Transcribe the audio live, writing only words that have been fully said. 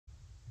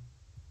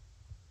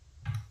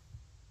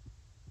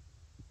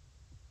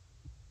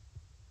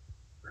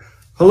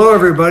Hello,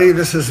 everybody.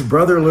 This is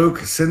Brother Luke,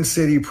 Sin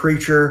City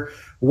Preacher.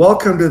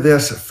 Welcome to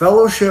this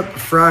Fellowship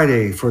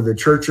Friday for the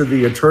Church of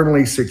the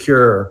Eternally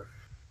Secure.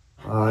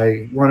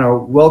 I want to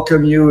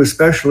welcome you,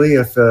 especially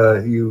if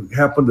you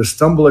happen to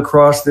stumble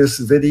across this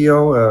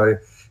video.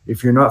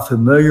 If you're not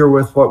familiar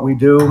with what we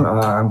do,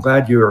 I'm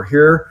glad you are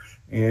here,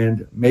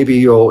 and maybe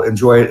you'll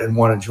enjoy it and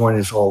want to join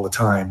us all the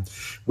time.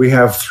 We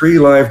have 3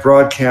 live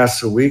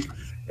broadcasts a week,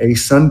 a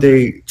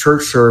Sunday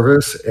church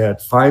service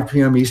at 5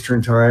 p.m.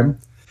 Eastern Time,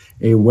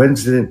 a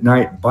Wednesday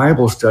night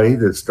Bible study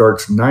that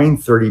starts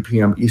 9:30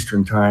 p.m.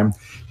 Eastern Time,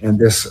 and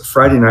this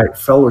Friday night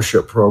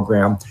fellowship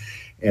program.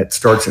 It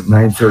starts at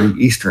 9:30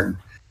 Eastern.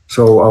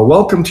 So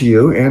welcome to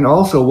you, and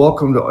also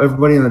welcome to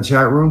everybody in the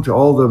chat room, to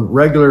all the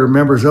regular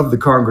members of the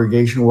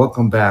congregation.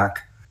 Welcome back.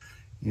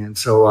 And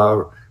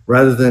so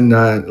rather than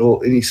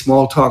any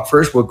small talk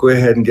first, we'll go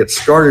ahead and get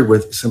started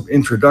with some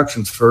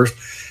introductions first.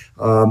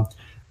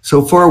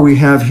 So far we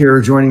have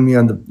here joining me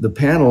on the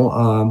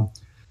panel,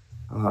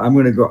 I'm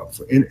going to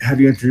have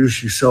you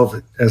introduce yourself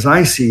as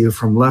I see you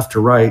from left to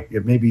right.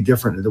 It may be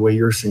different than the way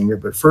you're seeing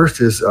it, but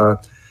first is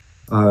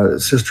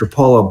Sister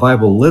Paula,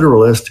 Bible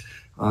literalist.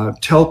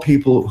 Tell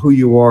people who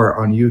you are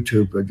on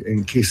YouTube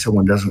in case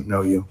someone doesn't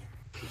know you.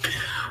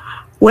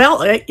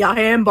 Well, I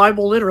am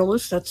Bible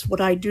literalist. That's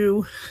what I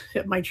do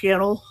at my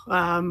channel.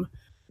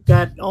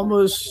 Got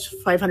almost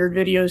 500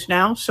 videos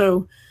now,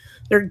 so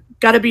there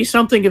got to be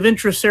something of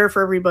interest there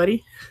for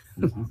everybody.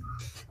 Mm-hmm.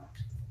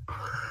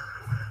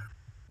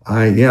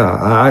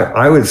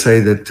 I would say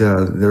that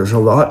there's a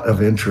lot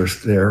of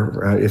interest there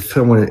if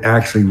someone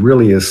actually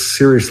really is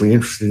seriously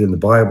interested in the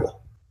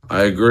Bible.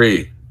 I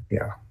agree.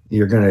 Yeah,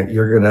 you're gonna.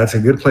 That's a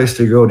good place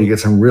to go to get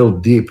some real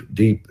deep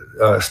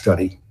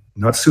study,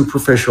 not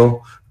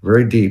superficial,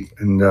 very deep,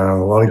 and a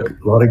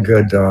lot of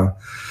good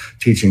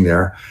teaching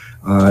there.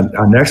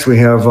 Next, we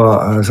have,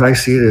 as I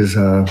see it, is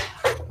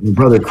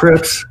Brother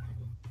Cripps.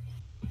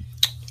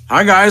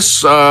 Hi,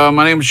 guys.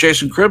 My name is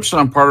Jason Cripps, and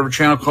I'm part of a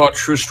channel called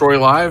True Story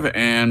Live,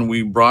 and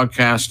we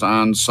broadcast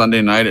on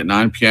Sunday night at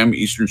 9 p.m.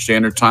 Eastern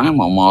Standard Time.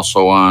 I'm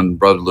also on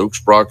Brother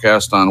Luke's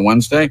broadcast on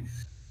Wednesday,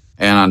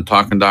 and on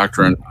Talking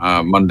Doctrine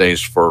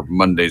Mondays for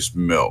Monday's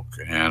Milk.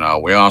 And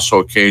we also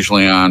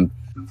occasionally on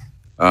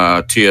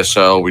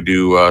TSL, we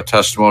do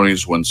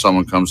testimonies when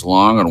someone comes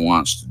along and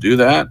wants to do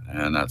that,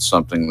 and that's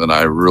something that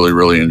I really,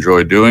 really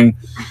enjoy doing.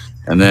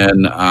 And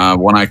then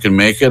when I can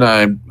make it,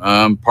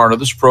 I'm part of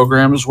this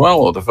program as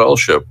well, with the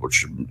fellowship,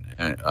 which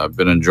I've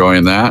been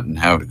enjoying that and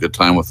having a good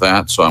time with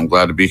that. So I'm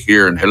glad to be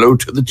here, and hello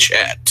to the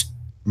chat.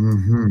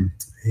 Mm-hmm.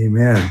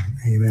 Amen.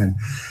 Amen.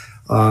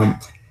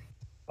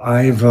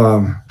 I've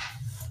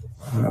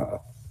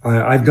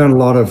done a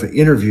lot of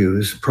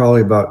interviews,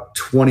 probably about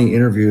 20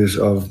 interviews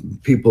of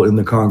people in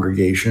the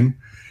congregation,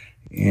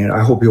 and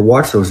I hope you'll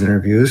watch those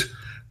interviews.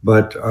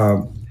 But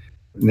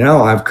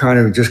now I've kind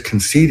of just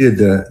conceded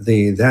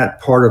that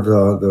part of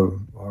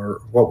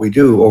what we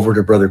do over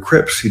to Brother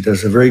Cripps. He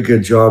does a very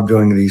good job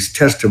doing these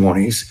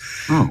testimonies.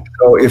 Oh.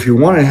 So if you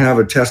want to have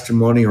a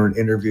testimony or an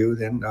interview,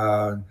 then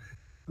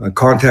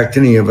contact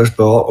any of us,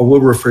 but we'll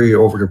refer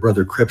you over to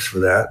Brother Cripps for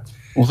that.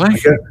 Well,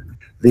 thank you.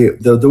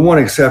 The one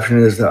exception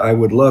is that I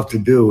would love to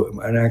do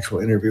an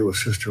actual interview with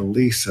Sister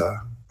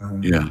Lisa.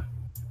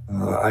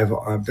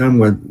 I've done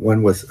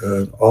one with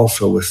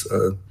also with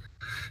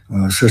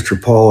Sister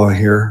Paula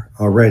here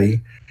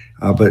already,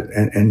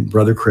 and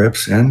Brother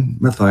Cripps and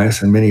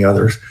Mathias and many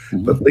others.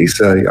 Mm-hmm. But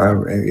Lisa,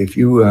 if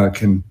you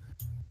can,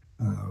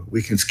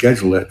 we can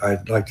schedule it.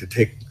 I'd like to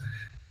take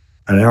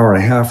an hour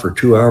and a half or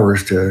 2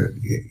 hours to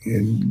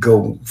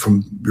go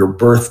from your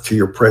birth to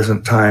your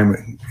present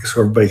time,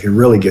 so everybody can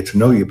really get to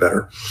know you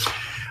better.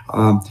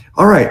 All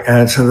right,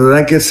 and so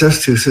that gets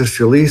us to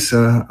Sister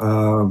Lisa.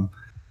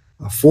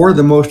 For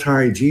the Most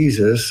High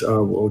Jesus,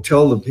 we'll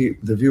tell the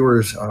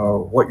viewers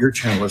what your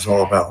channel is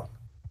all about.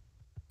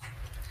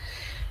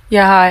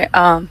 Yeah,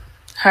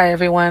 hi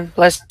everyone.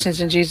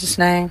 Blessings in Jesus'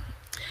 name.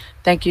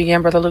 Thank you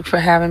again, Brother Luke, for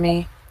having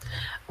me.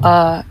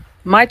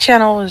 My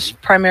channel is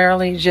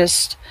primarily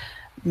just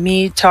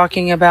me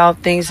talking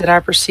about things that I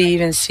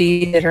perceive and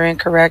see that are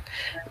incorrect,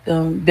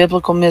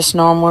 biblical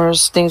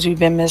misnomers, things we've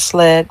been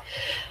misled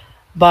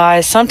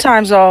by,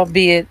 sometimes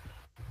albeit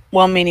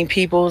well-meaning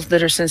peoples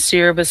that are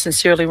sincere but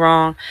sincerely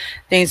wrong,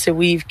 things that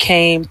we've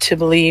came to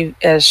believe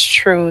as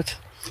truth,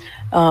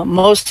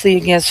 mostly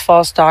against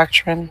false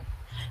doctrine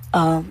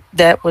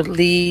that would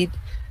lead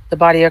the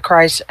body of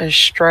Christ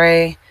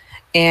astray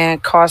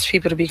and cause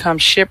people to become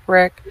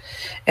shipwrecked.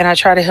 And I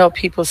try to help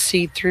people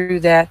see through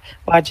that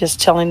by just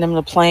telling them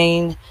the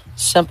plain,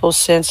 simple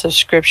sense of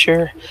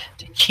Scripture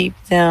to keep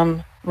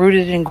them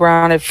rooted and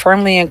grounded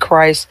firmly in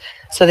Christ,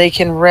 so they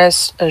can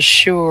rest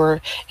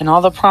assured. And all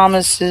the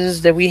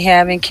promises that we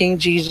have in King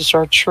Jesus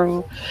are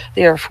true.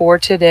 They are for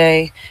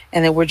today.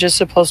 And that we're just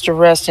supposed to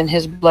rest in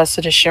his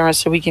blessed assurance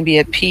so we can be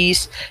at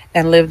peace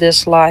and live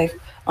this life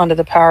under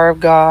the power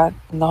of God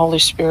and the Holy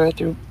Spirit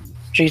through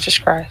Jesus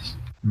Christ.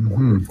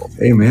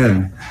 Mm-hmm.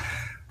 Amen.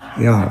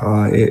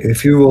 Yeah,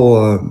 if you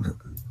will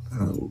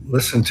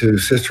listen to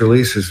Sister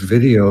Lisa's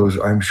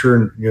videos, I'm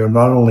sure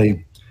not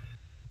only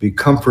be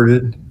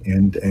comforted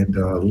and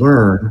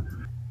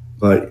learn,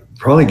 but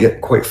probably get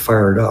quite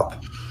fired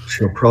up.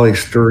 She'll probably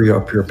stir you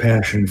up your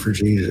passion for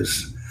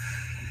Jesus.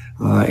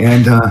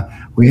 And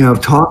we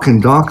have Talk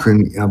and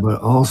Doctrine, but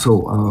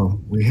also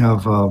we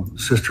have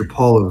Sister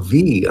Paula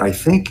V, I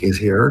think, is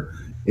here.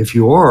 If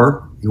you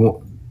are,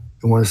 you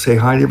want to say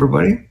hi to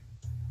everybody?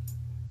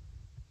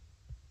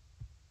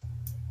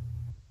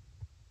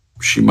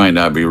 She might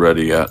not be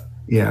ready yet.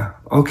 Yeah,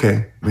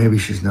 okay. Maybe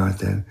she's not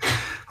then.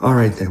 All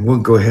right, then. We'll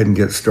go ahead and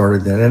get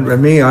started then.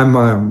 And me,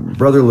 I'm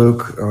Brother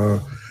Luke.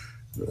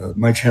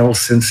 My channel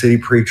is Sin City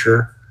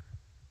Preacher.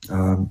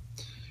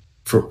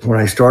 When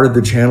I started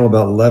the channel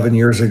about 11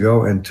 years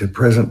ago and to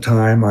present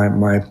time,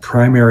 my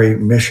primary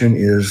mission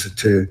is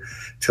to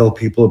tell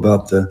people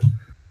about the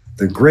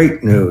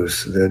great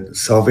news that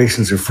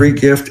salvation is a free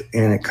gift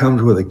and it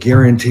comes with a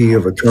guarantee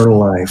of eternal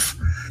life.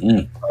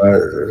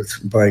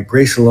 By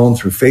grace alone,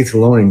 through faith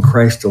alone, in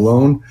Christ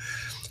alone.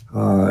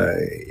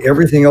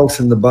 Everything else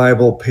in the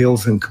Bible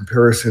pales in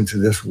comparison to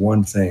this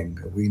one thing.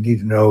 We need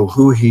to know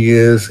who he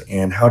is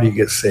and how do you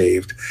get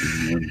saved.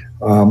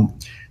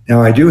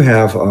 Now, I do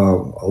have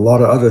a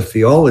lot of other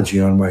theology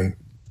on my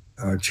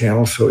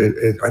channel, so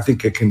I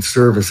think it can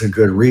serve as a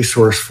good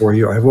resource for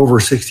you. I have over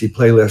 60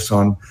 playlists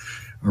on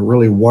a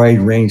really wide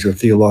range of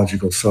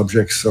theological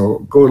subjects, so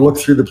go look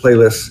through the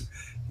playlists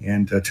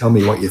and tell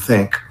me what you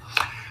think.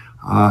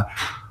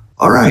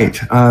 All right,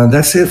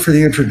 that's it for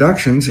the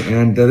introductions,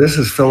 and this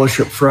is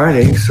Fellowship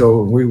Friday,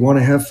 so we want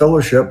to have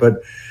fellowship,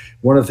 but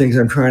one of the things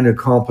I'm trying to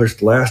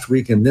accomplish last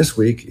week and this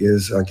week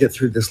is get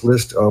through this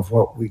list of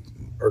what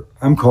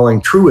I'm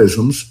calling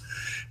truisms.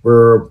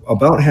 We're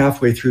about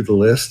halfway through the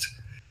list,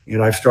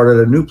 and I've started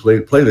a new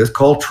playlist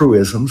called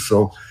Truisms,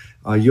 so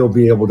you'll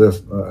be able to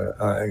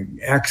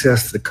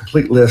access the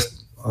complete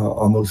list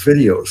on those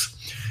videos.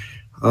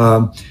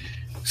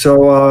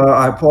 So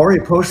I've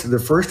already posted the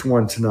first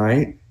one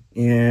tonight,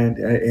 and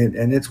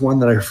it's one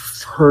that I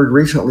heard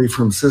recently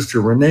from Sister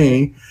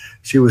Renee.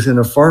 She was in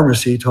a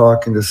pharmacy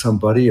talking to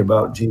somebody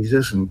about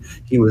Jesus, and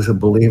he was a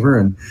believer,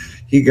 and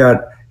he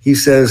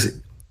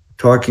says,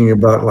 talking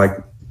about like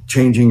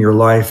changing your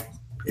life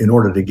in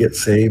order to get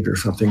saved or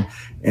something,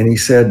 and he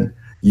said,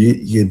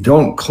 you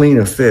don't clean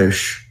a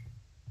fish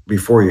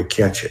before you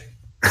catch it.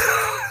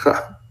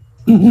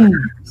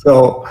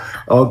 So,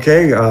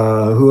 okay,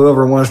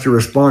 whoever wants to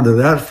respond to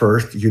that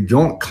first, you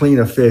don't clean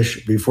a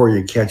fish before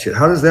you catch it.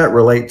 How does that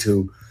relate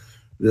to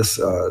this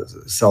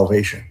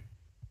salvation?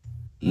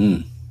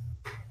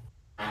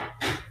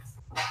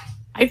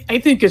 I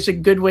think it's a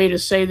good way to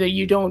say that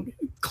you don't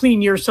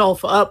clean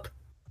yourself up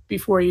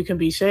before you can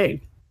be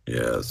saved.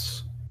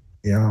 Yes.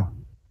 Yeah.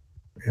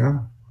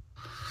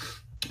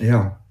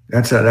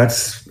 That's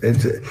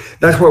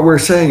what we're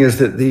saying, is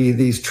that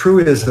these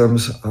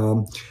truisms,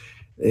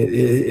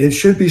 it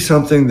should be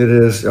something that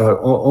is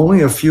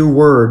only a few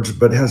words,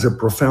 but has a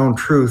profound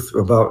truth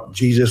about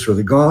Jesus or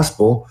the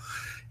gospel,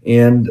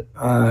 and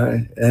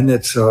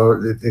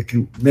it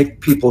can make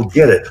people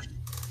get it.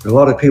 A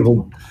lot of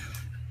people,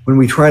 when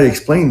we try to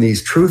explain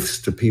these truths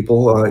to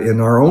people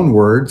in our own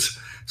words,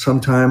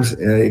 sometimes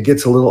it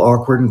gets a little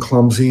awkward and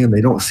clumsy, and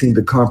they don't seem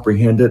to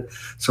comprehend it.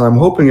 So I'm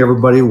hoping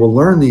everybody will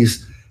learn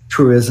these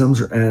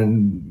truisms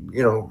and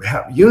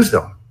use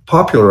them,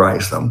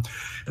 popularize them.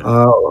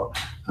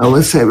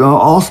 Let's say,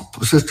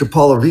 Sister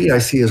Paula V, I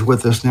see, is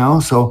with us now.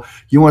 So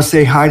you want to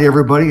say hi to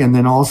everybody and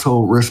then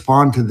also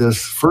respond to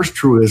this first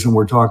truism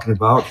we're talking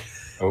about.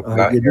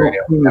 You don't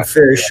clean a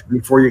fish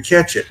before you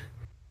catch it.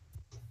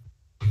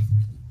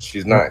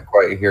 She's not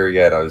quite here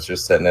yet. I was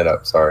just setting it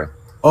up. Sorry.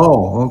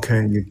 Oh,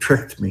 okay. You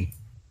tricked me.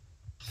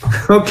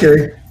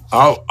 Okay.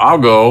 I'll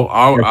go.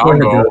 I'll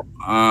go.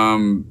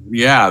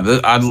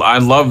 I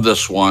love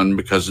this one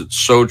because it's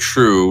so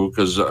true.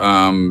 Because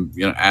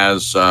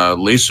as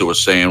Lisa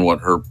was saying, what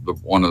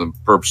one of the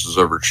purposes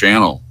of her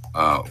channel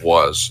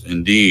was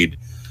indeed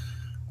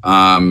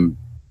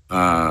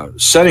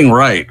setting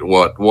right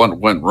what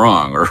went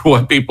wrong or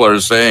what people are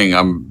saying.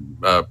 I'm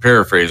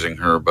paraphrasing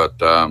her, but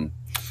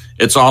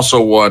it's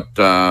also what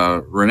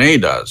Renee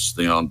does.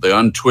 The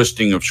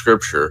untwisting of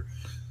Scripture.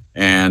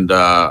 And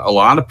a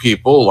lot of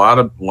people,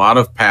 a lot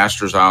of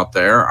pastors out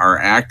there are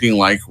acting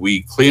like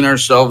we clean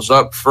ourselves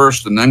up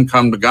first and then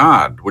come to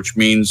God, which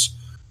means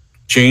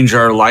change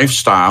our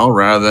lifestyle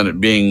rather than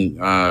it being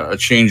a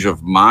change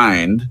of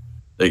mind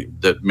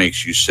that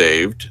makes you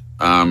saved.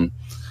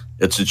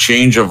 It's a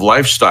change of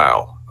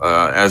lifestyle,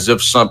 as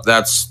if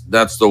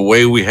that's the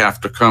way we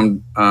have to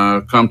come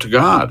to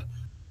God,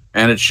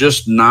 and it's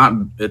just not.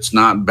 It's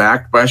not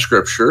backed by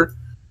Scripture.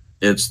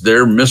 It's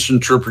their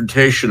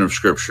misinterpretation of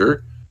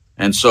Scripture.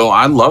 And so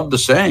I love the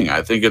saying.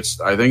 I think it's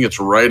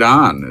right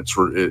on. It's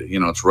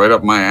right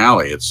up my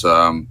alley.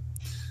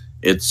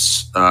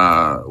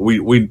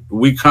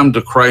 We come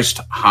to Christ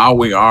how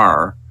we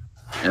are,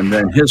 and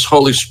then His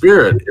Holy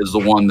Spirit is the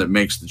one that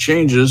makes the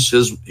changes.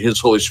 His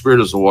Holy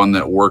Spirit is the one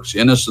that works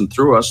in us and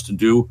through us to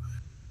do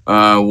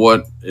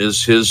what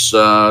is His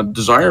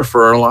desire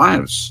for our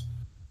lives.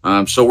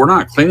 So we're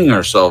not cleaning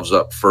ourselves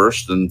up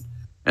first and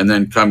and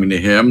then coming to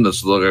him.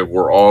 This look like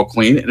we're all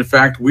clean. In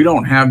fact, we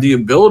don't have the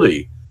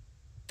ability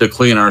to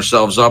clean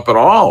ourselves up at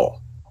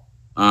all.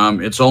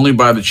 It's only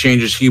by the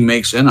changes he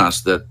makes in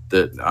us that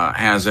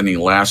has any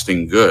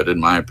lasting good, in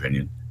my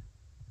opinion.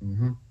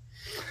 Mm-hmm.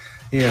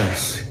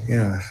 Yes,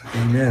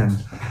 amen.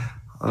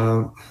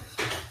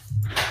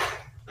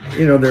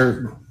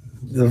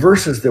 The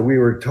verses that we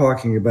were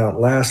talking about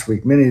last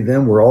week, many of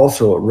them were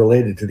also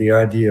related to the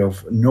idea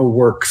of no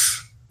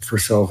works for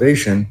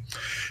salvation,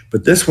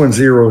 but this one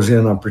zeroes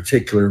in on a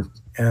particular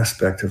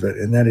aspect of it,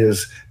 and that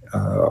is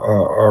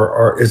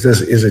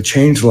a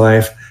changed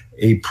life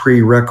a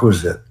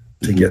prerequisite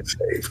to get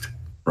saved?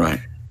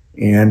 Right.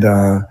 And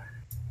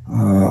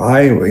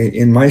I,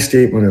 in my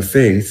statement of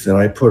faith that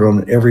I put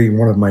on every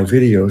one of my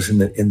videos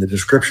in the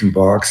description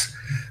box,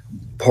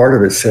 part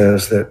of it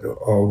says that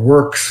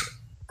works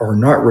are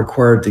not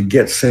required to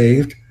get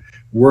saved,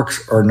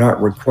 works are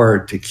not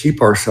required to keep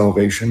our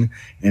salvation,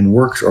 and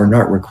works are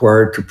not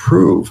required to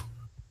prove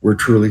we're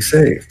truly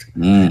saved.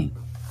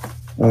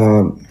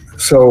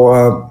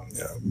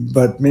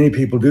 But many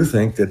people do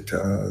think that,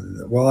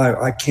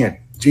 I can't.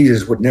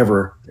 Jesus would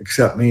never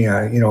accept me.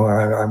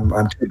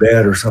 I'm too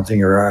bad or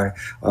something, or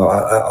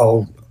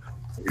I'll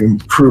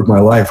improve my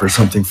life or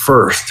something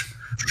first.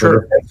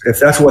 Sure. If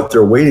that's what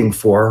they're waiting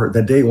for,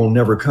 the day will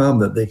never come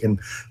that they can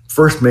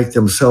first make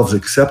themselves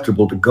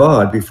acceptable to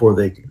God before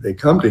they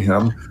come to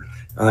him.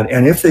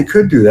 And if they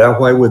could do that,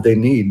 why would they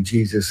need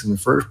Jesus in the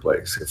first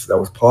place? If that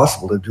was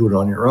possible to do it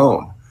on your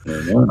own.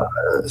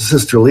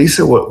 Sister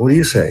Lisa, what do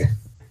you say?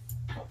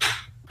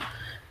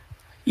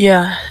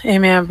 Yeah,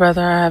 amen,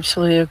 brother. I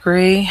absolutely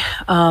agree.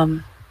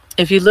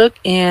 If you look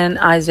in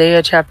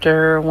Isaiah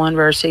chapter 1,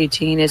 verse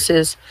 18, it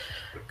says,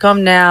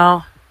 "Come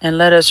now and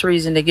let us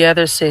reason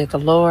together, saith the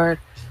Lord.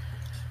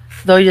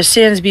 Though your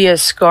sins be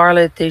as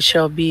scarlet, they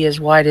shall be as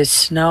white as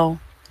snow.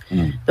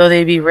 Though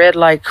they be red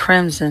like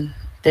crimson,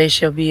 they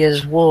shall be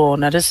as wool."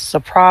 Now, this is a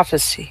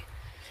prophecy.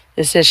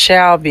 It says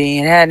shall be,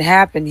 and it hadn't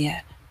happened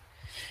yet.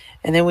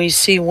 And then we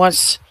see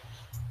once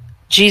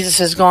Jesus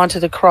has gone to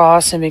the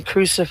cross and been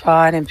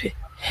crucified and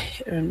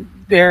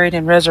buried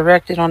and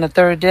resurrected on the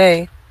third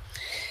day,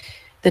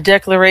 the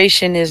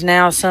declaration is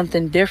now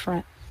something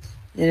different.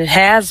 It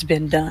has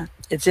been done.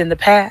 It's in the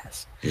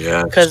past.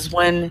 Yeah. Because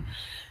when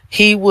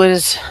he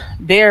was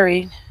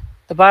buried,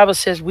 the Bible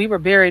says we were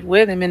buried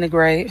with him in the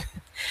grave.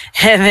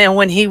 And then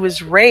when he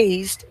was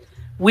raised,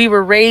 we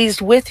were raised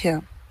with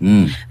him.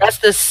 That's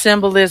the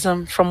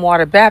symbolism from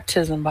water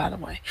baptism, by the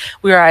way.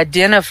 We are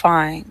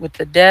identifying with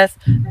the death,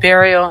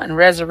 burial, and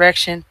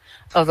resurrection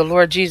of the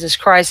Lord Jesus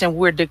Christ, and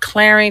we're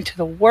declaring to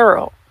the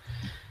world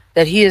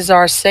that he is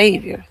our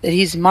Savior, that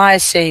he's my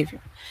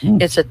Savior.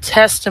 It's a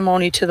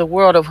testimony to the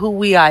world of who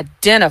we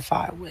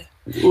identify with.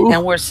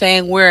 And we're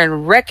saying we're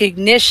in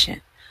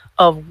recognition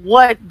of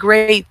what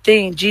great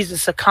thing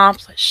Jesus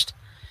accomplished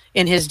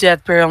in his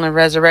death, burial, and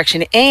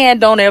resurrection. And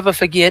don't ever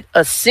forget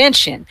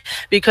ascension,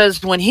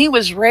 because when he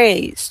was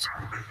raised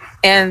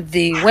and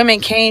the women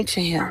came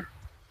to him,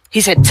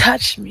 he said,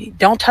 "Touch me,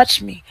 don't touch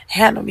me,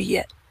 handle me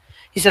yet."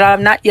 He said, "I have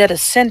not yet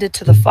ascended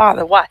to the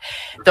Father." Why?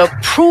 The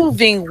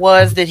proving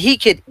was that he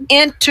could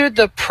enter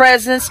the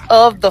presence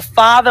of the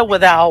Father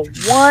without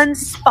one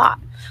spot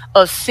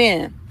of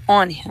sin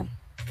on him.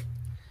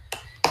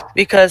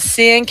 Because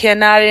sin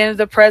cannot enter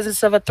the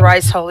presence of a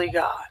thrice holy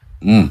God.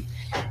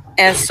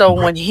 And so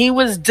when he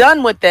was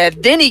done with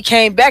that, then he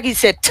came back. He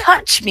said,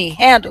 "Touch me,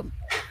 handle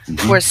me.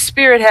 Where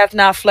spirit hath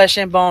not flesh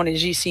and bone,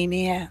 as ye see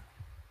me have."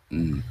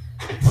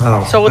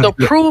 Wow. So the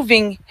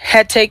proving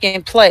had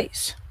taken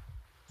place.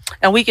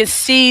 And we can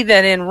see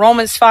that in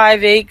Romans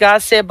 5:8,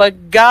 God said,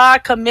 "But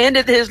God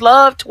commended his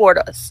love toward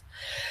us,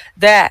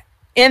 that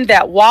in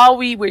that while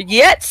we were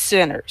yet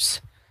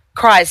sinners,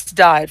 Christ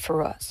died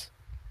for us."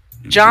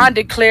 John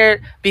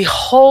declared,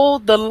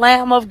 "Behold the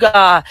Lamb of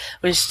God,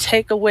 which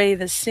take away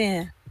the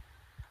sin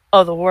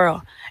of the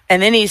world."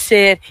 And then he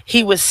said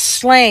he was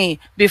slain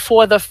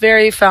before the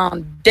very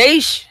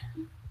foundation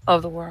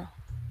of the world.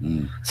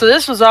 So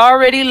this was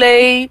already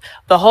laid.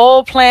 The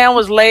whole plan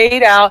was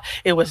laid out.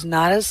 It was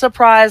not a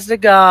surprise to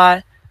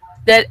God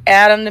that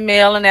Adam the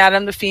male and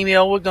Adam the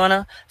female were going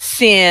to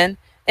sin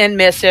and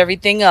mess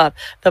everything up.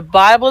 The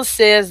Bible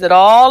says that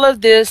all of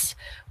this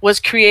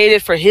was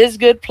created for his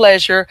good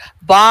pleasure.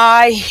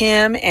 By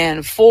him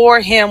and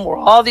for him were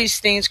all these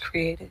things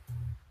created.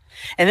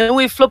 And then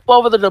we flip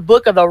over to the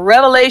book of the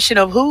Revelation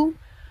of who?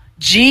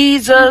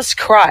 Jesus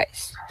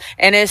Christ.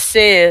 And it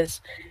says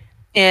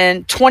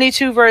in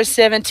 22 verse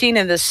 17,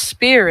 "And the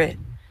Spirit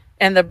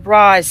and the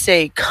bride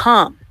say,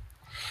 Come.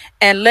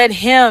 And let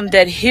him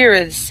that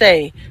heareth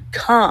say,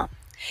 Come.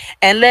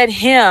 And let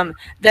him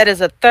that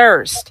is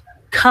athirst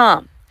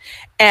come.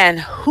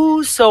 And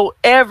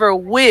whosoever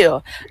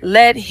will,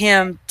 let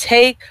him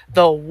take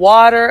the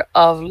water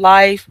of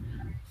life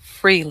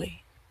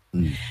freely."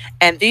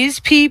 And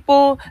these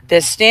people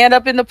that stand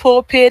up in the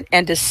pulpit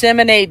and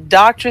disseminate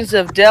doctrines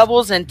of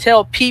devils and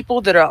tell people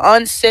that are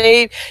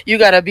unsaved, you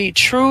got to be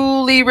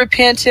truly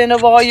repentant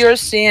of all your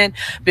sin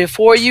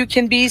before you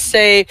can be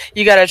saved.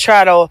 You got to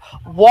try to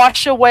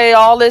wash away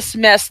all this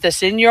mess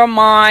that's in your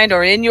mind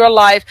or in your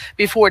life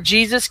before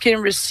Jesus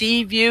can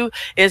receive you.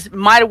 It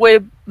might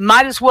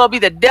as well be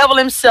the devil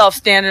himself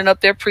standing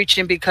up there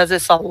preaching, because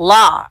it's a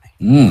lie.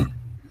 And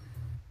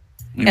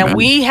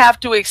we have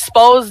to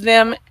expose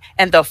them.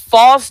 And the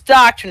false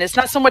doctrine, it's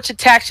not so much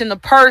attaching the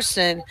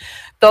person,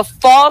 the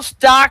false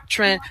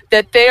doctrine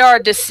that they are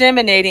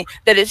disseminating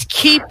that is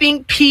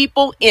keeping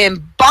people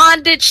in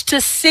bondage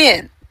to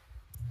sin.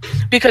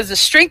 Because the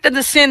strength of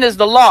the sin is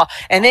the law.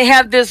 And they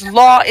have this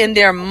law in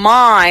their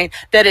mind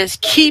that is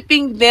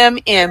keeping them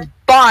in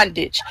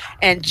bondage.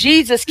 And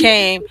Jesus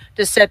came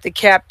to set the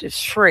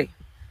captives free.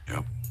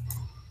 Yep.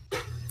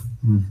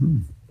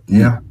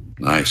 Yeah.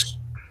 Nice.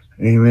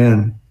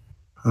 Amen.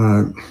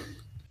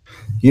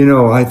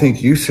 I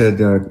think you said,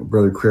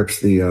 Brother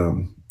Cripps,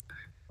 the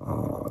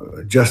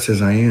Just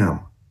As I Am.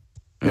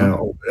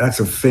 That's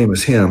a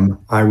famous hymn.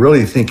 I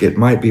really think it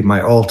might be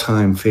my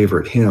all-time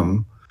favorite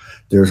hymn.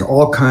 There's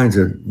all kinds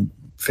of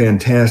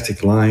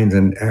fantastic lines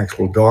and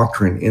actual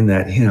doctrine in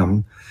that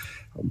hymn.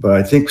 But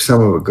I think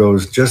some of it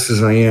goes, just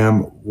as I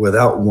am,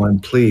 without one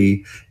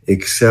plea,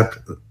 except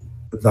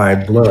thy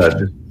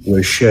blood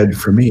was shed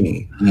for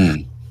me.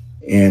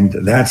 And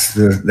that's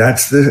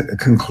the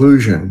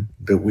conclusion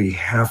that we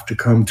have to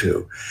come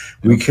to.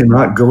 We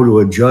cannot go to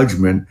a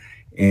judgment,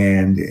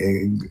 and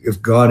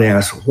if God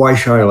asks, why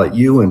shall I let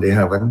you into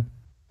heaven?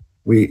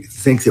 We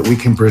think that we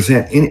can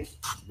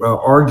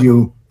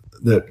argue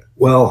that,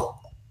 well,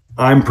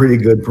 I'm a pretty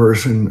good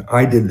person.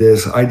 I did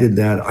this, I did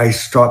that. I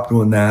stopped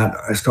doing that.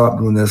 I stopped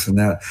doing this and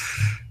that.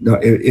 No,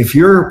 if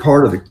you're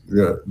part of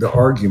the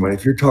argument,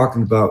 if you're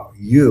talking about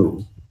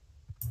you,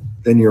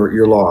 then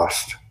you're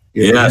lost.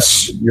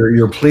 Yes.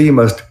 Your plea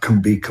must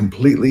be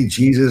completely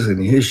Jesus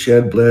and his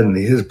shed blood and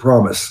his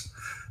promise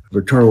of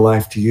eternal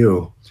life to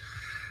you.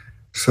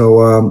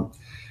 So,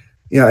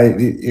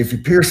 if a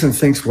person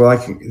thinks, well,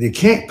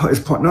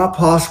 it's not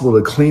possible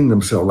to clean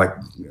themselves, like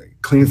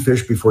clean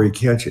fish before you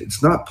catch it.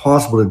 It's not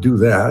possible to do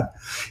that.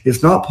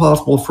 It's not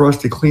possible for us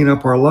to clean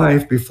up our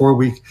life before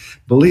we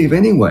believe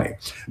anyway.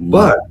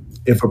 But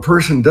if a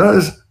person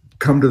does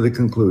come to the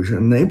conclusion,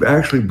 and they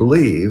actually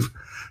believe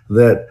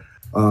that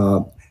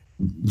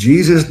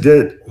Jesus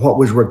did what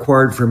was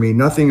required for me.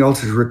 Nothing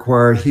else is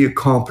required. He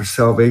accomplished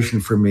salvation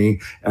for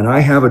me, and I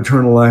have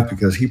eternal life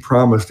because he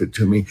promised it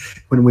to me.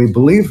 When we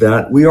believe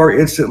that, we are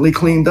instantly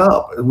cleaned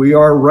up. We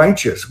are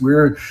righteous.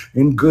 We're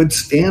in good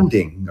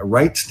standing, a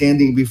right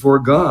standing before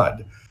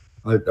God.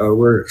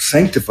 We're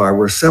sanctified.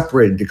 We're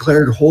separated,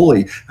 declared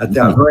holy at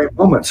that very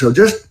moment. So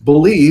just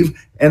believe,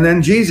 and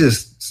then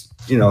Jesus,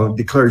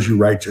 declares you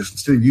righteous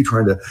instead of you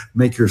trying to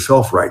make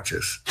yourself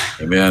righteous.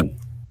 Amen.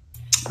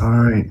 All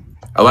right.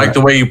 I like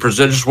the way you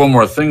present. Just one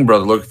more thing,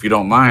 Brother Luke, if you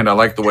don't mind. I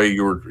like the way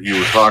you were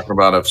talking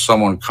about if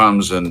someone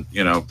comes and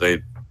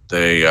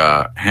they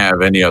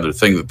have any other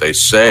thing that they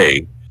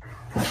say.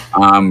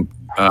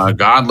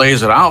 God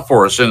lays it out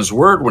for us in His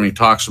Word when He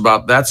talks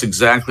about that's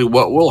exactly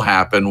what will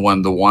happen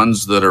when the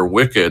ones that are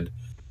wicked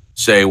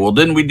say, "Well,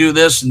 didn't we do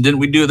this and didn't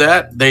we do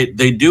that?" They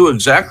do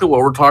exactly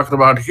what we're talking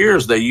about here.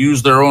 Is they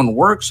use their own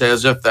works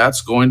as if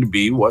that's going to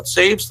be what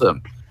saves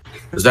them.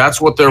 Because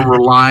that's what they're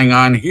relying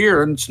on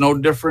here, and it's no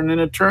different in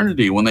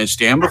eternity. When they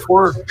stand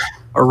before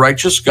a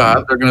righteous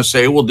God, they're going to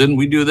say, well, didn't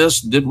we do this?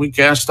 Didn't we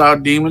cast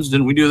out demons?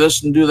 Didn't we do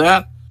this and do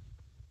that?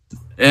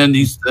 And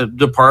He's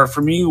depart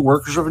from me, you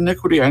workers of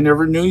iniquity. I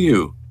never knew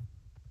you.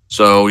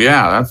 So,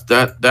 yeah,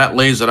 that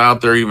lays it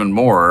out there even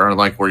more. I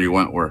like where you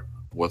went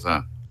with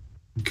that.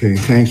 Okay,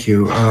 thank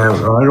you.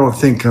 I don't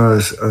think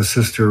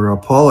Sister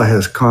Paula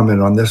has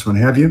commented on this one.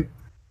 Have you?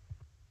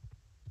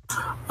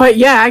 But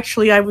yeah,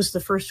 actually, I was the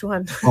first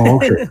one. Oh,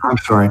 okay. I'm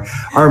sorry.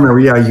 I remember.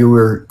 Yeah, you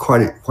were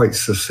quite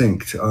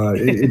succinct.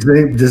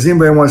 Does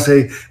anybody want to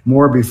say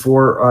more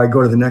before I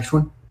go to the next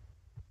one?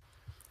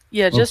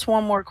 Yeah, just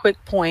one more quick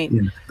point.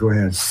 Yeah, go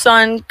ahead.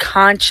 Son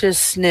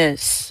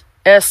consciousness,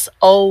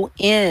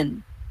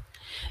 SON.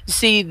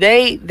 See,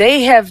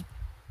 they have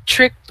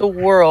tricked the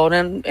world,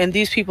 and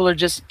these people are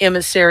just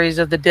emissaries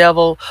of the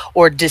devil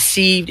or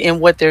deceived in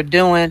what they're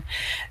doing.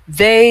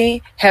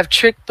 They have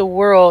tricked the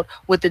world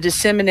with the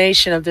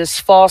dissemination of this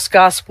false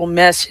gospel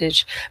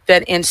message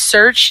that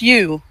inserts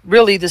you,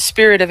 really the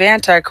spirit of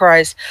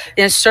Antichrist,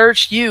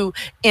 inserts you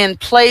in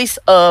place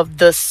of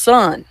the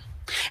Son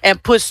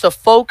and puts the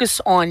focus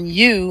on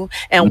you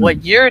and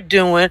what you're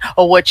doing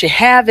or what you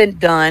haven't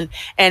done.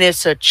 And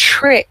it's a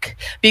trick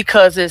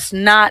because it's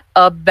not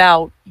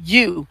about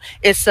you.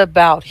 It's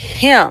about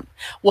Him,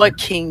 what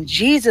King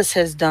Jesus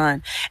has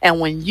done.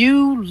 And when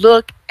you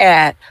look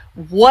at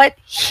what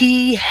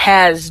He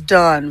has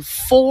done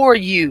for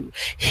you,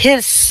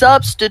 His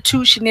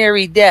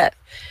substitutionary death,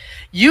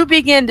 you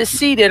begin to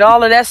see that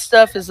all of that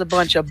stuff is a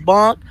bunch of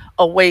bunk,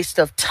 a waste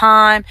of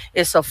time.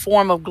 It's a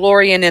form of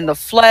glorying in the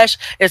flesh.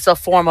 It's a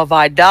form of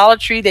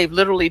idolatry. They've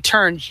literally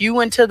turned you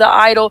into the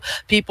idol.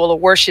 People are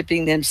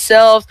worshiping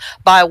themselves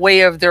by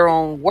way of their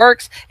own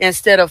works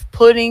instead of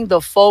putting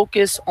the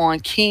focus on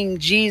King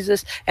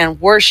Jesus and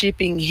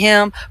worshiping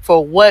him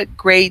for what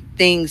great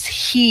things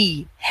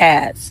he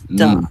has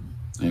done.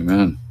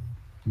 Amen.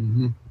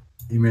 Mm-hmm.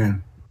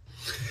 Amen.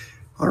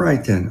 All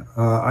right, then.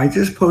 I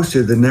just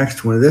posted the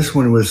next one. This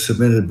one was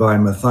submitted by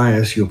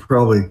Mathias.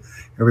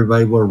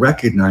 Everybody will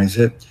recognize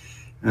it.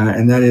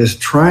 And that is,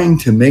 trying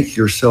to make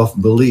yourself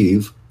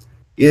believe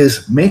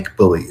is make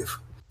believe.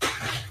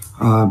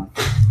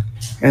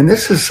 And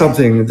this is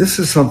something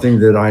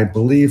that I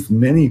believe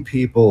many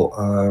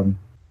people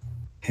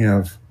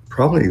have,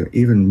 probably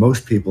even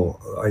most people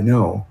I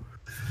know,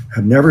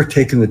 have never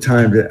taken the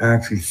time to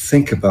actually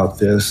think about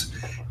this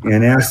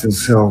and ask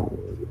themselves,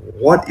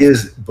 what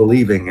is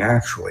believing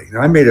actually? And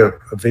I made a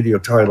video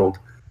titled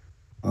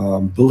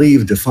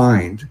Believe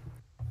Defined,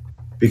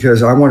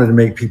 because I wanted to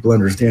make people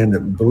understand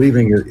that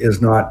believing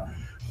is not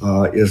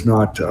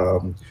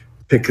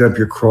picking up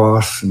your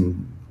cross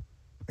and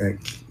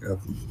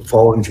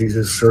following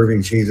Jesus,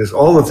 serving Jesus,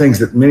 all the things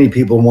that many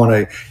people want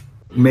to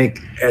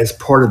make as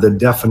part of the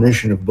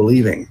definition of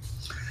believing.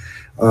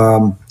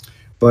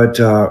 But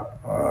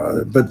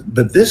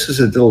this is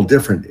a little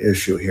different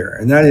issue here,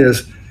 and that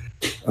is,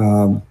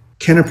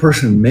 can a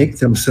person make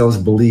themselves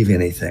believe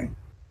anything?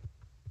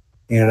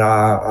 And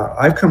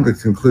I've come to the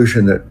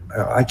conclusion that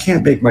I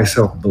can't make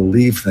myself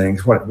believe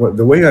things.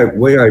 The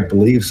way I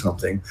believe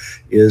something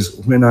is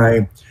when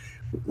I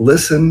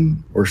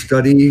listen or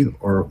study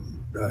or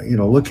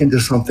look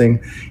into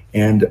something,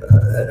 and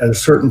at a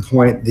certain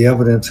point the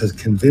evidence has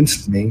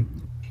convinced me,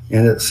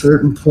 and at a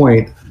certain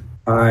point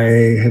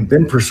I have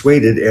been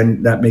persuaded,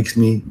 and that makes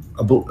me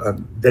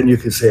then you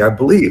can say I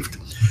believed.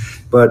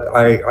 But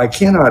I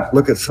cannot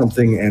look at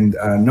something and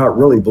not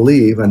really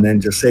believe and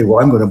then just say, well,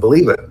 I'm going to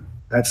believe it.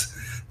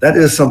 That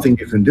is something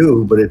you can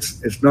do, but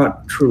it's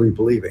not truly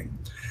believing.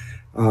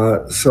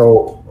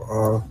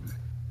 So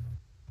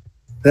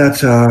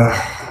that's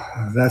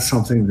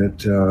something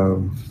that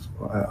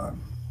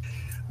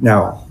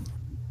now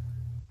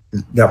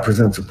that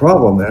presents a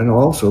problem then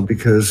also,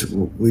 because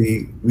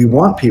we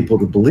want people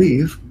to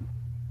believe,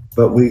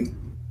 but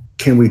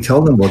can we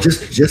tell them, well,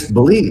 just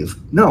believe?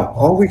 No,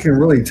 all we can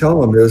really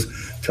tell them is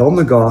tell them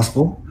the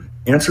gospel,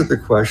 answer the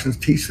questions,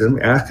 teach them,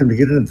 ask them to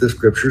get into the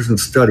scriptures and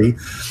study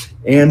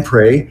and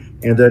pray,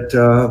 and that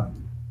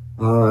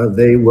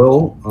they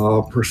will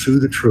pursue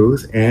the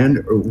truth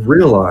and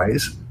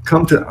realize,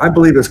 I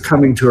believe it's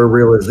coming to a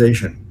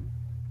realization.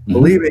 Mm-hmm.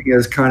 Believing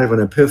is kind of an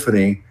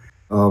epiphany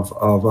of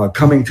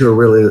coming to a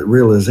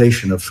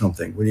realization of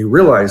something. When you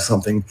realize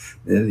something,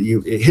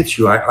 it hits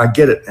you. I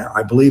get it now.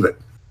 I believe it.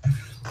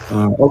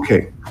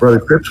 Okay, Brother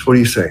Cripps, what do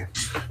you say?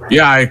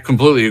 Yeah, I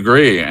completely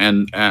agree,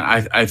 and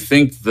I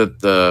think that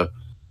the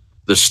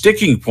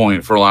sticking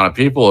point for a lot of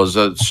people is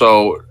that.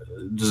 So,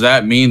 does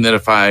that mean that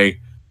if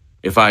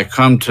I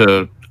come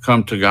to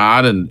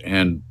God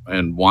and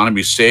want to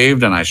be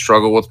saved, and I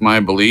struggle with my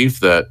belief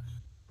that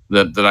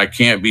I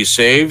can't be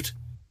saved?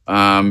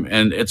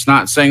 And it's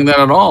not saying that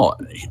at all.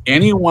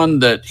 Anyone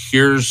that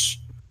hears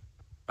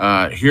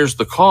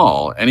the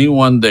call,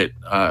 anyone that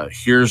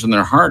hears in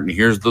their heart and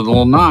hears the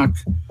little knock,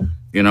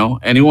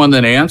 anyone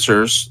that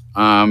answers,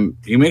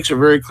 he makes it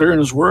very clear in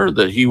his word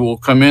that he will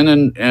come in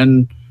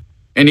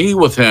and eat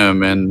with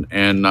him, and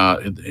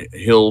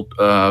he'll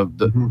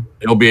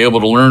be able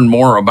to learn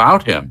more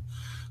about him.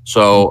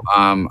 So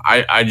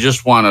I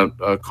just want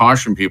to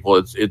caution people.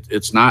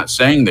 It's not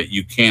saying that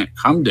you can't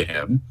come to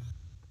him.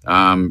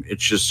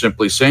 It's just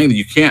simply saying that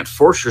you can't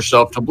force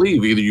yourself to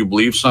believe. Either you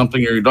believe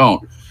something or you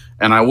don't.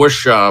 And I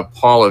wish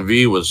Paula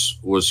V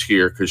was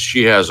here, because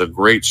she has a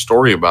great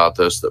story about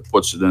this that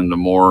puts it into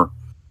more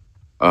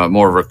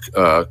of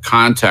a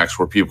context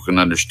where people can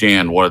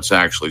understand what it's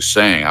actually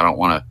saying. I don't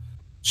want to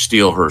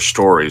steal her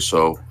story,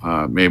 so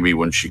maybe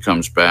when she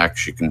comes back,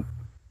 she can.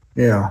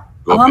 Yeah.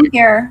 I'm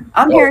here.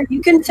 Here.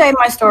 You can say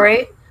my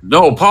story.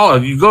 No,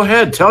 Paula, you go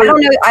ahead. Tell I don't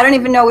know. I don't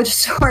even know which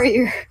story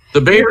you're. The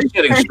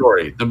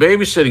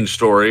babysitting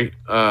story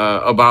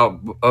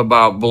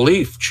about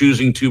belief,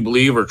 choosing to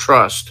believe or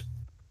trust.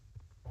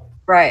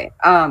 Right.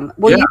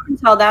 Well, yeah. You can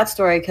tell that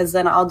story, because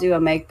then I'll do a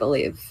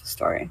make-believe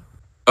story.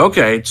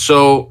 Okay.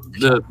 So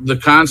the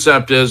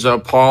concept is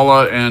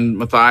Paula and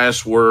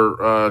Mathias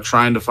were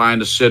trying to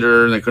find a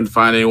sitter, and they couldn't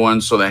find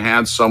anyone. So they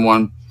had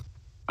someone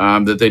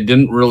that they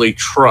didn't really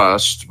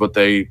trust, but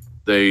they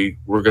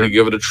were going to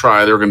give it a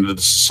try. They were going to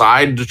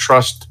decide to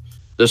trust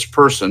this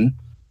person.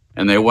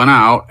 And they went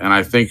out, and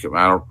I think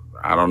I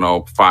don't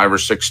know, 5 or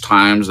 6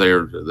 times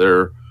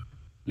they're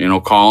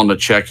calling to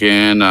check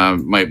in.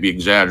 Might be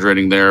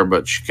exaggerating there,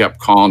 but she kept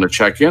calling to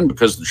check in,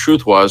 because the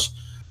truth was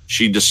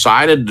she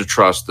decided to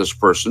trust this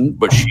person,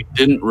 but she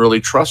didn't really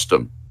trust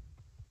him.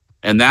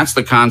 And that's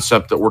the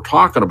concept that we're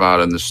talking about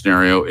in this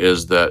scenario,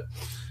 is that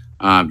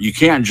you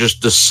can't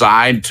just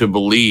decide to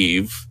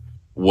believe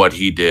what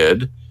he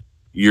did,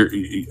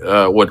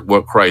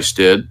 what Christ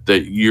did.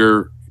 That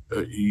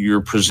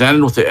you're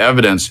presented with the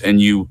evidence,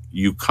 and you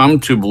come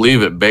to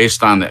believe it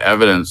based on the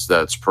evidence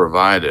that's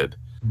provided.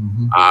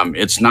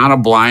 It's not a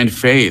blind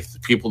faith.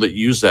 People that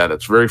use that,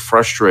 it's very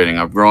frustrating.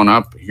 I've grown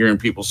up hearing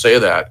people say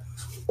that.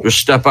 Just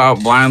step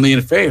out blindly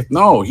in faith.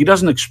 No, he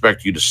doesn't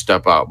expect you to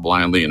step out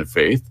blindly in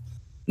faith.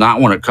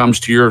 Not when it comes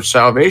to your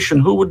salvation.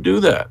 Who would do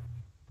that?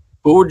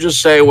 Who would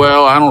just say,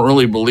 well, I don't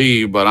really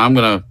believe, but I'm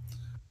going to,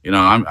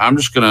 I'm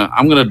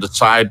going to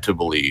decide to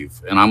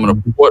believe, and I'm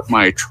going to put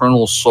my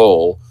eternal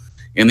soul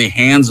in the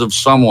hands of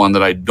someone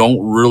that I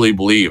don't really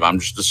believe. I'm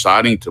just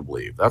deciding to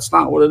believe. That's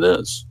not what it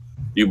is.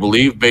 You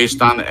believe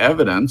based on the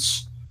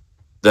evidence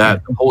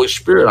that the Holy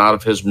Spirit, out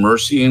of his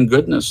mercy and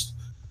goodness,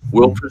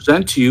 will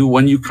present to you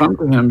when you come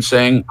to him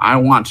saying, I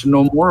want to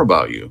know more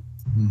about you.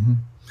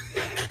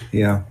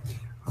 Yeah.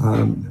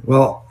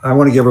 Well, I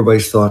want to give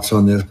everybody's thoughts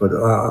on this, but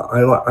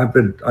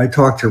I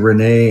talked to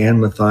Renee and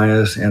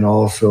Mathias and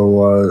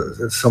also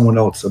someone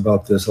else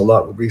about this a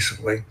lot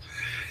recently.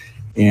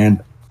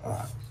 And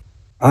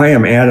I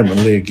am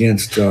adamantly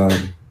against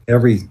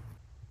every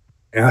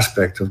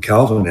aspect of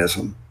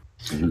Calvinism.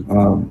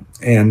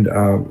 And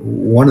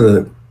one of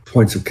the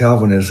points of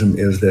Calvinism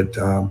is that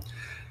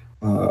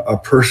a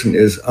person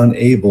is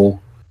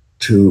unable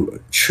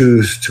to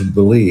choose to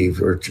believe,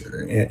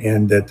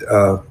 and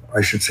that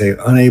I should say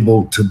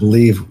unable to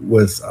believe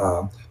with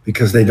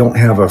because they don't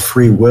have a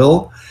free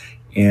will,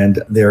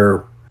 and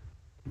they're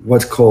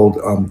what's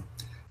called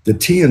the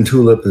tea and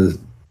tulip is,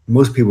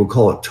 most people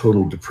call it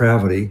total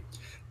depravity,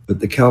 but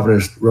the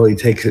Calvinist really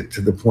takes it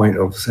to the point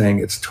of saying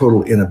it's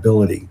total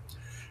inability.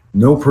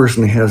 No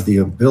person has the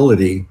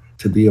ability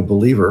to be a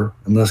believer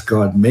unless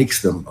God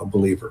makes them a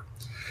believer.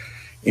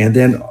 And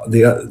then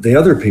the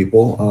other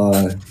people,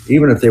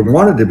 even if they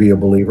wanted to be a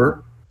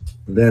believer,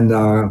 then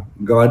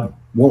God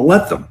won't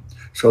let them.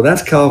 So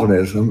that's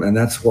Calvinism, and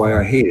that's why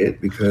I hate it,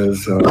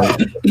 because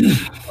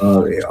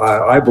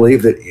I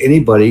believe that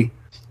anybody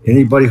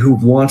who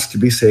wants to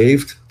be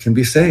saved can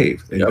be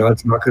saved. And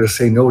God's not going to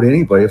say no to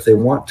anybody if they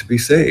want to be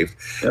saved.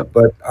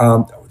 But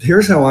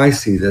here's how I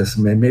see this,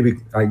 and maybe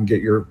I can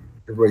get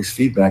everybody's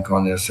feedback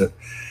on this. That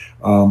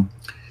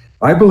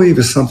I believe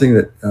is something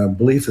that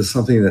belief is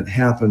something that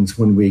happens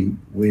when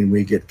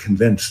we get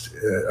convinced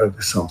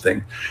of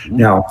something.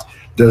 Now,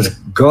 does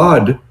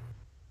God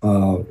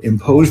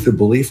impose the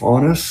belief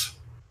on us?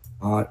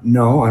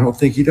 No, I don't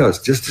think he does.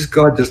 Just as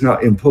God does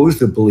not impose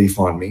the belief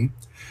on me,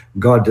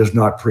 God does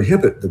not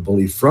prohibit the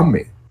belief from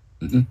me.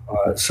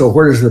 So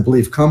where does the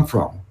belief come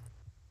from?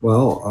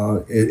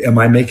 Well, am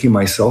I making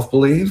myself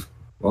believe?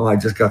 Well, I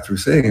just got through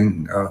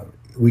saying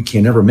we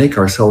can never make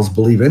ourselves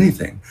believe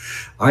anything.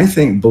 I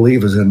think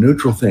believe is a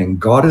neutral thing.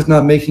 God is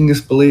not making us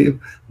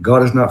believe.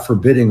 God is not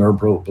forbidding our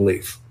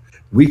belief.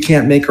 We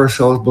can't make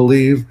ourselves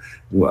believe,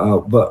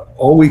 but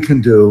all we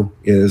can do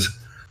is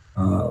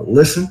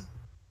listen.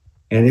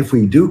 And if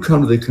we do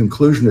come to the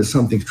conclusion that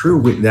something's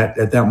true, that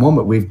at that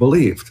moment we've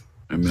believed.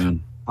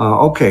 Amen.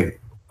 Okay.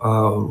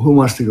 Who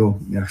wants to go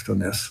next on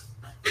this?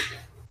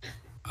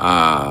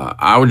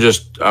 I would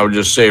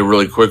just say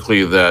really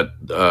quickly that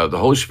the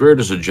Holy Spirit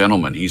is a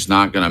gentleman. He's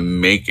not going to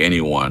make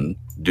anyone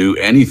do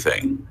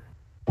anything.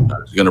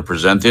 He's going to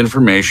present the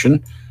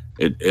information.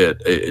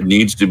 It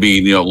needs to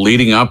be,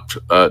 leading up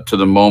to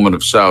the moment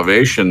of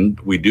salvation.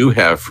 We do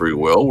have free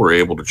will. We're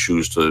able to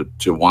choose to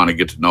want to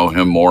get to know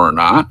him more or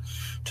not,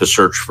 to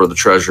search for the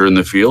treasure in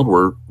the field.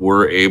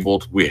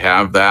 We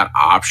have that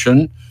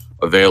option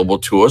available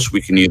to us.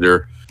 We can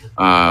either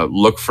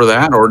look for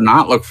that or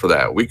not look for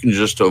that. We can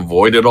just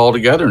avoid it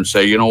altogether and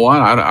say, you know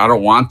what, I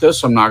don't want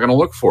this. I'm not going to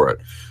look for it.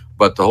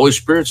 But the Holy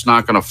Spirit's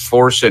not going to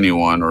force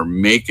anyone or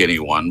make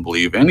anyone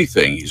believe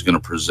anything. He's going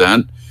to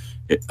present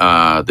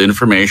the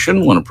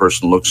information when a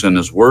person looks in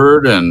his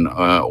word and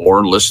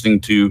or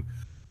listening to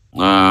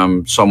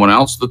someone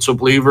else that's a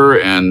believer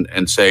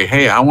and say,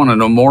 hey, I want to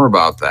know more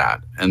about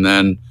that. And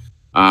then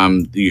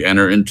you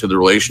enter into the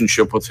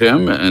relationship with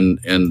him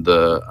and in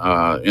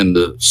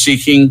the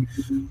seeking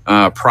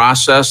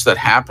process that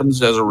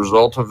happens as a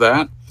result of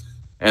that.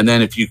 And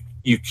then if you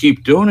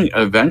keep doing it,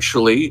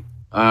 eventually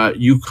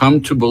you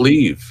come to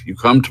believe. You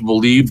come to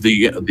believe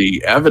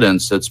the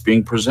evidence that's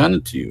being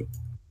presented to you.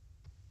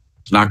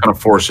 It's not going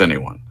to force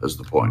anyone, is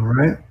the point. All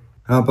right.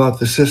 How about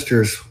the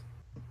sisters?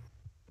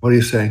 What do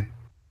you say?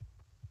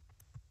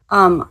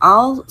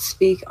 I'll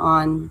speak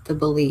on the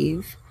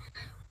believe.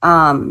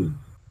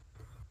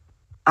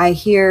 I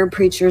hear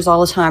preachers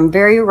all the time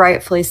very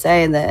rightfully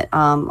say that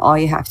all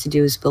you have to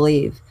do is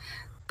believe.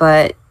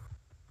 But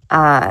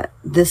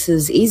this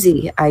is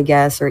easy, I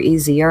guess, or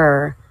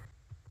easier,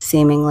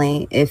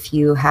 seemingly, if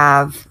you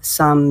have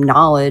some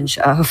knowledge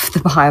of the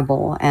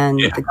Bible and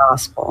the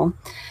gospel.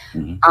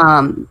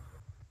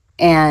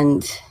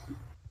 And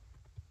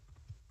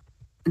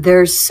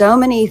there's so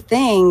many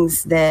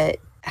things that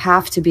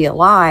have to be a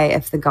lie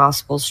if the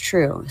gospel's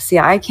true. See,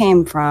 I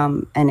came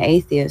from an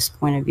atheist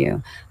point of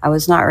view. I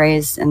was not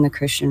raised in the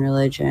Christian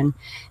religion.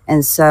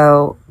 And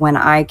so when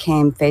I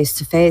came face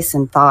to face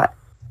and thought,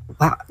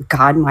 wow,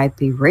 God might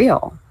be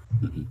real.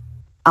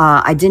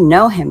 I didn't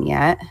know him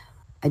yet.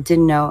 I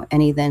didn't know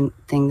anything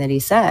that he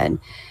said.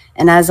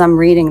 And as I'm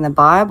reading the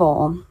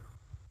Bible,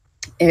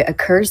 it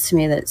occurs to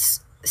me that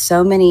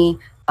so many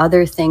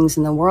other things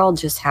in the world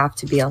just have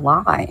to be a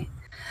lie.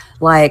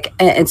 Like,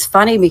 it's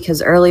funny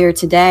because earlier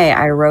today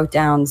I wrote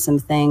down some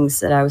things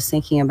that I was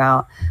thinking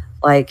about,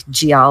 like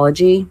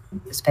geology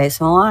is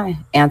based on a lie,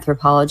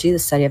 anthropology, the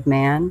study of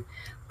man,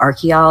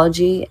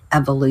 archaeology,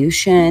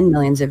 evolution,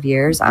 millions of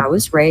years. I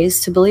was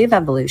raised to believe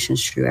evolution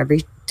is true.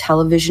 Every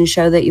television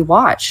show that you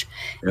watch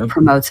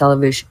promotes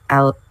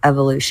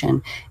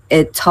evolution.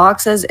 It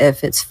talks as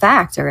if it's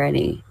fact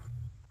already.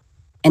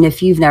 And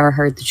if you've never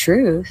heard the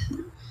truth,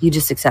 you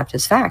just accept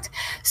as fact.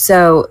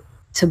 So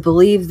to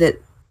believe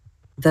that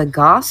the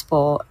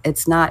gospel,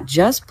 it's not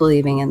just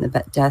believing in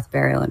the death,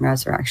 burial, and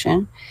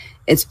resurrection.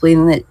 It's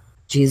believing that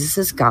Jesus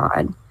is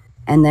God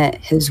and that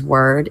his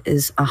word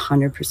is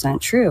 100%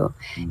 true.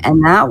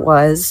 And that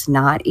was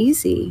not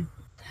easy.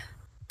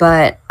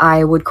 But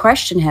I would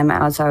question him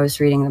as I was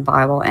reading the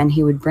Bible, and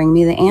he would bring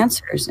me the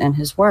answers in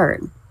his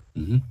word.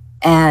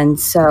 And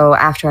so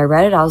after I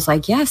read it, I was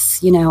like,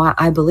 yes,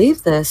 I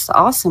believe this.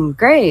 Awesome.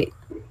 Great.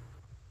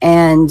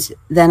 And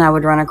then I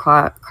would run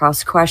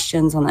across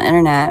questions on the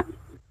internet,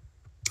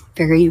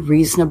 very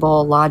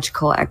reasonable,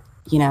 logical,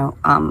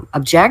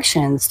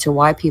 objections to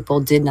why people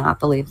did not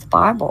believe the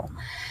Bible.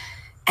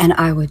 And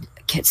I would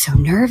get so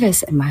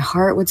nervous and my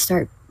heart would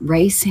start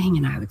racing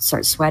and I would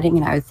start sweating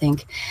and I would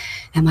think,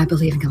 am I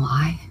believing a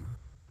lie?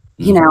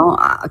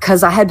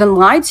 Because I had been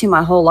lied to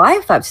my whole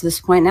life up to this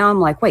point. Now I'm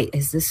like, wait,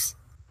 is this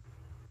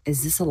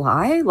a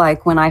lie?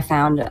 Like when I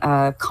found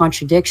a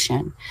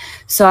contradiction.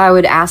 So I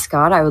would ask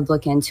God, I would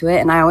look into it,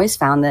 and I always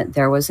found that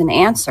there was an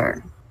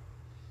answer.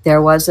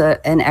 There was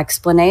an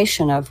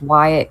explanation of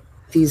why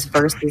these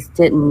verses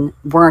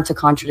weren't a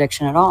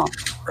contradiction at all.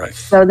 Right.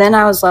 So then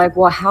I was like,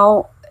 well,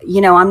 how,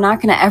 I'm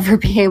not going to ever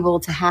be able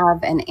to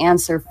have an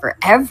answer for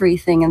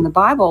everything in the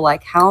Bible.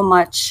 Like how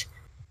much,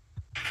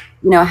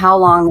 how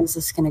long is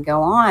this going to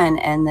go on?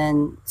 And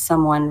then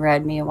someone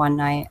read me one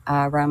night,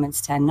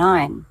 Romans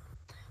 10:9.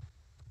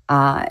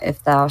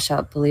 If thou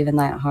shalt believe in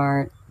thy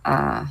heart,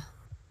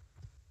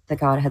 that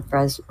God hath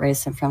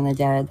raised him from the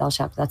dead, thou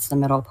shalt, that's the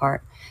middle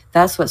part.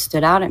 That's what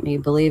stood out at me,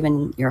 believe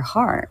in your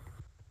heart.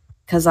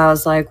 Because I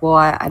was like, well,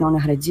 I don't know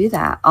how to do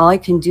that. All I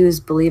can do is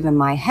believe in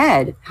my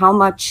head. How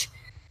much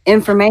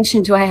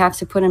information do I have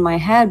to put in my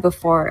head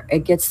before it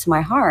gets to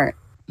my heart?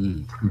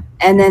 And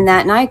then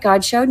that night,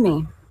 God showed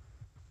me.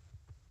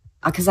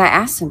 Because I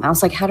asked him, I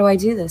was like, how do I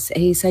do this?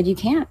 And he said, you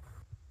can't.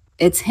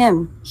 It's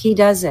him. He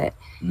does it.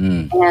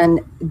 And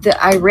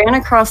I ran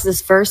across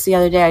this verse the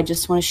other day. I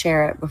just want to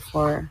share it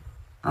before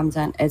I'm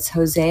done. It's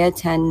Hosea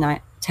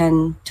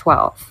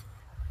 10:12.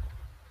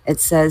 It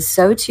says,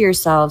 sow to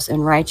yourselves in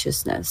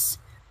righteousness,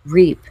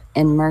 reap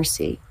in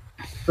mercy.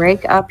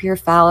 Break up your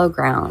fallow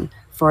ground,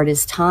 for it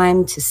is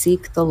time to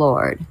seek the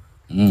Lord.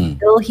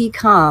 Till he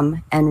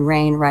come and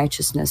rain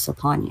righteousness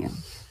upon you.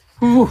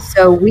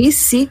 So we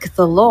seek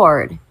the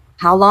Lord.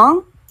 How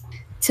long?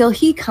 Till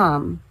he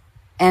come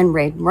and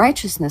rain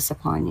righteousness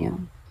upon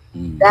you.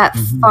 That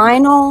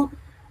final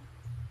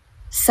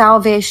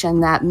salvation,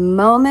 that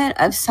moment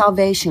of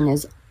salvation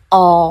is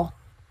all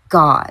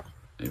God.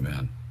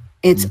 Amen.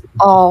 It's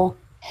all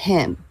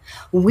him.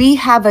 We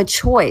have a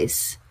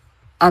choice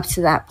up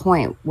to that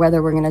point,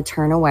 whether we're going to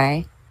turn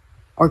away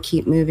or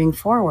keep moving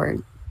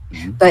forward.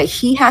 But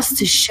he has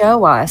to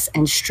show us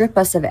and strip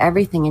us of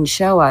everything and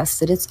show us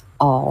that it's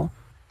all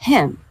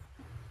him.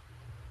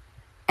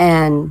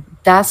 And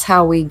that's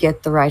how we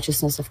get the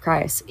righteousness of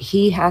Christ.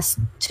 He has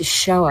to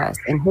show us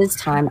in his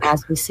time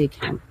as we seek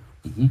him.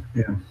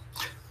 Yeah.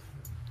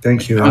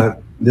 Thank you.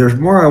 There's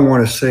more I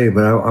want to say,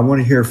 but I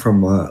want to hear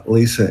from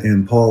Lisa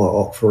and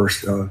Paula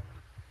first.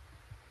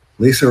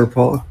 Lisa or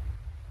Paula?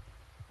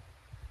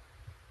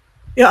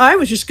 Yeah, I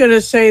was just going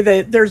to say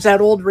that there's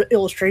that old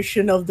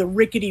illustration of the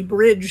rickety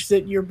bridge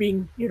that you're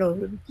being,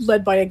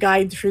 led by a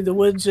guide through the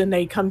woods, and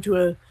they come to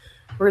a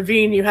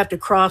ravine. You have to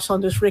cross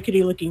on this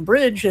rickety looking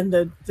bridge, and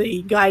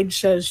the guide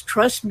says,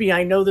 trust me,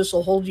 I know this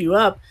will hold you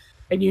up.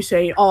 And you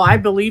say, oh, I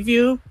believe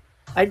you.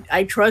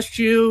 I trust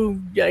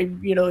you.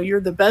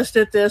 You're the best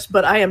at this,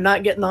 but I am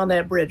not getting on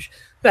that bridge.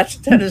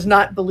 That is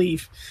not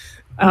belief.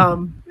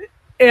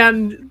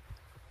 And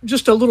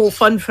just a little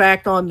fun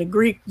fact on the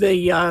Greek,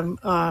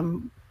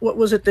 what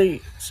was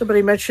it?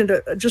 Somebody mentioned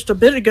just a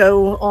bit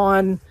ago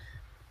on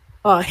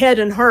head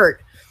and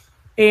heart.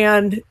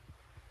 And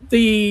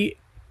the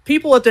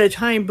people at that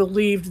time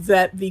believed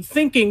that the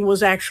thinking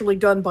was actually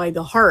done by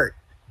the heart.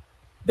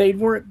 They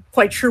weren't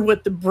quite sure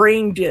what the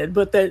brain did,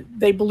 but that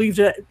they believed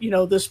that,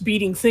 this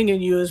beating thing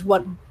in you is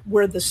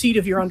where the seat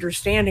of your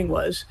understanding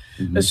was.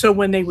 And so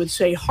when they would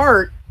say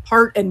heart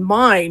and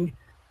mind,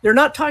 they're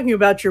not talking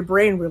about your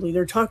brain really.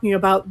 They're talking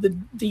about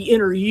the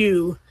inner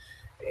you.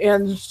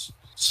 And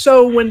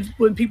so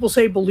when people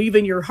say believe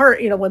in your heart,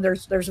 when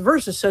there's a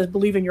verse that says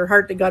believe in your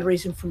heart that God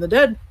raised him from the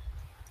dead,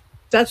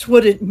 that's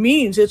what it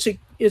means.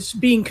 It's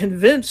being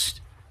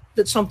convinced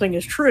that something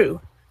is true.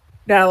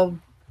 Now,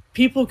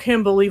 people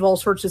can believe all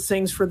sorts of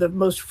things for the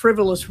most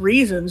frivolous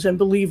reasons and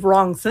believe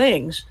wrong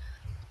things.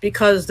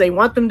 because they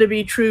want them to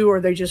be true, or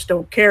they just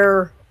don't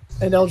care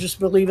and they'll just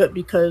believe it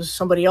because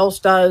somebody else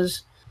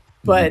does.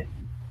 But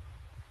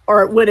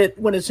or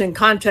when it's in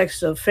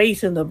context of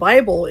faith in the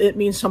Bible, it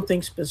means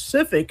something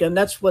specific. And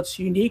that's what's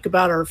unique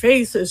about our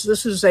faith, is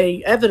this is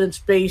a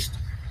evidence-based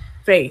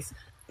faith.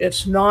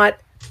 It's not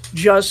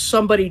just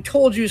somebody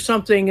told you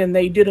something and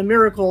they did a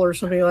miracle or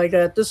something like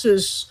that. This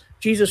is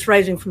Jesus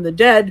rising from the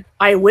dead,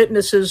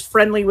 eyewitnesses,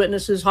 friendly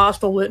witnesses,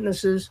 hostile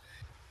witnesses.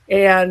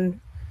 And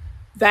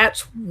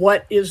that's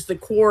what is the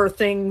core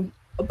thing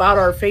about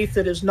our faith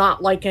that is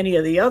not like any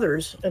of the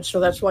others. And so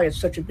that's why it's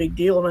such a big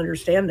deal, and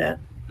understand that.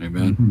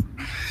 Amen.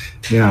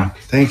 Yeah,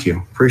 thank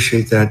you.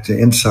 Appreciate that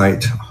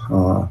insight.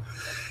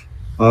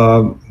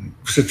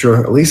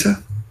 Sister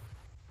Lisa?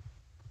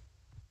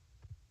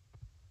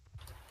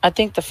 I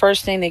think the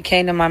first thing that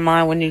came to my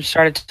mind when you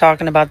started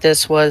talking about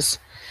this was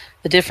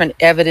the different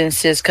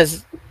evidences,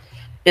 because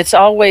it's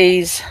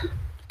always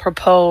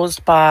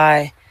proposed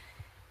by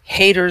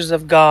haters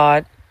of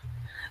God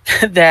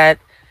that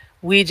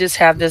we just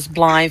have this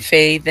blind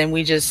faith and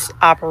we just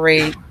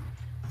operate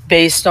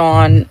based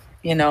on,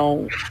 you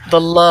know,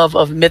 the love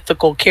of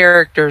mythical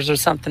characters or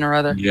something or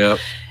other. Yep.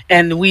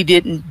 And we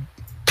didn't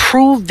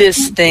prove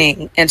this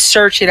thing and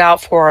search it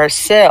out for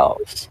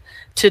ourselves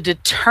to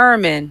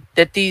determine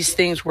that these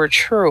things were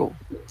true.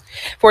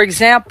 For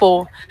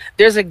example,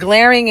 there's a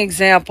glaring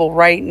example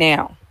right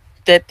now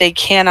that they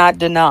cannot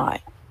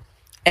deny,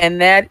 and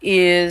that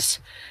is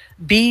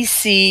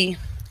BC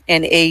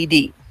and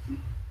AD.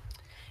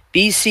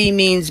 BC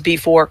means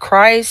before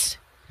Christ.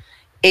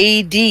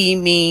 AD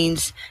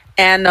means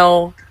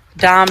Anno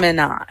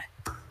Domini,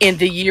 in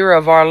the year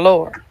of our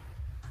Lord.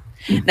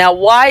 Now,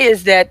 why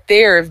is that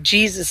there if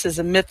Jesus is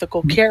a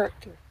mythical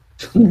character?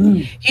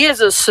 He is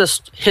a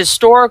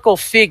historical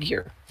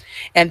figure,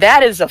 and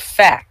that is a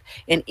fact.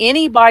 And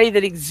anybody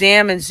that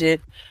examines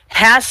it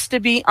has to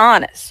be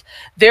honest.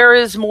 There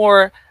is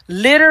more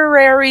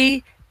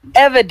literary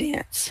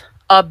evidence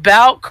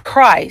about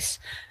Christ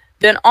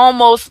than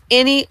almost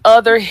any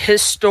other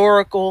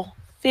historical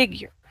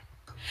figure.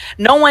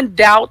 No one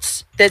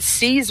doubts that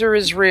Caesar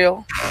is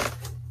real.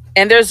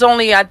 And there's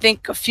only, I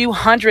think, a few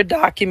hundred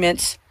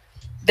documents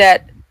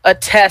that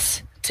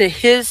attest to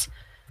his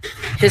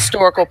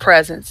historical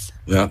presence.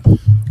 Yeah.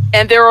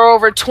 And there are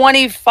over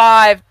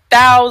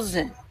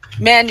 25,000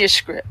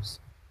 manuscripts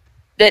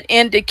that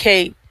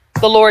indicate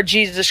the Lord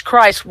Jesus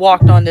Christ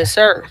walked on this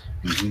earth.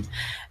 Mm-hmm.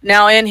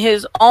 Now, in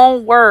his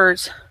own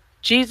words,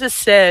 Jesus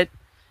said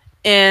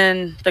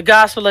in the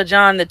Gospel of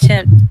John, the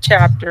 10th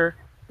chapter,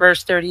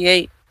 verse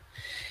 38,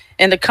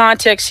 and the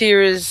context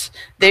here is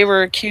they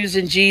were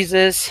accusing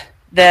Jesus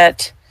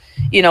that,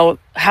 you know,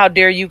 how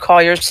dare you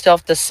call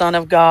yourself the Son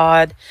of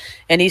God?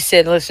 And he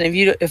said, listen,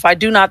 if I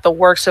do not the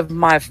works of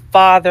my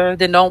Father,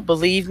 then don't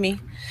believe me.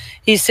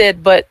 He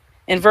said, but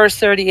in verse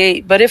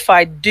 38, but if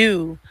I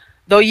do,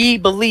 though ye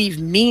believe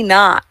me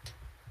not,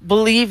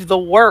 believe the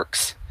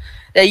works,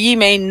 that ye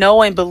may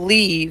know and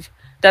believe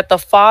that the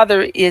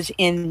Father is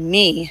in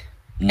me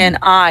and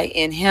I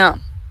in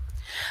him.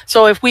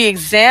 So if we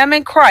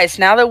examine Christ,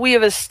 now that we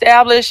have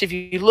established, if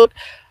you look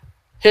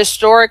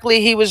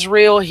historically, he was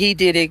real, he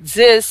did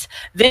exist,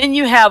 then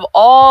you have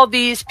all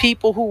these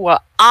people who were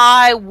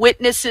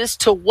eyewitnesses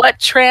to what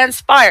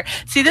transpired.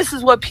 See, this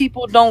is what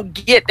people don't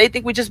get. They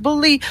think we just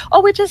believe,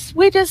 oh, we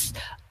just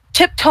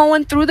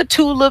tiptoeing through the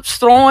tulips,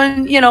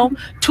 throwing, you know,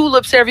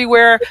 tulips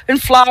everywhere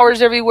and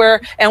flowers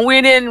everywhere, and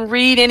we didn't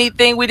read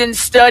anything, we didn't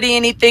study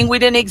anything, we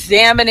didn't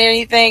examine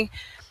anything.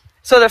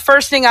 So the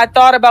first thing I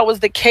thought about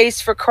was the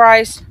case for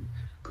Christ,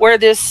 where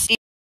this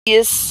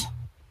is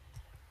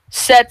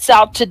sets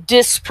out to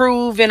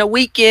disprove in a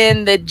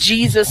weekend that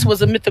Jesus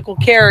was a mythical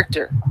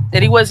character,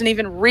 that he wasn't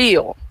even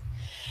real.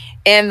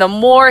 And the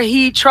more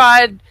he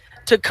tried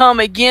to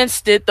come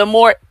against it, the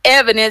more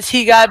evidence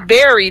he got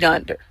buried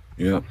under.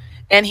 Yeah.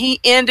 And he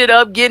ended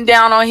up getting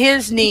down on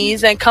his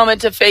knees and coming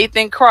to faith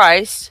in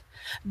Christ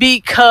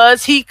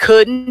because he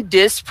couldn't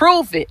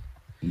disprove it.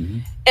 Mm-hmm.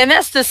 And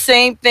that's the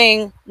same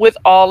thing with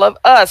all of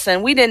us.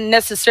 And we didn't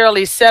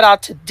necessarily set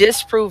out to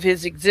disprove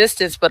his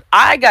existence, but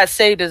I got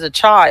saved as a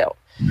child.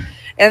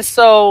 And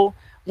so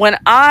when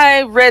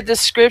I read the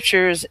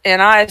scriptures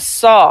and I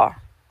saw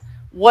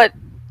what,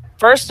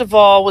 first of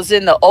all, was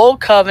in the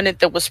old covenant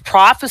that was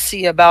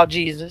prophecy about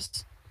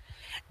Jesus,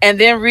 and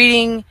then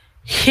reading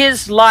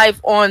his life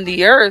on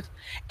the earth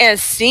and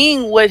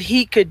seeing what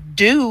he could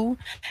do,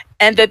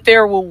 and that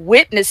there were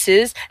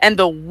witnesses, and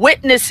the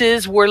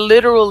witnesses were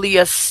literally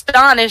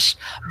astonished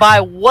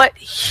by what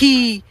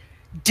he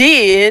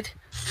did,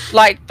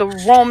 like the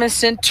Roman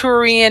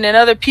centurion and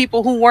other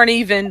people who weren't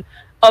even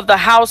of the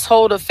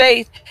household of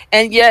faith,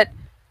 and yet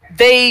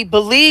they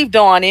believed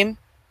on him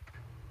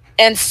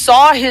and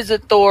saw his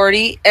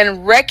authority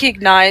and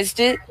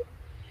recognized it.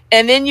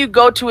 And then you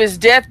go to his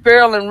death,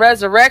 burial, and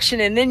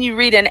resurrection, and then you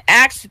read in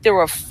Acts that there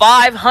were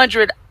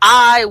 500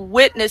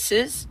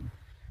 eyewitnesses.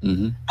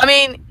 Mm-hmm. I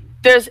mean,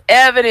 there's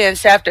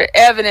evidence after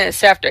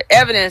evidence after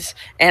evidence,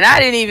 and I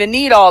didn't even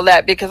need all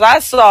that because I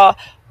saw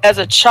as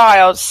a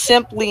child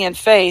simply in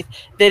faith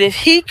that if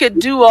he could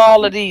do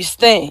all of these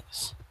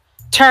things,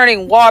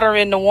 turning water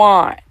into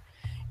wine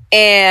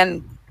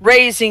and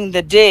raising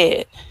the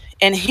dead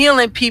and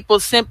healing people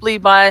simply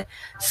by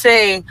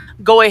saying,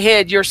 go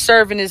ahead, your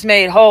servant is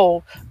made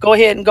whole. Go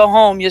ahead and go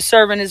home. Your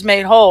servant is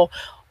made whole.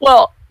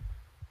 Well,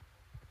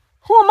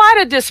 who am I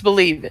to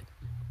disbelieve it?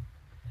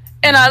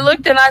 And I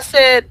looked and I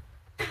said,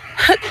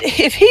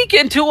 if he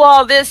can do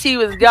all this, he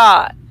was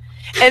God.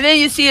 And then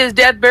you see his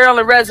death, burial,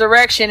 and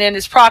resurrection and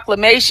his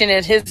proclamation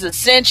and his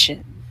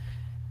ascension.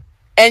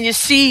 And you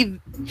see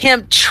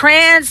him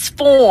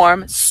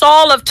transform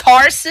Saul of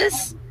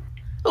Tarsus,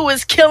 who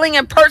was killing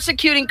and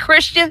persecuting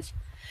Christians.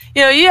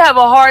 You know, you have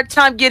a hard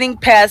time getting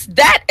past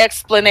that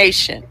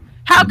explanation.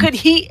 How could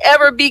he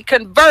ever be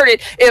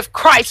converted if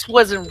Christ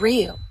wasn't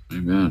real?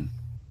 Amen.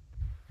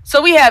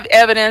 So we have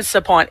evidence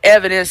upon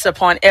evidence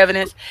upon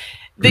evidence.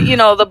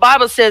 The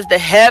Bible says the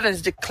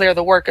heavens declare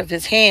the work of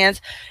his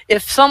hands.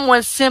 If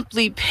someone's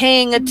simply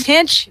paying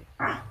attention,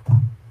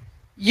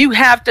 you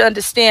have to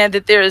understand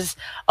that there is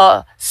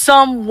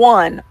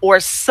someone or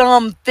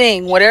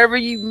something, whatever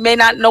you may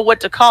not know what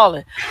to call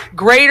it,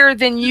 greater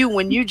than you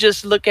when you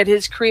just look at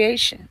his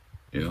creation.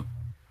 Yeah.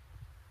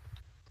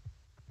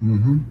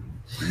 Mm-hmm.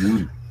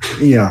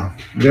 Mm-hmm. Yeah.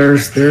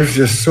 There's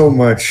just so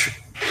much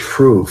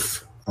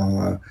proof.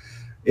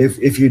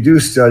 If you do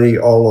study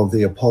all of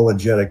the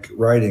apologetic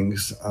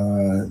writings,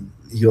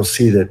 you'll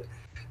see that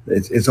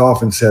it's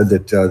often said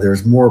that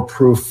there's more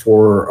proof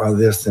for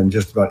this than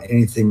just about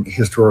anything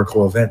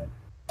historical event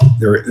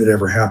that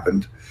ever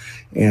happened.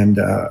 And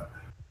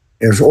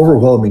there's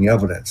overwhelming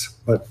evidence.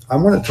 But I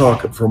want to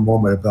talk for a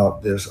moment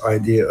about this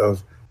idea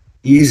of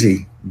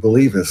easy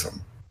believism.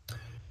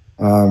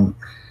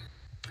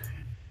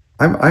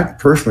 I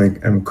personally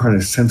am kind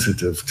of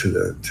sensitive to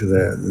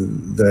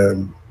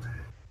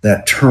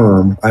that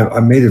term. I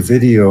made a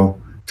video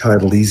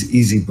titled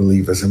Easy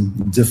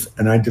Believism,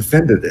 and I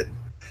defended it.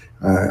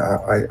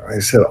 I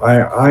said,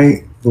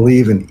 I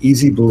believe in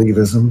easy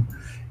believism,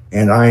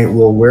 and I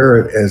will wear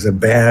it as a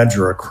badge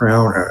or a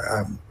crown.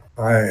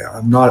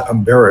 I'm not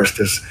embarrassed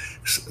to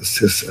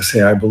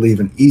say I believe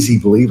in easy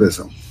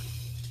believism.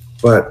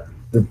 But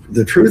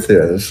the truth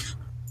is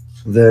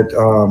that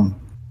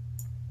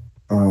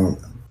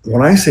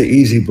when I say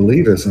easy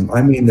believism,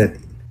 I mean that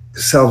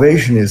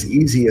salvation is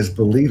easy as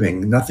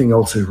believing. Nothing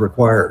else is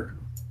required.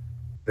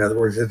 In other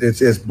words,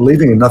 it's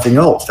believing and nothing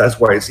else. That's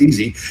why it's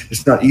easy.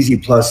 It's not easy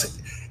plus,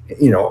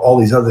 all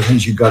these other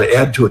things you've got to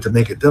add to it to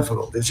make it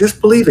difficult. It's just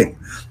believing.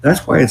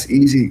 That's why it's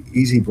easy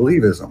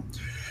believism.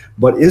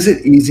 But is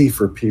it easy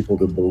for people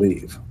to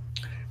believe?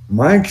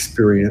 My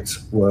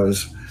experience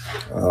was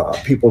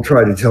people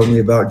tried to tell me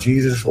about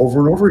Jesus over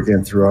and over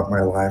again throughout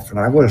my life, and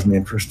I wasn't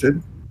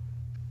interested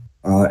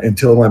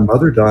until my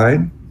mother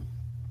died.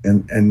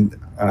 And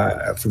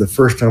for the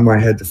first time, I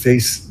had to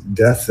face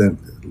death and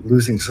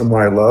losing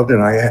someone I loved,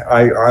 and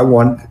I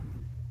want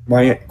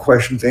my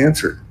questions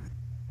answered.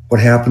 What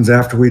happens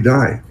after we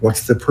die?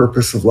 What's the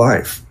purpose of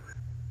life?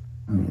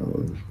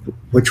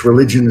 Which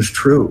religion is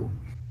true?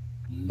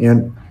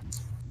 And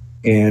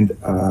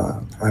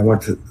I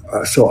went to.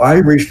 So I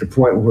reached a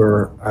point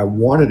where I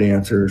wanted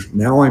answers.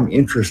 Now I'm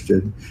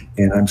interested,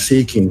 and I'm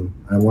seeking.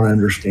 I want to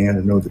understand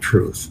and know the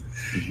truth.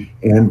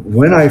 Mm-hmm. And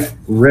when I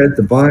read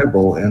the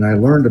Bible and I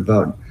learned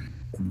about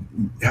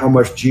how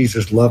much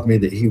Jesus loved me,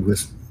 that he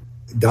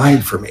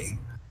died for me,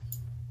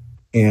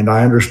 and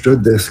I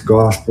understood this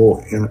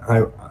gospel, and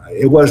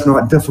it was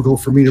not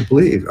difficult for me to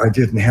believe. I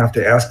didn't have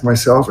to ask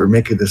myself or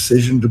make a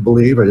decision to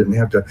believe. I didn't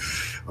have to,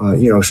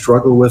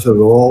 struggle with it at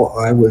all.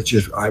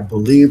 I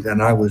believed,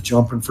 and I was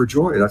jumping for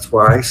joy. That's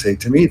why I say,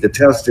 to me, the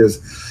test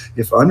is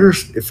if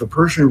a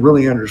person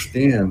really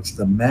understands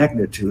the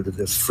magnitude of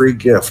this free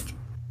gift,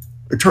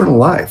 eternal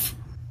life.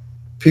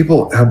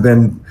 People have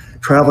been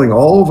traveling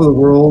all over the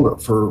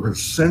world for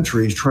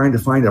centuries trying to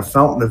find a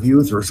fountain of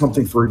youth or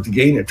something to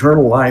gain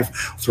eternal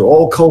life through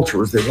all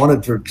cultures. They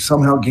wanted to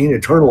somehow gain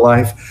eternal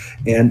life,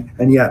 and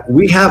yet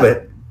we have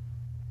it.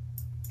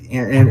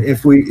 And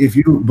if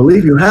you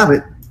believe you have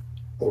it,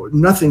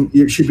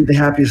 it should be the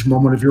happiest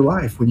moment of your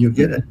life when you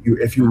get it.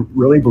 If you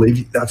really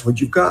believe that's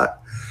what you've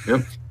got.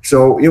 Yep.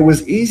 So it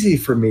was easy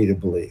for me to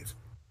believe,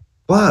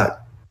 but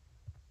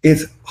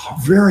it's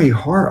very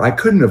hard. I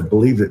couldn't have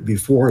believed it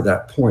before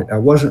that point. I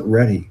wasn't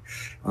ready.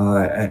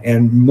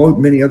 And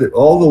many other,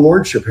 all the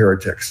lordship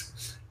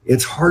heretics,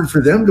 it's hard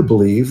for them to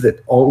believe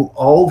that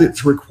all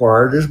that's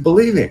required is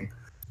believing.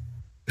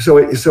 So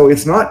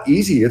it's not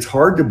easy. It's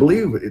hard to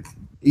believe.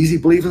 Easy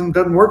believism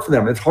doesn't work for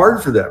them. It's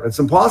hard for them. It's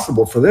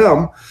impossible for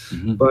them.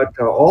 Mm-hmm. But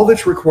all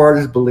that's required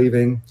is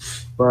believing.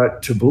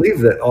 But to believe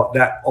that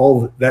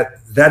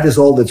is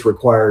all that's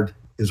required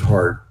is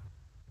hard.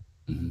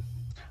 Mm-hmm.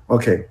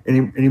 Okay.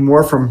 Any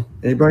more from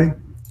anybody?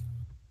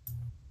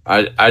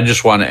 I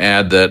just want to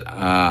add that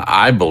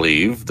I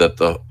believe that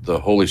the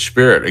Holy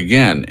Spirit,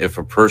 again, if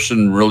a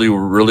person really,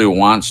 really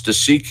wants to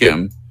seek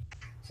him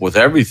with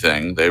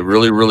everything, they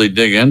really, really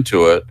dig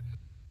into it,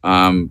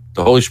 the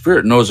Holy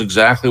Spirit knows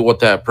exactly what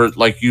that person,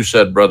 like you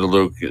said, Brother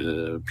Luke,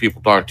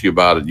 people talk to you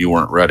about it, you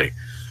weren't ready.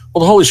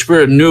 Well, the Holy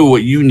Spirit knew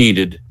what you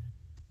needed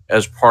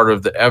as part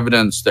of the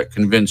evidence that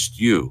convinced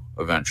you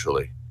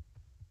eventually.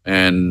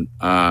 And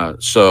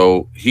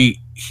so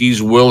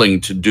he's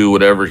willing to do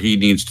whatever he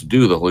needs to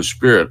do. The Holy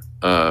Spirit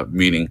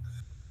meaning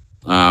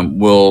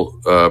will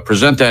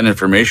present that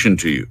information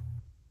to you,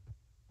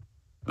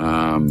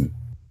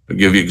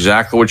 give you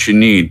exactly what you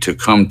need to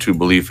come to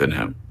belief in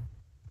him.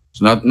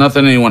 It's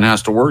nothing anyone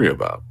has to worry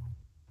about.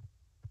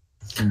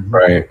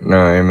 Right.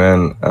 No,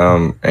 amen.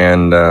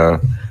 And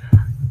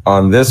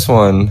on this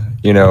one,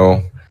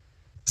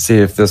 see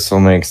if this will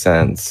make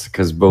sense,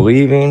 because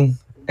believing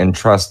and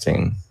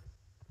trusting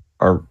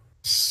are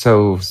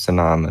so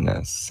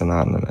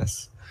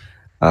synonymous.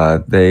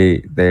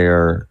 They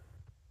are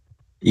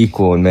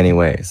equal in many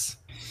ways,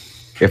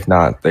 if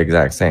not the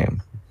exact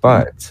same.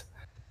 But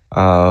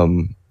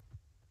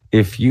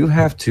if you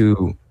have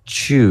to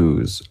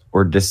choose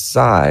or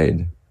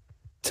decide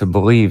to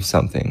believe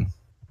something,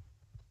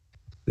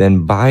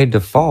 then by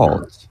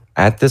default,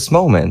 at this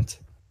moment,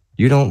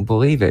 you don't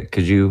believe it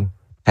because you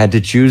had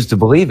to choose to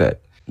believe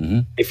it. Mm-hmm.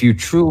 If you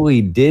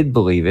truly did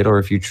believe it, or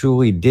if you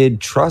truly did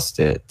trust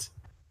it,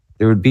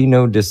 there would be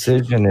no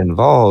decision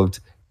involved.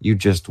 You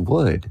just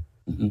would.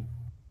 Mm-hmm.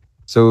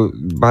 So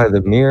by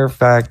the mere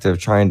fact of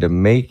trying to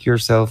make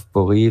yourself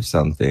believe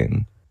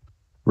something,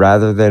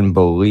 rather than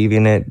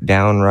believing it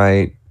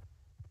downright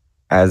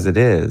as it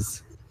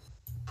is,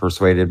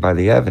 persuaded by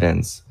the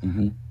evidence,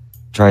 mm-hmm.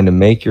 trying to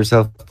make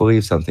yourself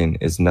believe something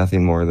is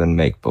nothing more than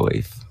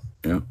make-believe.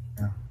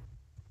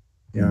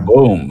 Yeah.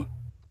 Boom.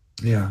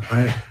 Yeah.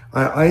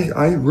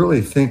 I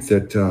really think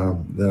that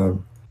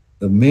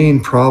the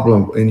main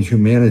problem in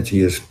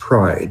humanity is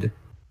pride.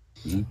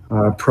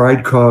 Mm-hmm.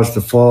 Pride caused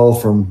the fall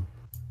from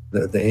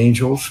the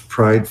angels.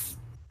 Pride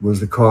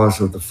was the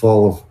cause of the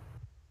fall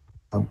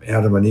of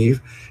Adam and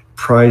Eve.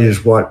 Pride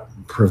is what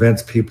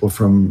prevents people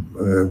from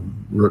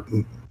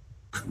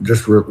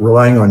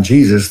relying on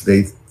Jesus.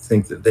 They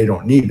think that they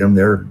don't need him.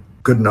 They're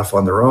good enough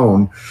on their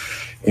own.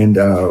 And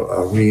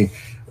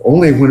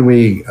only when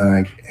we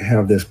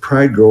have this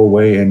pride go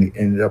away and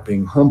end up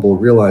being humble,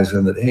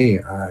 realizing that, hey,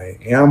 I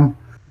am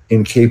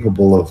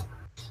incapable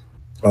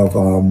of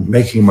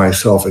making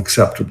myself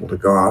acceptable to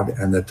God,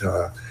 and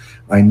that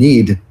I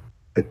need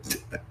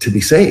to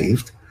be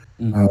saved,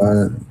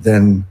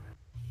 mm-hmm.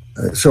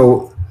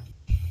 So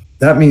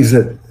that means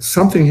that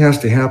something has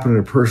to happen to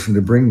a person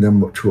to bring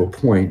them to a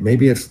point.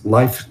 Maybe it's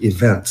life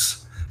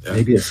events. Yeah.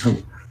 Maybe it's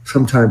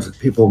sometimes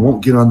people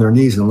won't get on their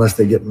knees unless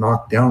they get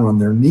knocked down on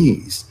their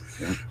knees.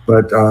 Yeah.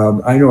 But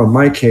I know in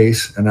my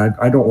case, and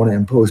I don't want to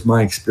impose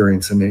my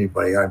experience on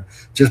anybody.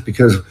 Just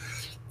because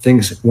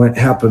things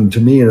happened to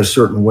me in a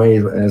certain way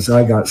as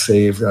I got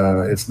saved,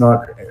 everybody's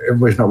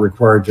not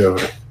required to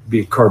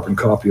be a carbon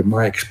copy of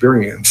my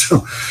experience.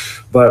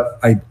 But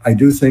I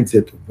do think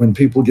that when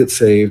people get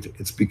saved,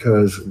 it's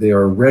because they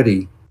are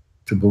ready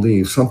to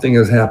believe. Something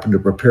has happened to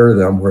prepare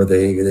them where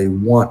they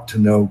want to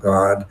know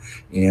God,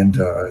 and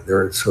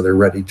they're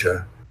ready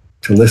to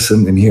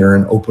listen and hear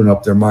and open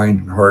up their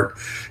mind and heart.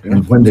 Yeah.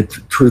 And when the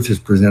truth is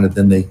presented,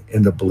 then they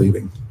end up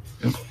believing.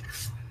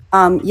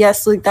 Yeah.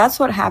 Yes, Luke, that's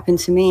what happened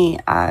to me.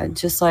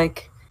 Just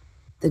like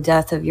the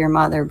death of your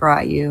mother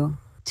brought you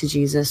to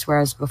Jesus,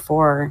 whereas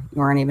before you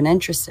weren't even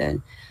interested.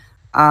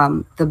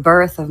 The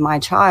birth of my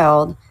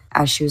child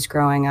as she was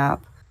growing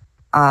up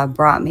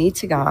brought me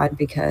to God,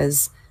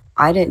 because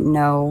I didn't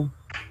know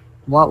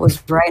what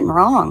was right and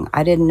wrong.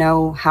 I didn't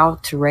know how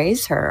to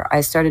raise her.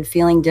 I started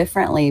feeling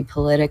differently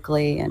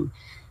politically and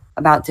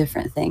about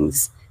different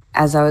things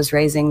as I was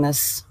raising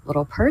this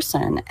little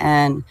person.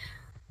 And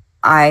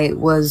I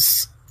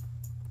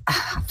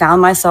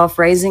found myself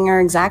raising her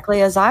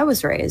exactly as I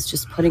was raised,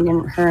 just putting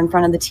her in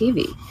front of the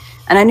TV.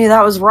 And I knew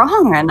that was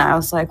wrong. And I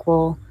was like,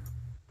 well,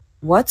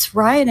 what's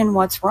right and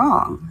what's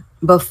wrong?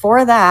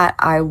 Before that,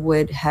 I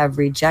would have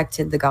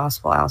rejected the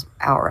gospel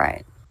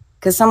outright,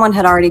 because someone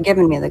had already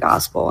given me the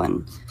gospel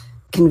and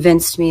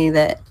convinced me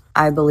that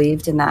I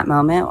believed in that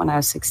moment when I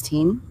was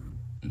 16,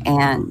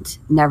 and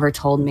never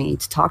told me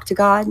to talk to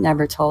God,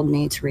 never told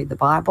me to read the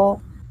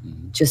Bible,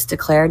 just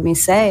declared me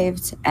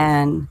saved.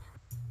 And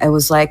it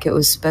was like it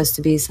was supposed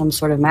to be some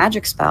sort of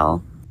magic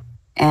spell,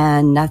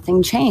 and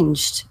nothing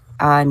changed.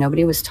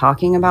 Nobody was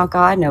talking about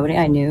God. Nobody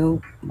I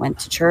knew went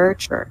to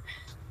church, or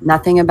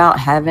nothing about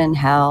heaven,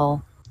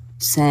 hell,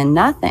 sin,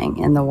 nothing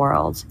in the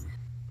world.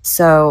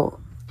 So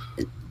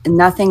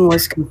nothing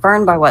was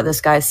confirmed by what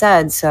this guy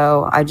said.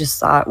 So I just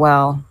thought,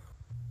 well,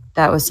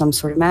 that was some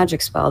sort of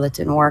magic spell that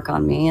didn't work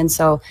on me. And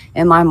so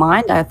in my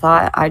mind, I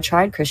thought I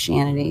tried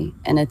Christianity,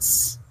 and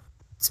it's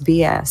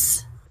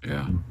BS.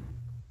 Yeah.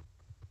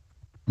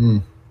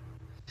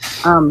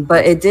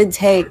 But it did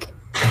take,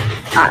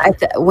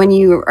 when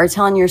you are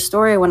telling your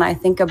story, when I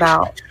think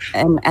about,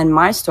 and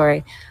my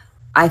story,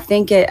 I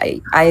think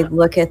I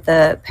look at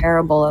the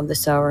parable of the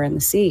sower and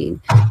the seed,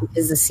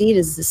 because the seed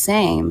is the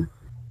same.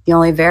 The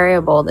only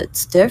variable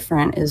that's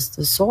different is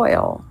the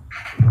soil.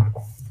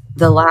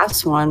 The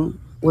last one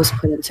was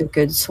put into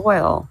good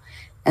soil.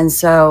 And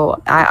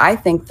so I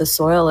think the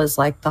soil is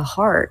like the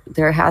heart.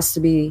 There has to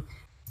be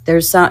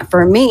there's some,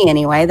 for me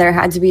anyway, there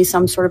had to be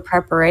some sort of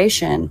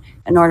preparation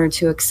in order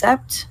to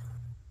accept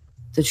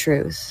the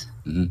truth.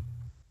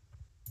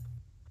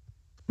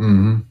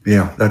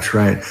 Yeah, that's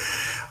right.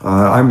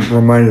 I'm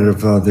reminded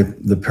of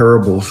the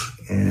parables,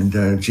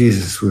 and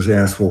Jesus was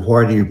asked, "Well,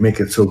 why do you make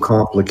it so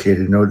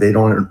complicated? No,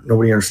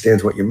 nobody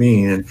understands what you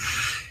mean." And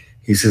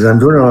he says, "I'm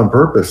doing it on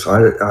purpose.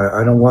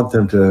 I don't want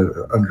them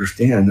to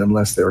understand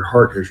unless their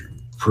heart is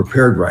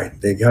prepared right.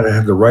 They got to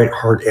have the right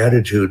heart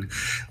attitude,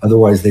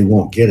 otherwise they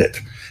won't get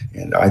it."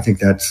 And I think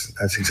that's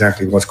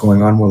exactly what's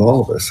going on with all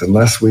of us.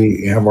 Unless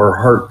we have our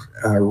heart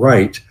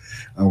right,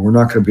 we're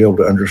not going to be able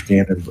to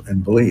understand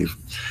and believe.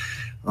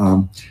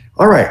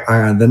 All right,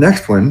 the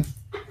next one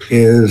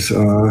is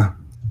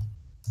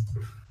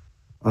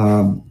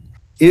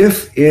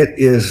if it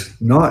is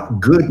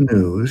not good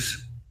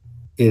news,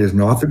 it is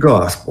not the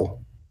gospel.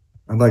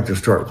 I'd like to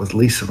start with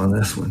Lisa on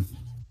this one.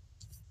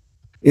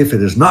 If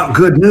it is not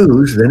good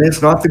news, then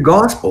it's not the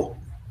gospel.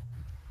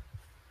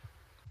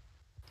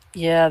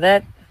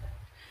 Yeah,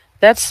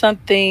 that's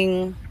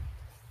something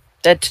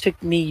that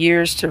took me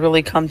years to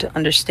really come to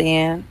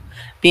understand,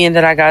 being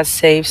that I got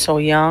saved so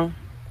young,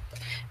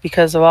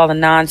 because of all the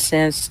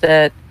nonsense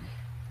that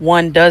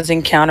one does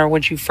encounter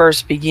when you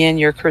first begin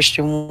your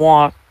Christian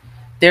walk.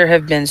 There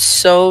have been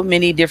so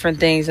many different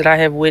things that I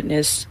have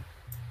witnessed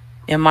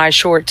in my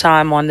short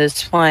time on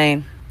this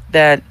plane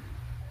that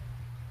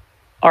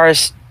are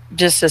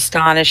just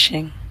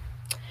astonishing.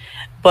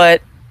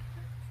 But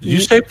did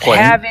you say plane?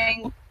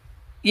 Having,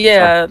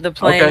 yeah, the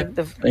plane,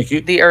 okay. Thank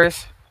you. The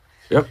earth.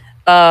 Yep.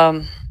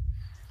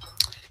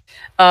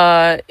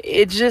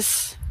 It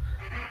just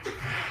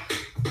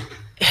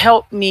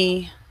helped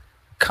me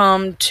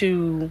come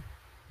to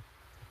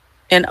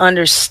an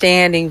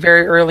understanding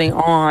very early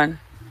on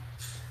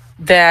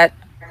that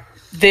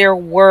there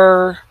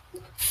were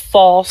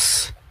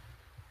false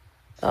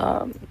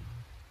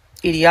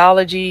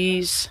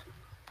ideologies,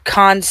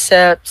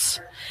 concepts,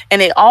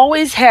 and it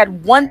always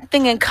had one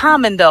thing in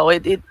common, though.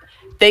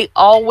 They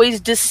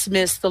always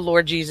dismissed the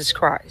Lord Jesus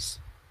Christ.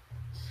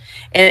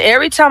 And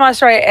every time I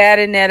started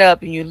adding that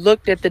up and you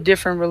looked at the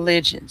different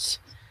religions,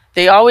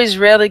 they always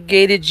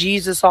relegated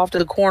Jesus off to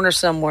the corner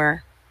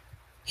somewhere.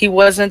 He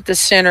wasn't the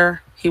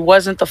center. He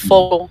wasn't the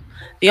focal.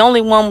 The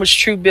only one was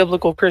true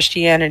biblical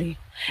Christianity.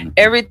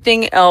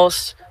 Everything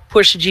else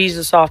pushed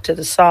Jesus off to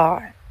the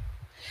side.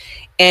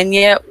 And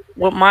yet,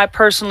 with my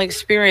personal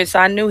experience,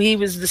 I knew he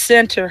was the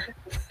center.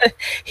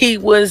 He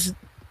was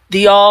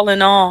the all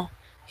in all.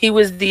 He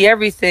was the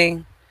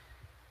everything.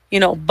 You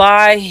know,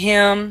 by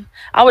him.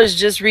 I was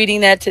just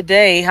reading that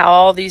today, how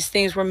all these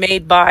things were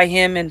made by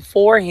him and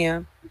for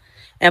him.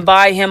 And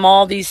by him,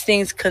 all these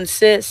things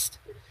consist.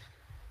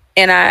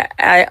 And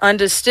I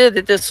understood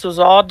that this was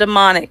all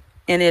demonic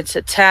in its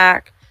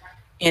attack,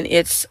 in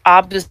its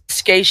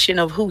obfuscation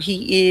of who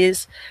he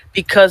is,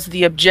 because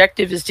the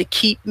objective is to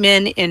keep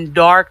men in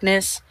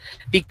darkness.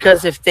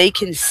 Because if they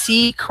can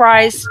see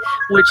Christ,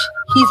 which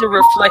he's a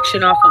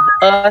reflection off of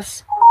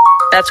us,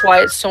 that's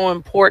why it's so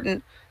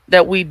important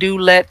that we do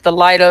let the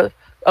light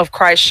of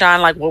Christ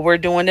shine, like what we're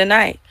doing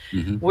tonight.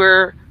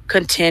 We're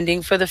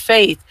contending for the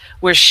faith.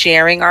 We're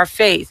sharing our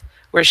faith.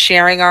 We're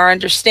sharing our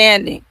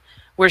understanding.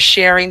 We're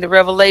sharing the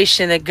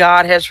revelation that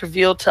God has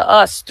revealed to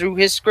us through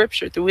his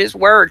scripture, through his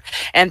word,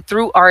 and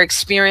through our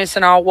experience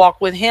and our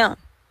walk with him.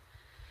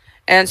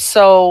 And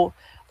so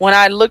when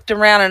I looked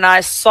around and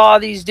I saw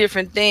these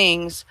different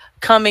things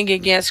coming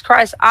against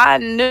Christ, I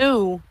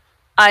knew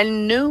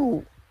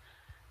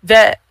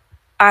that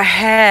I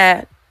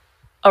had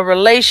a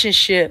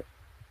relationship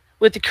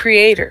with the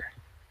Creator,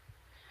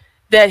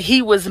 that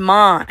he was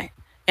mine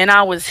and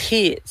I was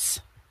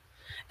his.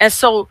 And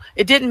so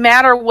it didn't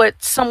matter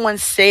what someone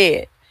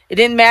said. It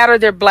didn't matter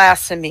their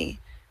blasphemy.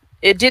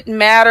 It didn't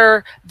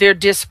matter their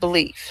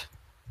disbelief.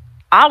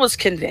 I was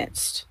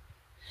convinced.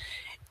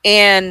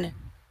 And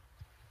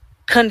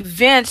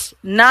convinced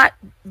not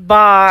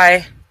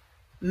by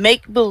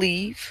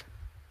make-believe.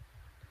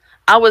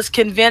 I was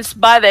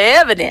convinced by the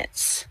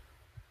evidence.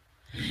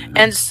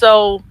 And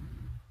so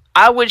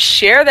I would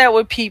share that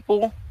with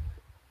people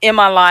in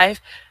my life,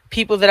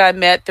 people that I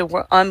met that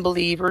were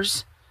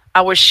unbelievers.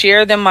 I would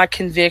share them my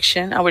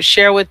conviction. I would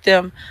share with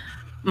them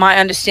my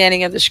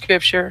understanding of the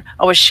scripture.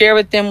 I would share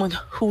with them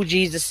who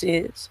Jesus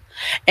is.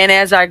 And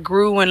as I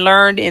grew and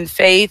learned in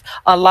faith,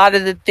 a lot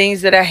of the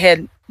things that I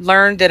had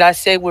learned that I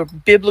say were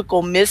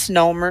biblical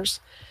misnomers,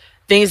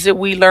 things that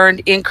we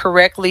learned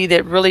incorrectly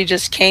that really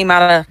just came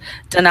out of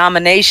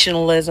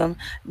denominationalism,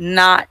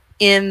 not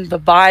in the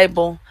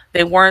Bible.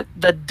 They weren't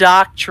the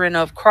doctrine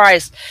of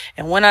Christ.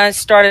 And when I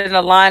started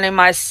aligning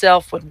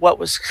myself with what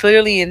was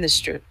clearly in the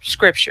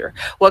scripture,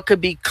 what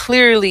could be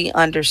clearly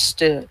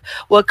understood,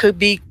 what could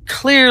be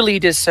clearly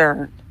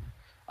discerned,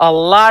 a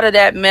lot of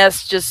that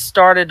mess just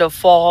started to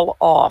fall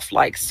off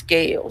like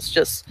scales,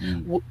 just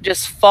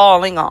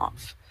falling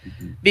off.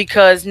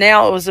 Because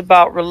now it was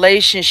about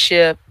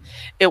relationship.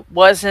 It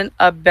wasn't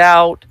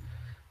about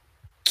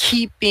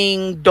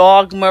keeping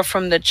dogma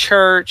from the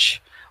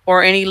church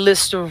or any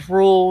list of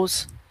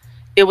rules.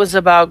 It was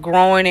about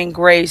growing in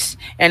grace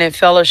and in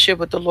fellowship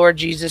with the Lord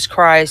Jesus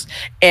Christ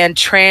and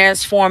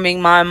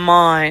transforming my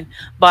mind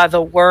by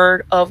the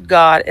word of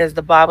God, as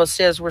the Bible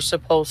says we're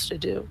supposed to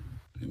do.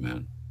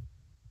 Amen.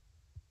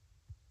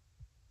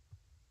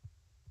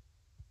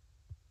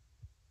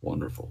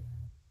 Wonderful.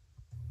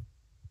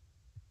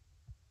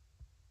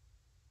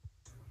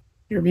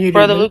 You're muted,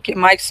 Brother Luke, your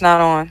mic's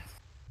not on.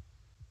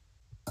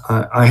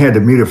 I had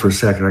to mute it for a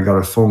second. I got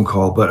a phone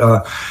call,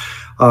 but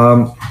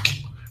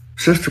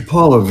Sister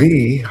Paula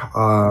V,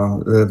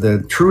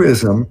 the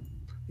truism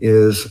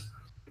is,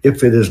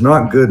 if it is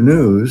not good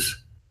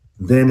news,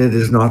 then it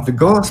is not the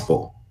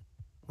gospel.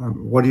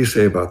 What do you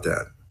say about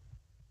that?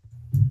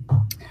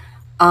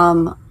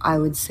 I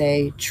would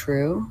say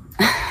true.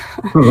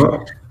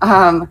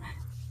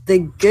 The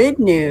good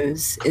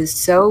news is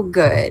so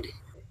good,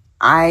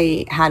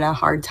 I had a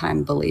hard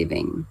time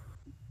believing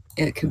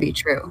it could be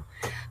true.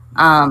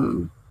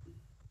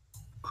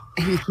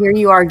 Here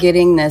you are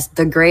getting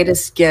the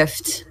greatest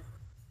gift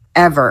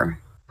ever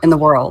in the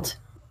world,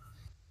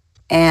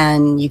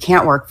 and you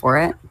can't work for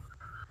it.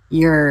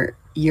 The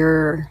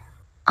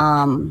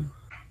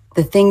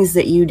things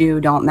that you do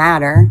don't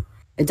matter.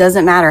 It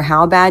doesn't matter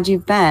how bad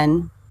you've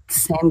been.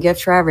 It's the same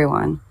gift for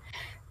everyone.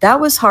 That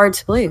was hard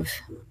to believe.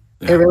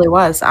 It really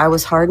was. I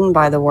was hardened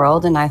by the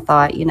world, and I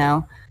thought,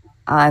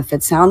 if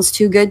it sounds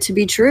too good to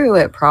be true,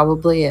 it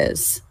probably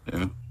is.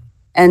 Yeah.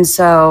 And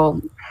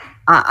so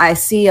I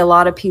see a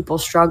lot of people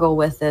struggle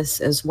with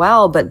this as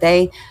well, but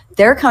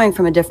they're coming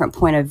from a different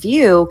point of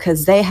view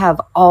because they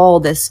have all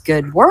this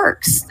good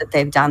works that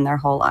they've done their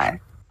whole life.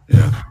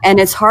 Yeah.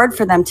 And it's hard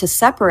for them to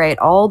separate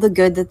all the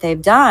good that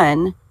they've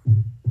done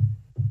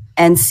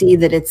and see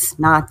that it's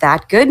not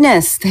that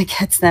goodness that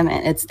gets them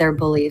in. It's their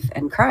belief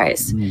in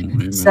Christ.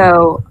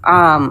 So,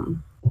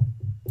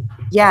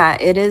 yeah,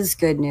 it is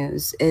good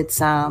news. It's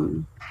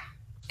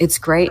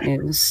great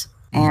news.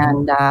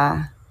 And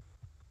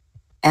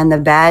the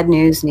bad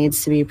news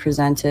needs to be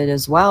presented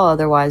as well.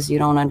 Otherwise, you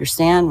don't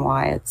understand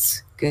why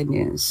it's good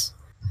news.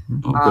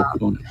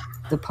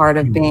 The part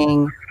of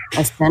being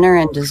a sinner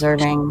and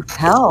deserving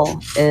hell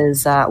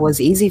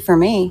was easy for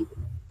me.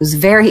 It was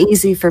very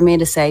easy for me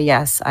to say,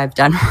 yes, I've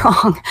done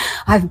wrong.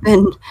 I've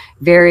been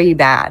very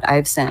bad.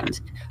 I've sinned.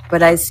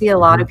 But I see a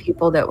lot of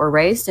people that were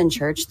raised in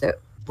church that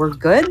were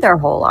good their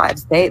whole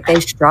lives. They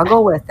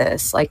struggle with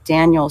this, like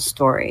Daniel's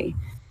story.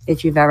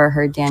 If you've ever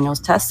heard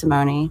Daniel's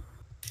testimony,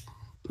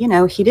 he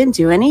didn't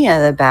do any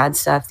of the bad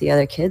stuff the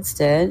other kids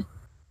did.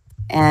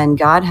 And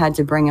God had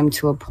to bring him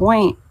to a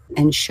point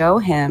and show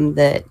him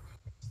that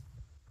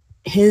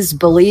his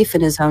belief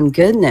in his own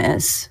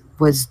goodness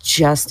was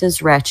just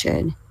as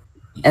wretched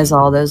as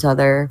all those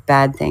other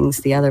bad things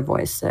the other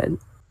boys did.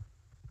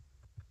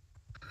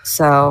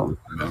 So,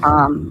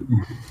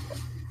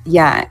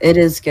 yeah, it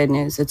is good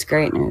news. It's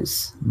great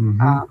news.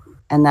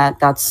 And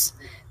that's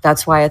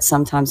why it's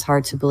sometimes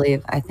hard to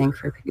believe, I think,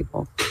 for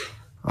people.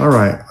 All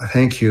right.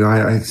 Thank you.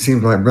 It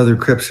seems like Brother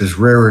Cripps is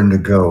raring to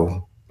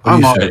go.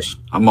 I'm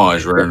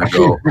always raring to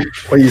go.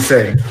 What do you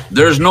say?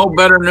 There's no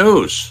better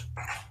news.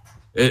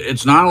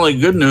 It's not only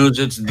good news,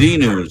 it's the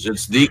news.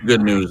 It's the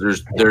good news.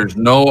 There's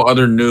no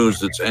other news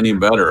that's any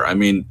better. I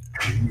mean,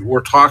 we're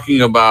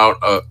talking about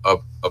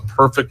a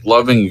perfect,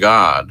 loving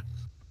God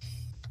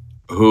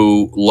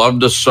who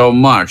loved us so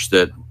much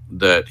that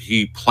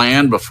he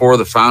planned before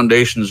the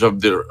foundations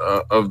of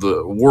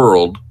the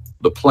world,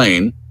 the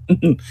plane,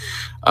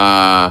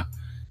 how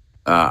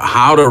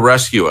to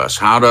rescue us,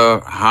 how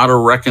to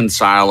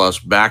reconcile us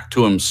back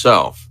to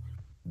himself.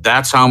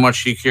 That's how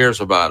much he cares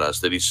about us,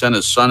 that he sent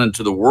his son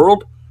into the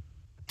world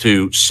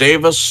to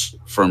save us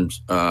from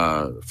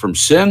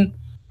sin.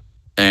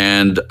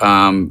 And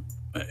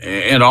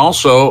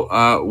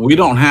also, we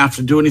don't have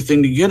to do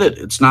anything to get it.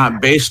 It's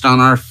not based on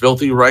our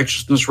filthy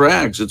righteousness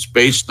rags. It's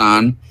based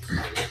on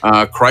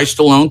Christ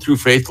alone, through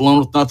faith alone,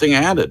 with nothing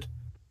added.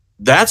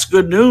 That's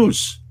good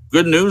news.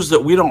 Good news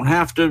that we don't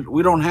have to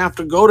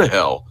go to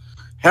hell.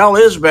 Hell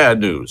is bad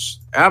news.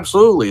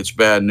 Absolutely, it's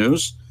bad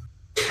news.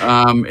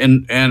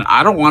 And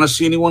I don't want to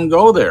see anyone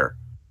go there.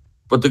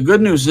 But the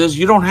good news is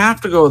you don't have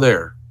to go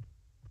there.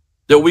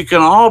 That we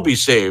can all be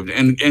saved.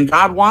 And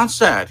God wants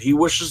that. He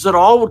wishes that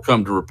all would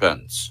come to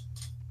repentance.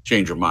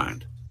 Change your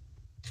mind.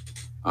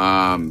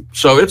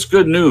 So it's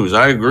good news.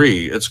 I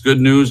agree. It's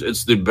good news.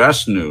 It's the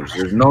best news.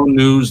 There's no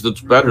news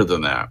that's better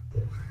than that.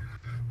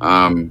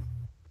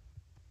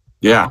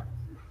 Yeah.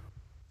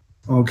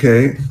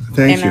 Okay.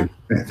 Thank you.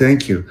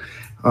 Thank you.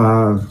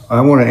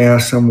 I want to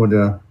ask someone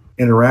to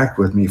interact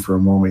with me for a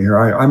moment here.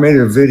 I made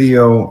a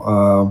video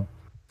a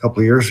couple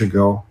of years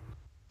ago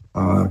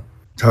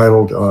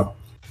titled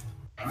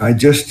I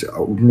just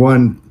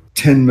won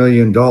 $10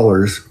 million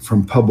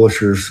from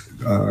Publishers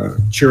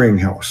Cheering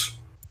House.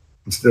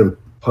 Instead of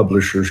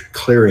Publishers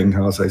Clearing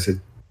House, I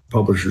said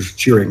Publishers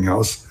Cheering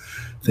House,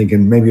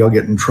 thinking maybe I'll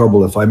get in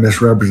trouble if I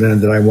misrepresented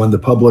that I won the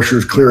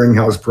Publishers Clearing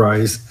House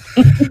prize.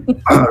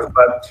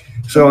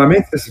 So I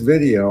make this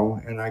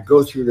video and I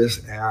go through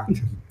this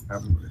act.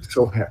 I'm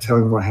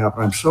telling what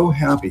happened. I'm so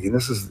happy, and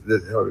this is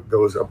how it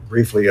goes up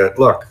briefly.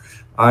 Look,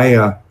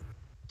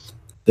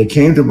 They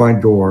came to my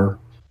door,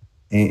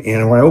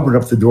 and when I opened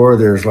up the door,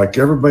 there's like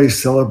everybody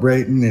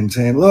celebrating and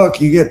saying, "Look,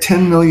 you get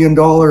 $10 million.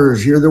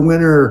 You're the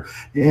winner.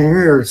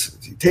 Here,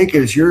 take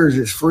it. It's yours.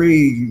 It's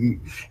free."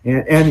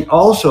 And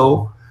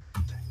also,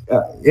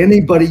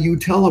 anybody you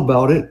tell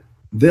about it,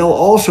 they'll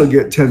also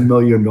get $10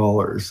 million.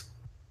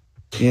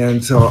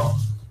 And so,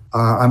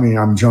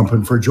 I'm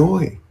jumping for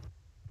joy.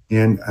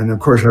 And of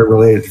course, I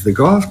relate it to the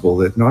gospel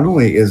that not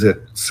only is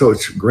it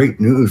such great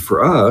news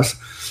for us,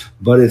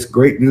 but it's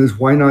great news.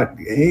 Why not?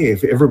 Hey,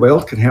 if everybody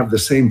else can have the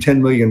same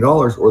 $10 million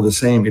or the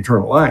same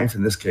eternal life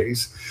in this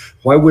case,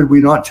 why would we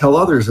not tell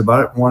others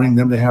about it, wanting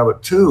them to have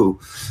it too?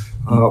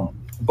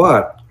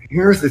 But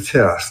here's the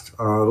test.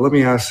 Let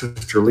me ask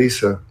Sister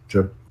Lisa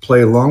to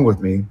play along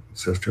with me,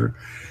 sister.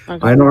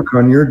 Okay. I knock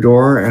on your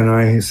door and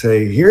I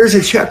say, here's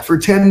a check for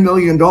 $10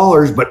 million,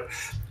 but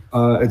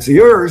it's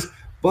yours,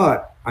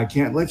 but I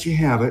can't let you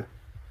have it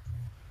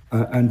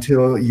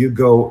until you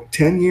go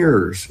 10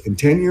 years. And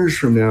 10 years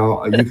from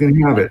now, you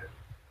can have it.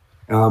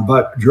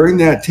 But during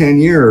that 10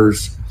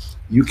 years,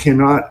 you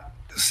cannot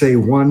say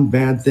one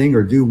bad thing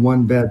or do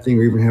one bad thing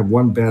or even have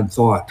one bad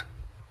thought.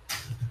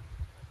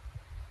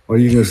 What are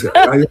you going to say?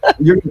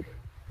 You're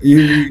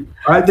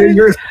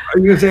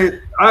going to say,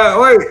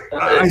 wait.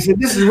 I said,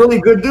 this is really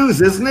good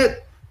news, isn't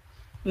it?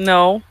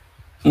 No.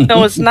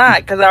 No, it's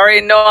not, because I already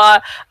know I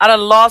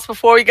done lost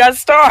before we got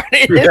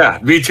started. Yeah,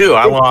 me too.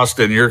 I lost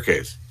in your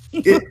case.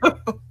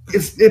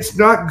 It's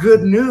not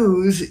good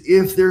news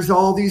if there's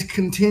all these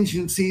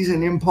contingencies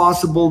and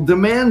impossible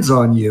demands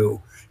on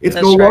you. It's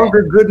no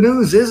longer good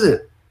news, is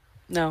it?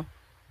 No.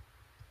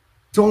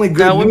 It's only good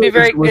news. No, it wouldn't be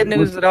very good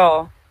news at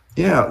all.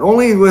 Yeah,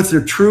 only with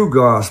the true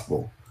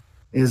gospel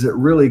is it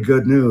really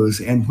good news.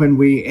 And when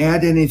we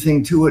add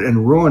anything to it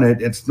and ruin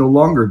it, it's no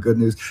longer good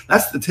news.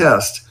 That's the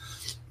test.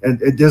 And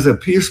does a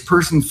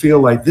person feel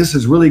like this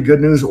is really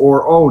good news,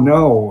 or, oh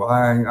no,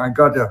 I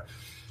got to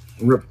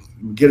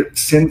get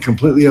sin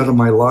completely out of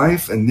my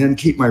life and then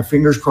keep my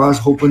fingers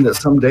crossed, hoping that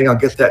someday I'll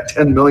get that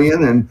 10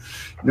 million? And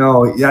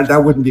no, yeah, that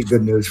wouldn't be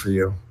good news for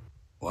you.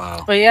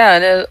 Wow. Well, yeah,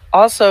 and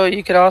also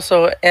you could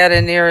also add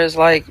in there is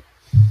like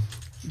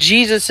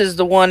Jesus is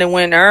the one that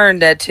went and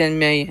earned that 10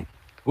 million.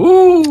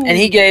 Ooh. And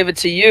he gave it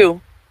to you.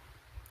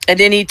 And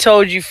then he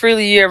told you,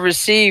 freely you have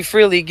received,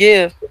 freely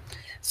give.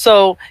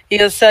 So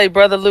he'll say,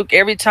 Brother Luke,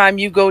 every time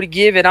you go to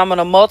give it, I'm going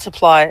to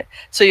multiply it.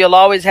 So you'll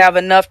always have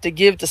enough to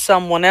give to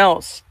someone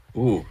else.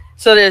 Ooh.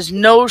 So there's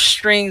no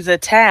strings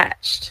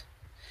attached.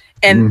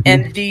 And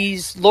and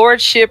these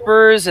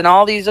lordshippers and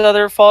all these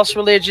other false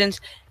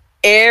religions,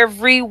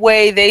 every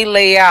way they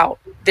lay out,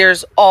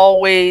 there's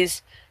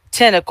always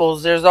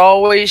tentacles. There's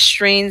always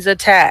strings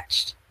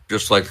attached.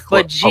 Just like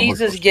but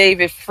Jesus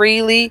gave it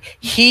freely.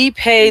 He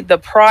paid the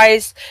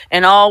price,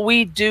 and all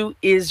we do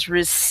is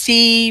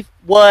receive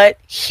what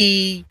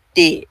he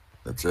did.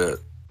 That's it.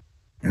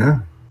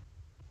 Yeah.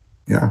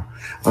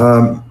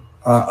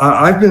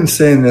 I've been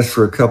saying this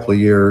for a couple of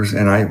years,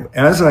 and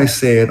as I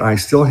say it, I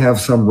still have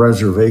some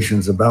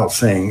reservations about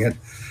saying it,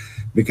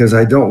 because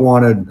I don't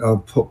want to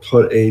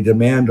put a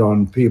demand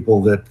on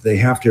people that they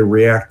have to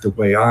react the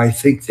way I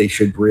think they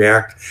should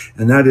react.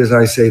 And that is,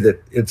 I say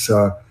that it's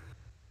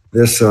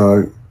this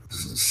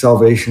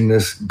salvation,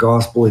 this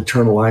gospel,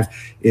 eternal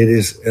life, it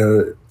is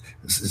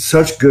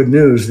such good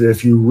news that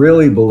if you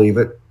really believe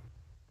it,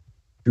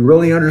 you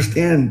really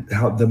understand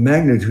how the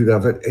magnitude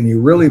of it, and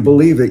you really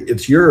believe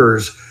it's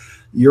yours,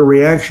 your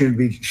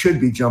reaction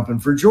should be jumping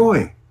for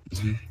joy.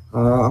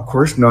 Of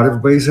course, not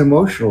everybody's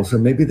emotional, so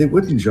maybe they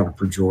wouldn't jump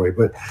for joy.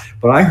 But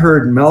I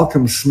heard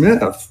Malcolm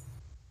Smith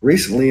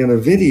recently in a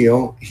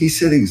video. He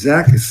said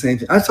exactly the same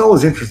thing. That's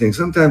always interesting.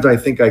 Sometimes I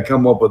think I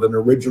come up with an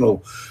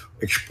original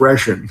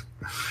expression,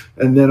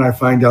 and then I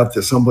find out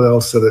that somebody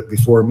else said it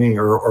before me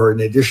or in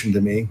addition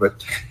to me.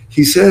 But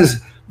he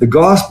says the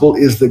gospel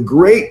is the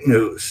great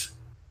news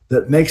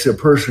that makes a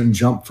person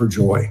jump for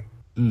joy.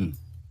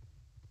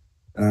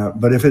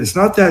 But if it's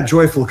not that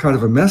joyful kind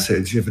of a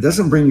message, if it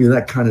doesn't bring you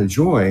that kind of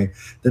joy,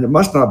 then it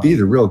must not be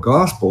the real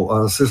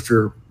gospel.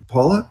 Sister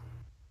Paula?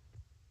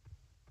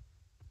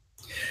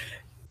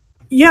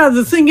 Yeah,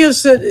 the thing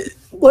is that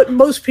what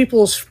most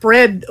people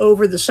spread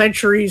over the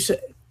centuries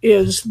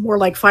is more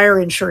like fire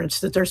insurance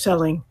that they're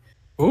selling.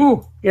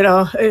 Ooh. You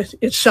know,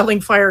 it's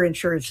selling fire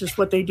insurance is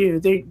what they do.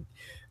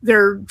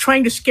 They're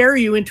trying to scare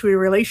you into a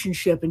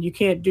relationship, and you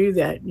can't do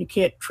that. You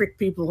can't trick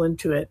people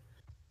into it.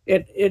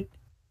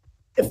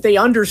 If they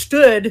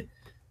understood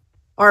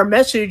our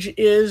message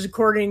is,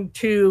 according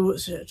to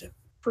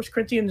 1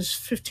 Corinthians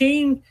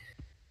 15,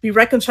 be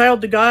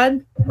reconciled to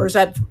God, or is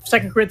that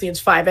 2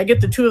 Corinthians 5? I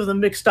get the two of them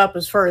mixed up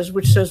as far as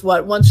which says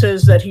what. One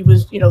says that he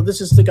was,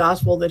 this is the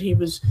gospel, that he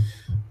was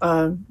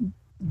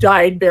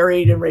died,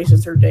 buried, and raised the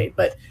third day.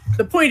 But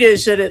the point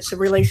is that it's a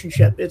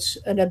relationship. It's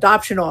an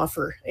adoption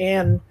offer.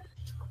 And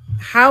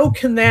how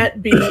can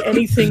that be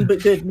anything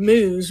but good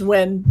news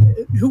when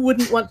who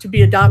wouldn't want to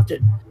be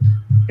adopted?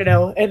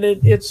 And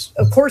it's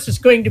of course it's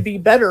going to be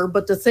better,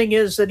 but the thing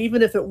is that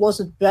even if it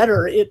wasn't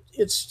better,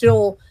 it's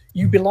still,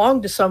 you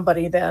belong to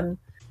somebody then,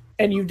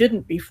 and you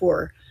didn't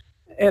before.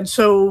 And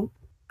so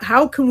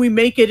how can we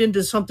make it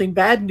into something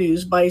bad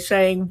news by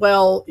saying,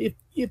 well, if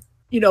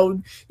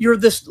you're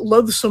this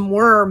loathsome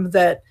worm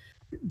that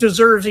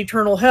deserves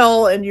eternal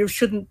hell, and you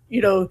shouldn't,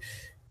 you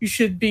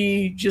should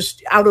be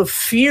just out of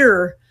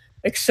fear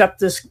accept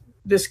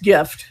this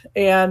gift.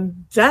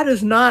 And that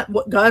is not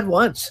what God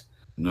wants.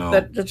 No,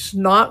 that's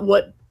not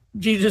what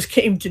Jesus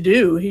came to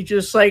do. He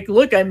just like,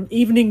 look, I'm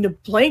evening the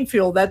playing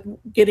field. That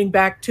getting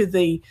back to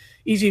the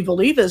easy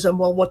believism.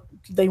 Well, what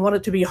they want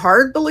it to be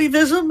hard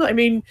believism. I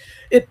mean,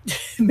 it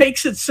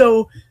makes it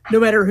so no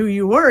matter who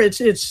you are,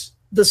 it's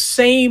the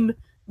same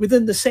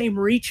within the same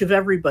reach of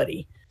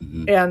everybody.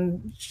 Mm-hmm.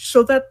 And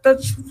so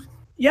that's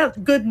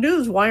good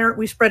news. Why aren't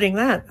we spreading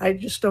that? I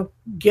just don't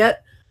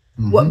get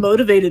what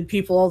motivated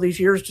people all these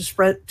years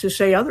to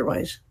say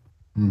otherwise.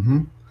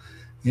 Mm-hmm.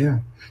 Yeah.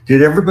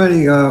 Did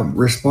everybody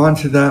respond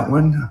to that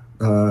one?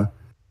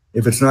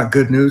 If it's not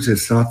good news,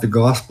 it's not the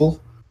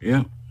gospel.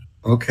 Yeah.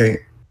 Okay.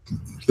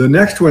 The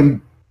next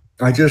one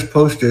I just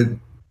posted,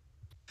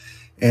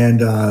 and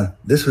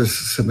this was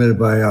submitted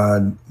by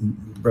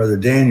Brother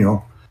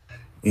Daniel,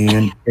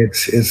 and it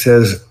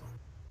says,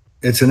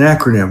 it's an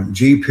acronym: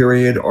 G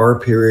period, R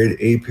period,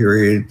 A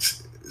period,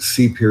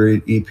 C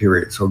period, E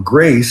period. So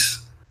grace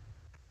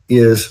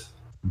is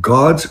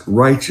God's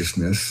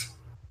righteousness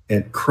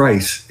at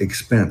Christ's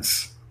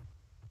expense.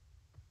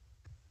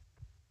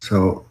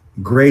 So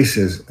grace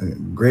is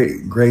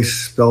grace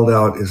spelled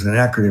out is an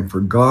acronym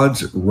for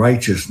God's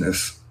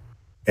righteousness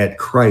at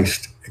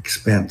Christ's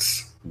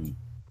expense.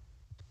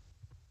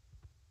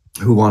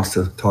 Who wants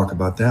to talk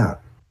about that?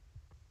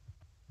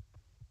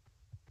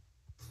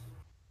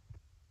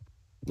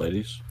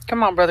 Ladies,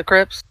 come on, Brother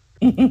Cripps.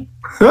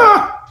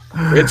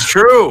 It's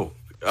true.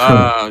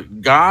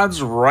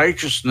 God's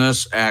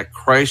righteousness at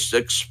Christ's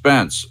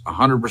expense,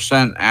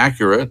 100%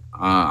 accurate.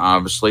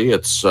 Obviously,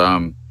 it's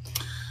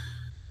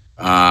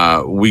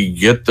we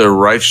get the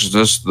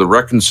righteousness, the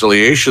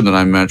reconciliation that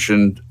I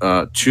mentioned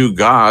to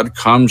God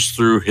comes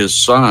through His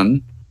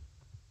Son,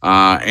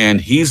 and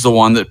He's the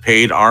one that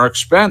paid our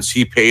expense.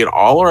 He paid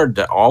all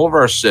of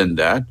our sin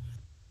debt.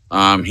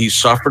 He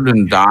suffered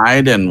and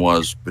died and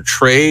was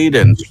betrayed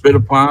and spit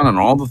upon, and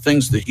all the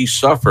things that He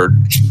suffered.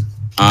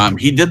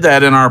 He did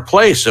that in our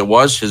place. It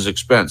was His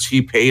expense.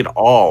 He paid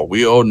all.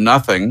 We owe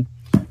nothing.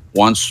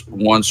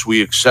 Once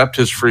we accept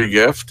His free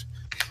gift,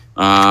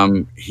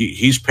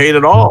 He's paid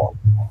it all.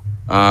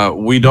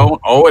 We don't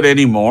owe it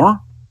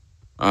anymore.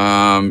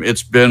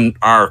 It's been,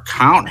 our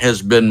account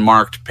has been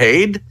marked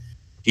paid.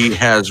 He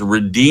has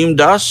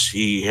redeemed us.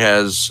 He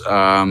has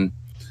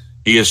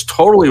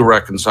totally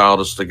reconciled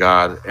us to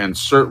God, and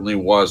certainly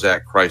was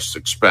at Christ's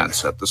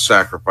expense, at the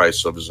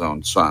sacrifice of His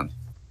own Son.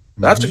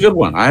 That's a good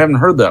one. I haven't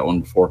heard that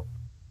one before.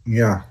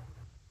 Yeah.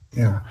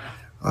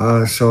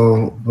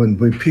 So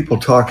when people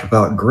talk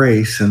about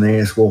grace and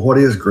they ask, well, what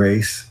is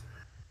grace?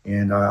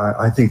 And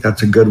I think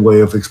that's a good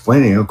way of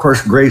explaining it. Of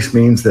course, grace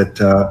means that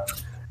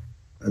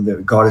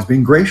God is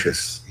being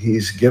gracious.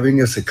 He's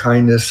giving us a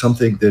kindness,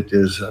 something that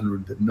is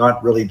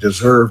not really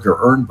deserved or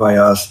earned by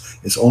us.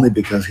 It's only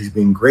because He's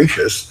being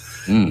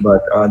gracious.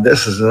 But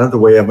this is another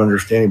way of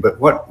understanding. But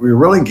what we're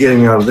really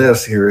getting out of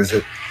this here is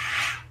that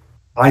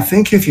I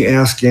think if you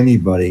ask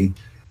anybody,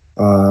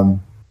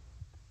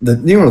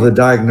 the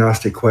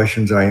diagnostic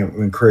questions I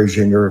am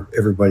encouraging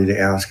everybody to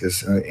ask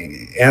is,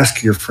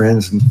 ask your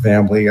friends and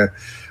family,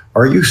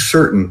 are you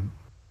certain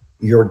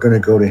you're going to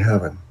go to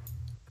heaven?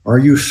 Are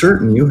you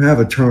certain you have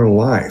eternal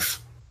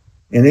life?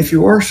 And if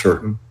you are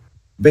certain,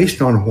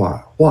 based on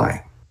what?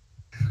 Why?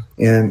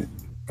 And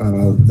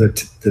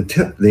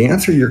the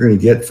answer you're going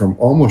to get from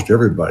almost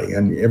everybody,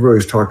 and everybody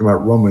was talking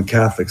about Roman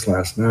Catholics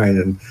last night,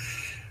 and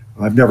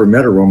I've never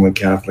met a Roman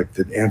Catholic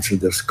that answered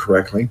this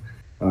correctly.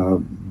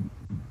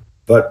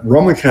 But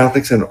Roman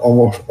Catholics and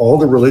almost all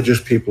the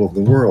religious people of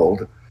the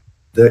world,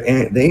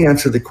 they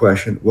answer the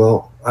question,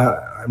 well,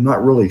 I'm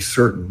not really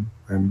certain.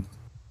 I'm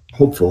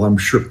hopeful. I'm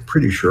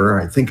pretty sure.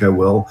 I think I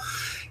will.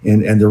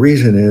 And the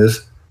reason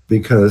is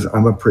because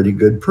I'm a pretty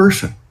good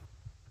person.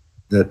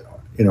 That,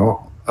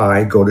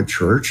 I go to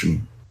church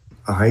and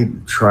I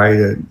try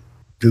to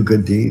do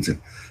good deeds.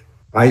 And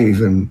I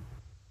even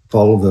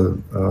follow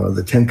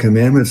the Ten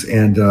Commandments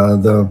and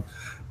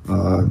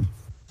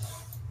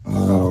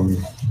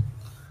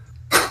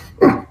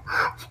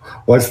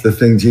what's the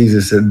thing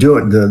Jesus said? Do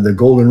it, the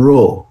golden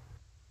rule.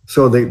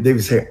 So they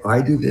would say,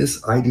 I do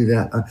this, I do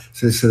that.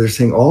 So they're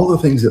saying all the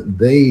things that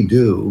they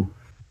do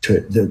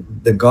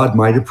that God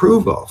might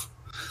approve of.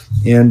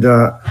 And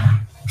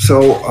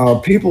so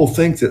people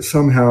think that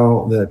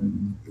somehow that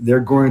they're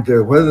going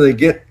to, whether they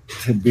get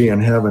to be in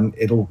heaven,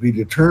 it'll be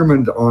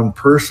determined on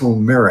personal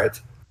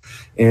merit.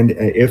 And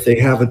if they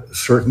have a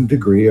certain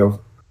degree of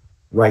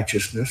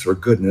righteousness or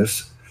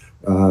goodness,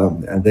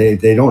 and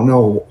they don't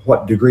know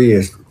what degree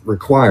is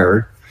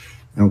required.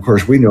 And of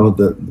course, we know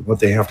that what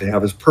they have to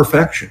have is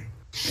perfection.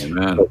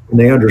 Amen. But when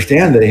they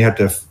understand that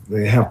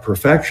they have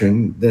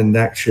perfection, then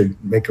that should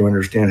make them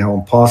understand how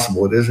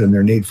impossible it is and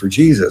their need for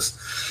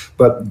Jesus.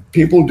 But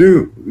people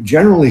do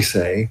generally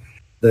say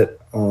that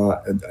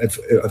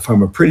if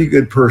I'm a pretty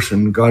good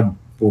person, God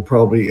will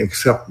probably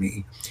accept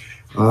me.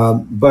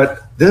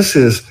 But this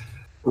is,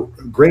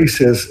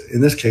 grace is,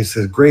 in this case,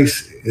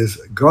 grace is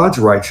God's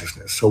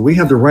righteousness. So we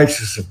have the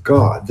righteousness of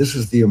God. This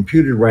is the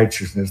imputed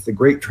righteousness, the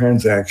great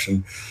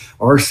transaction.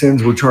 Our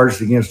sins were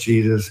charged against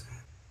Jesus.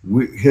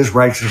 His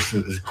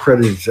righteousness is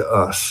credited to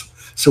us.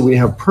 So we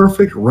have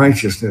perfect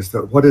righteousness.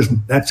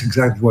 That's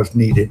exactly what's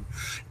needed.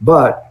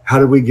 But how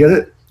do we get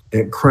it?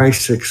 At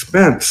Christ's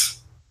expense.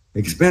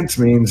 Expense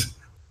means,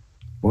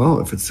 well,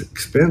 if it's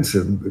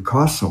expensive, it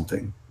costs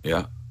something.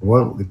 Yeah.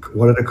 What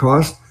did it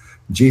cost?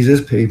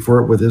 Jesus paid for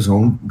it with his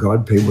own,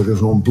 God paid with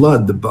his own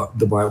blood, the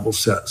Bible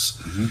says.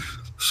 Mm-hmm.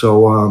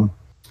 So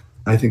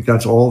I think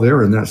that's all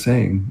there in that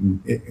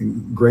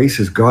saying. Grace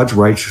is God's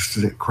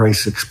righteousness at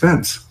Christ's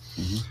expense.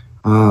 Mm-hmm.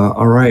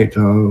 All right.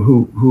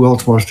 Who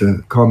else wants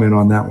to comment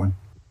on that one?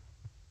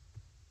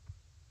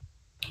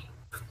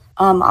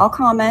 I'll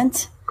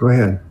comment. Go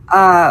ahead.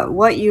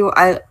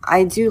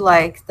 I do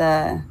like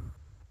the,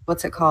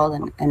 what's it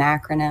called? An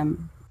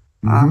acronym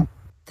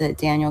that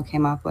Daniel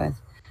came up with.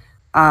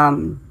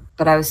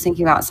 But I was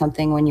thinking about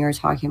something when you were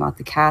talking about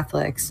the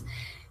Catholics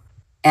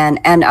and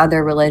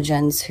other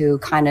religions who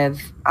kind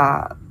of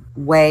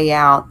weigh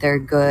out their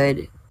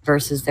good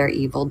versus their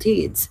evil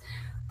deeds.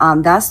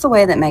 That's the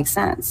way that makes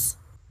sense.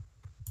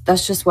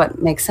 That's just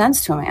what makes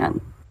sense to a man.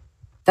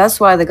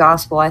 That's why the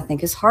gospel, I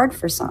think, is hard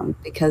for some,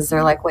 because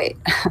they're like, wait,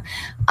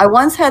 I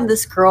once had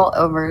this girl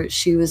over.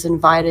 She was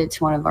invited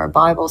to one of our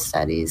Bible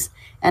studies,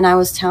 and I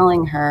was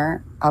telling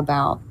her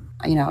about,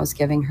 I was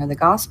giving her the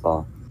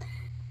gospel.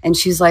 And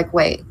she's like,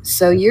 wait,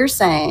 so you're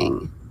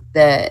saying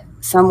that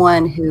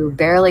someone who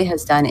barely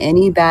has done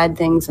any bad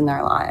things in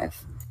their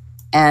life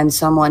and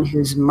someone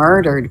who's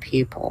murdered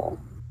people,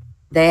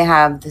 they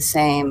have the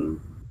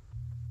same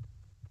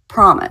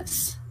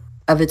promise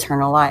of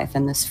eternal life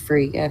and this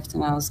free gift?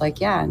 And I was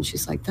like, yeah. And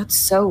she's like, that's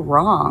so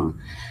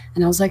wrong.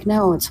 And I was like,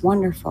 no, it's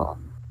wonderful.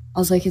 I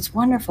was like, it's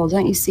wonderful.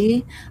 Don't you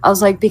see? I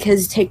was like,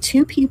 because take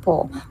two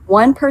people.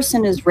 One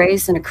person is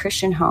raised in a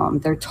Christian home.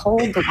 They're told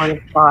the word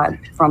of God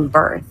from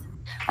birth.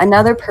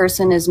 Another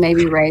person is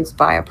maybe raised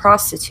by a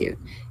prostitute,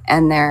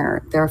 and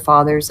their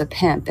father's a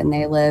pimp, and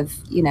they live,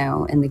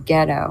 in the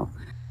ghetto.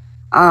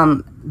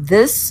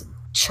 This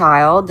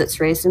child that's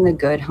raised in the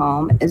good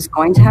home is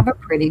going to have a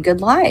pretty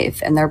good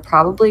life, and they're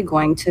probably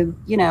going to,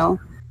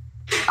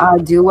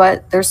 do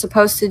what they're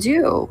supposed to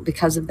do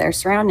because of their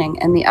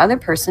surrounding. And the other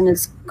person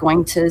is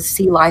going to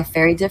see life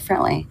very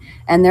differently,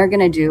 and they're going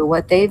to do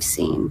what they've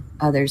seen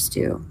others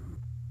do.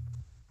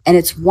 And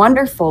it's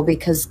wonderful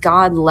because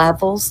God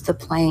levels the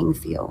playing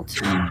field.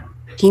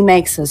 He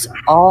makes us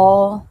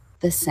all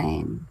the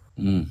same.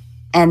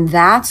 And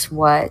that's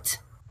what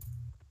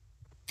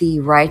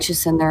the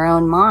righteous in their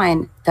own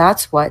mind,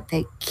 that's what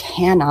they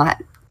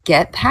cannot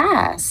get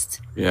past.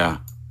 Yeah.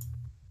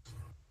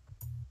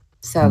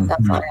 So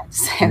that's all I have to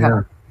say about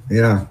it.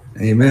 Yeah.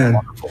 Amen.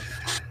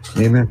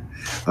 Amen.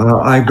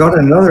 I've got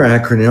another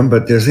acronym,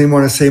 but does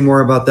anyone want to say more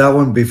about that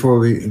one before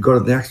we go to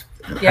the next?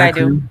 Yeah, acronym?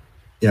 I do.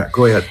 Yeah,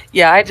 go ahead.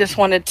 Yeah, I just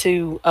wanted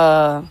to,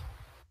 I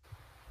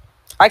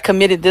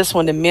committed this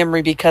one to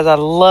memory because I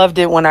loved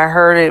it when I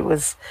heard it. It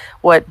was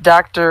what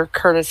Dr.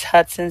 Curtis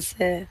Hudson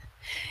said.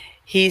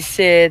 He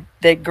said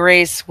that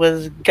grace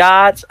was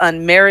God's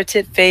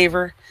unmerited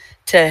favor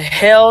to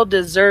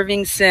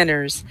hell-deserving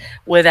sinners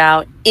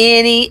without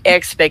any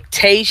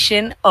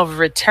expectation of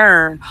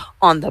return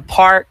on the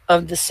part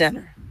of the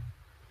sinner.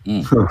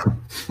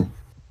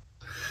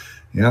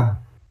 Yeah.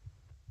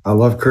 I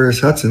love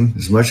Curtis Hudson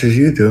as much as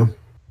you do.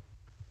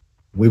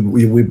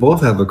 We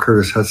both have a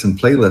Curtis Hudson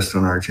playlist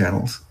on our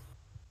channels.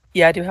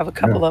 Yeah, I do have a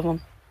couple of them.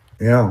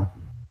 Yeah.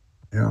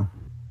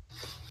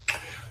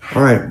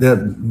 All right.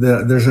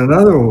 There's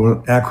another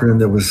acronym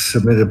that was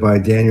submitted by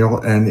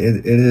Daniel, and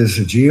it is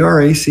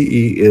GRACE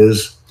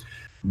is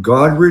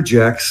God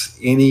rejects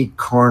any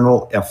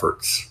carnal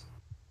efforts.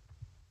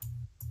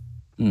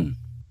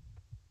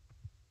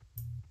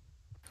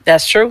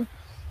 That's true.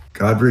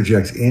 God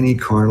rejects any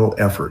carnal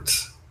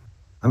efforts.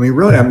 I mean,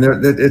 really,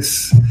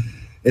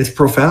 it's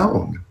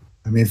profound.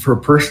 I mean, for a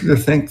person to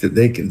think that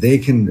they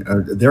can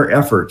their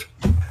effort.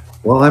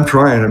 Well, I'm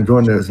trying. I'm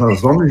doing this.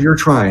 As long as you're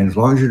trying, as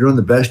long as you're doing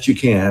the best you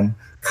can.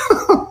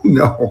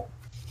 No.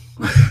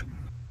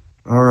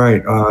 All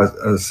right,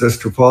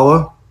 Sister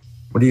Paula,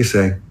 what do you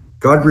say?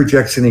 God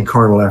rejects any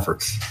carnal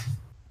efforts.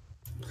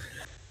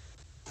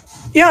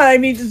 Yeah, I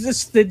mean,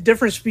 this the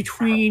difference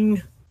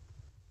between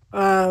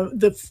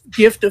the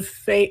gift of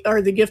faith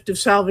or the gift of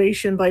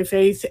salvation by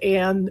faith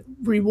and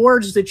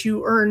rewards that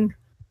you earn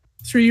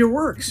through your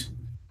works.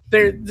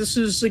 This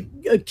is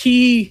a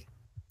key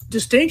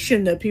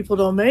distinction that people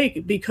don't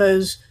make,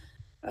 because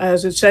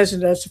as it says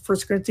in 1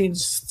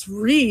 Corinthians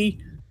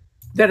 3,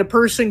 that a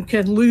person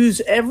can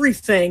lose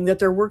everything, that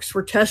their works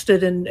were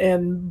tested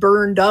and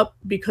burned up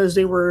because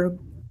they were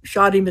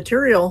shoddy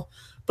material,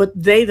 but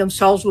they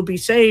themselves will be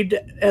saved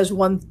as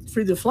one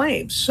through the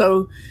flames.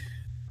 So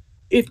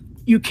if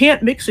you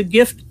can't mix a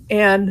gift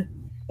and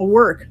a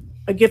work,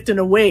 a gift and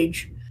a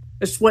wage,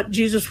 It's what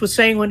Jesus was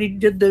saying when he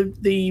did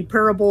the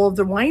parable of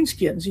the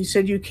wineskins. He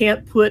said you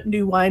can't put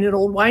new wine in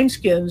old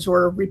wineskins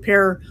or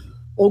repair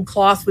old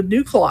cloth with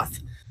new cloth.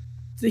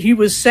 He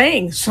was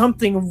saying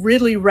something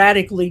really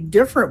radically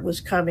different was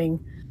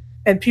coming,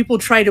 and people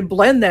try to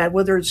blend that,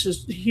 whether it's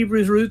just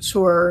Hebrew roots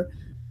or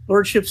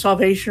Lordship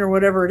salvation or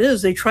whatever it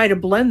is. They try to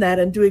blend that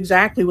and do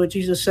exactly what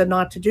Jesus said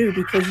not to do,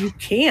 because you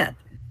can't.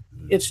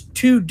 It's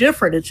too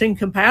different. It's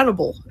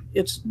incompatible.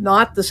 It's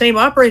not the same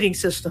operating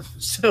system.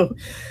 So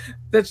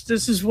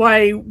this is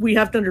why we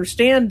have to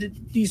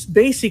understand these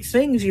basic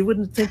things you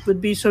wouldn't think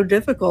would be so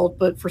difficult,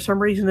 but for some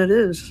reason it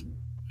is.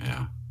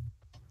 Yeah.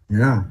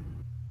 Yeah.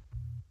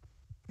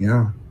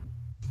 Yeah.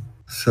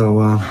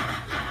 So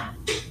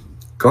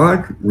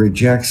God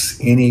rejects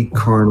any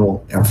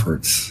carnal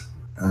efforts.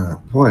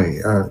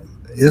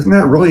 Isn't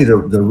that really the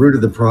root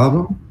of the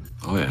problem?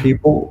 Oh, yeah.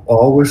 People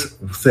always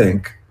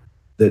think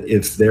that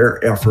it's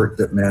their effort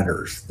that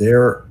matters,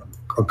 their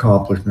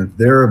accomplishment,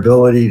 their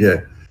ability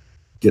to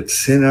get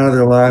sin out of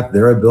their life,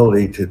 their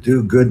ability to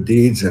do good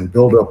deeds and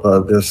build up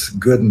this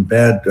good and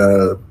bad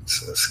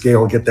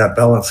scale, get that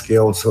balance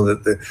scale so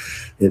that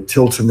it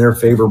tilts in their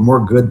favor,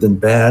 more good than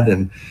bad.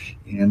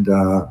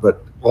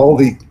 But all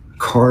the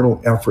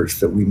carnal efforts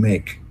that we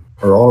make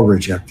are all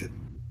rejected.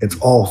 It's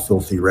all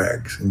filthy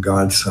rags in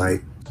God's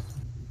sight.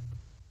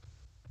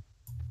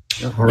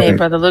 All right. Hey,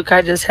 Brother Luke,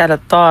 I just had a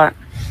thought.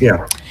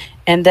 Yeah.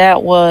 And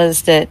that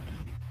was that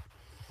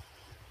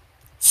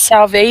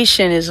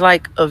salvation is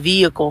like a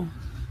vehicle.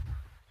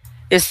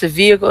 It's a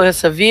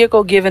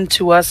vehicle given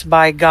to us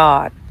by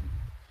God.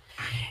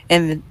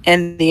 And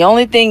the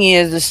only thing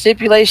is, the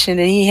stipulation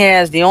that he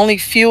has, the only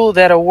fuel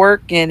that'll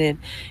work in it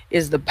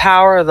is the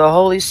power of the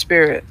Holy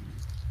Spirit.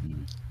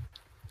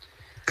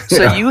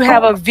 So you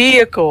have a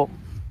vehicle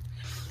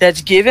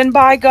that's given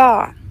by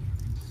God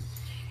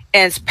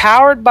and it's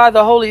powered by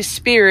the Holy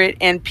Spirit,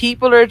 and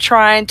people are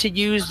trying to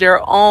use their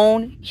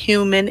own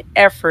human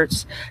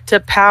efforts to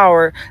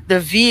power the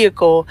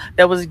vehicle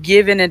that was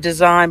given and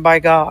designed by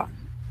God.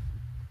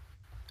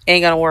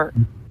 Ain't gonna work.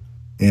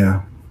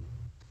 Yeah.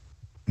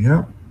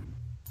 Yeah.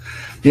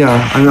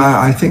 Yeah, and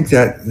I think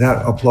that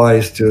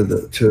applies to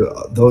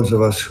those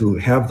of us who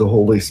have the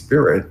Holy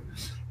Spirit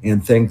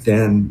and think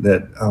then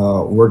that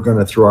we're going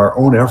to, through our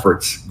own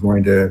efforts,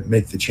 going to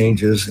make the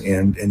changes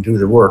and do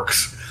the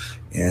works.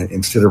 And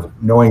instead of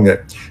knowing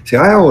that, see,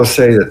 I always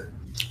say that,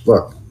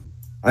 look,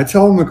 I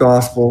tell them the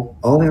gospel,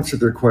 I'll answer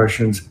their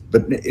questions,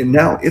 but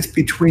now it's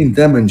between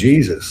them and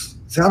Jesus.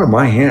 It's out of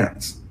my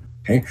hands.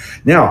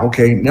 Now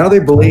they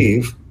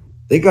believe,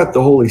 they got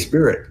the Holy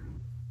Spirit.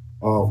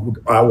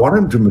 I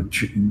want them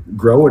to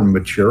grow and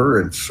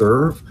mature and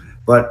serve,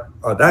 but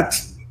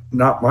that's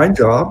not my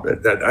job.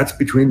 That's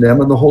between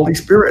them and the Holy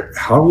Spirit.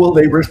 How will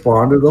they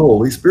respond to the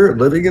Holy Spirit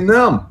living in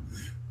them?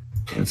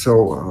 And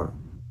so,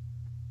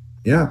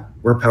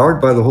 we're powered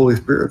by the Holy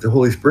Spirit. The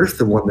Holy Spirit's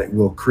the one that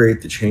will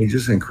create the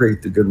changes and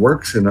create the good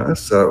works in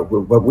us.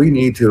 But we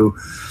need to,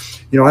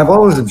 I've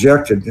always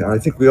objected. I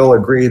think we all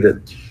agree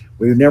that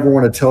we never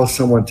want to tell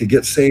someone to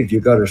get saved, you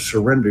got to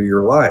surrender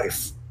your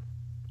life,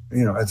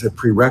 as a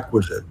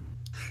prerequisite.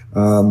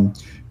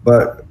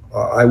 But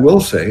I will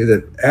say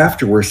that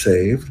after we're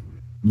saved,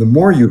 the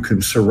more you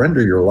can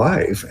surrender your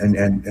life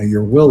and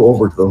your will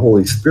over to the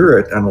Holy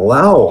Spirit and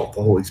allow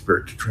the Holy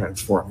Spirit to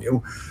transform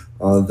you,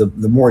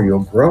 the more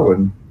you'll grow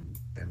and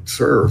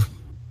serve.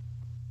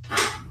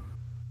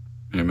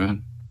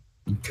 Amen.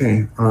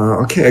 Okay.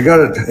 I got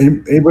it.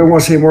 Anybody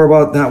want to say more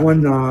about that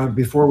one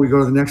before we go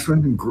to the next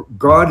one?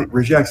 God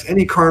rejects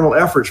any carnal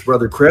efforts,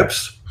 Brother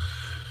Cripps.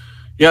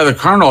 Yeah, the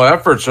carnal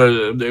efforts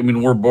are,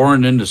 we're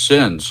born into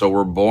sin, so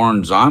we're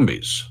born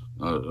zombies,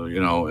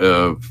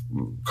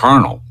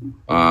 carnal.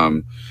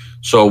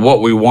 So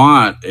what we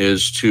want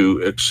is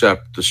to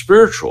accept the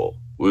spiritual.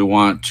 We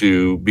want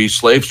to be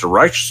slaves to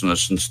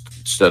righteousness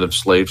instead of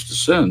slaves to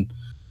sin.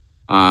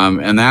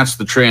 And that's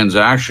the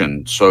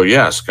transaction. So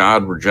yes,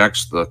 God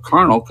rejects the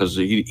carnal because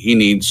he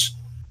needs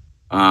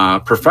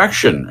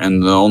perfection.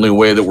 And the only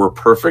way that we're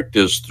perfect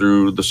is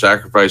through the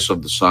sacrifice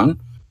of the Son.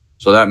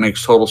 So that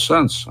makes total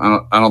sense.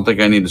 I don't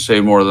think I need to say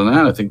more than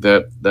that. I think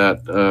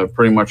that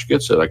pretty much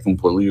gets it. I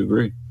completely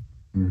agree.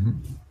 Mm-hmm.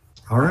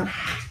 All right.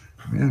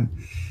 Man.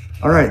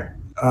 All right.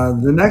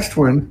 The next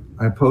one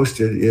I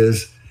posted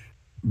is,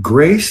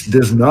 grace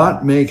does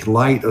not make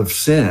light of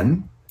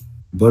sin,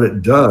 but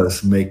it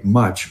does make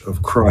much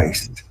of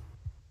Christ.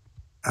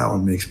 That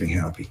one makes me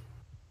happy.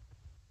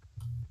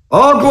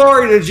 All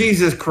glory to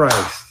Jesus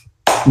Christ.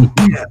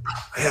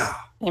 Yeah.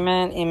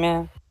 Amen.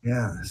 Amen.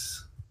 Yes.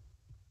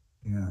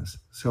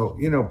 So,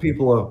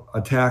 people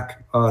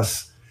attack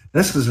us.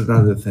 This is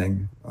another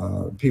thing.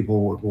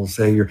 People will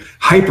say you're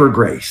hyper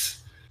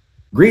grace,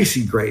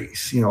 greasy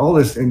grace, all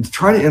this, and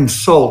try to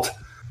insult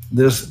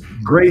this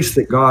grace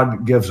that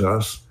God gives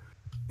us.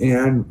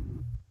 And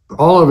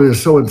all of it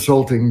is so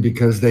insulting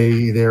because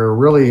they're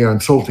really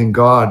insulting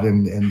God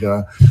and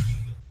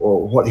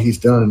or what he's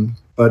done.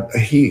 But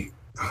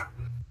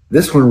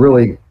this one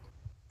really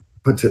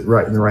puts it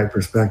right in the right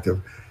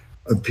perspective.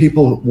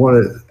 People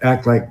want to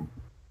act like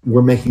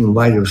we're making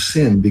light of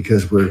sin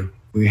because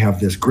we have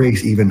this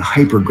grace, even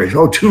hyper grace.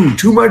 Oh,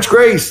 too much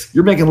grace.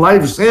 You're making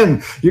light of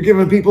sin. You're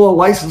giving people a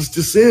license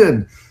to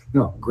sin.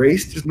 No,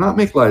 grace does not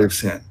make light of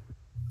sin.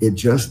 It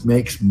just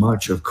makes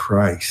much of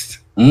Christ.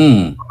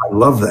 I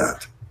love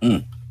that.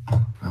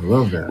 I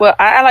love that. Well,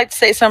 I like to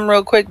say something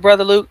real quick,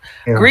 Brother Luke.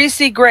 Yeah.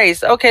 Greasy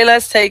grace. Okay,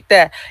 let's take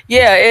that.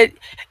 Yeah,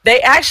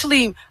 they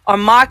actually are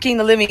mocking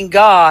the living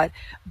God,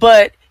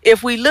 but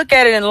if we look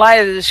at it in light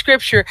of the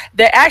scripture,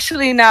 they're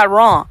actually not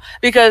wrong,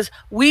 because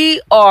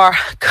we are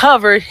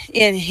covered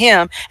in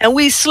him and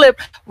we slip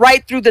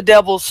right through the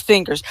devil's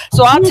fingers.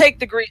 So I'll take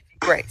the greasy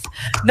grace.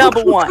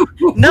 Number one.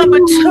 Number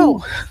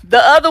two, the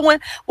other one,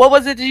 what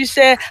was it that you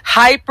said?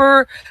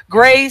 Hyper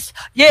grace.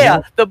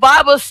 Yeah, the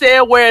Bible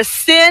said where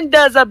sin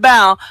does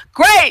abound,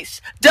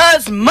 grace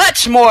does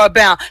much more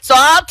abound. So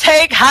I'll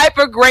take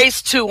hyper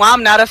grace too.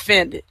 I'm not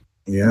offended.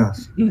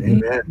 Yes.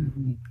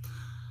 Amen.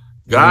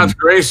 God's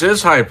grace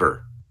is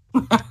hyper.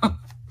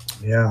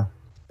 Yeah.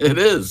 It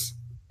is.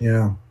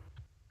 Yeah.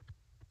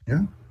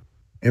 Yeah.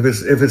 If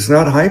it's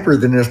not hyper,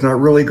 then it's not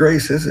really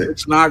grace, is it?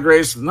 It's not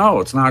grace. No,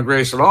 it's not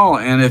grace at all.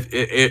 And if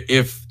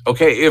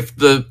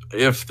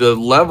the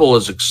level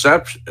is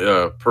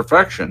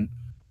perfection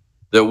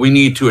that we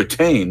need to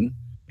attain,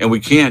 and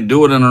we can't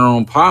do it in our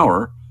own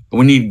power, and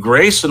we need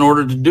grace in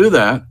order to do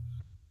that,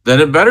 then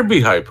it better be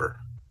hyper.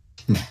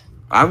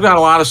 I've got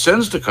a lot of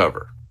sins to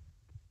cover.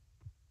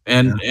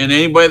 And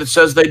anybody that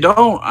says they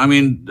don't, I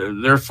mean,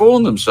 they're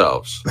fooling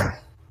themselves.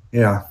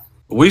 Yeah.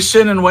 We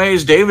sin in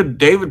ways.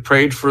 David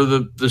prayed for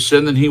the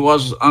sin that he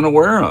was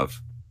unaware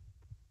of.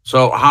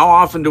 So how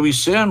often do we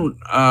sin?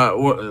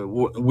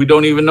 We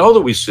don't even know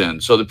that we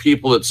sin. So the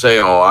people that say,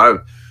 "Oh,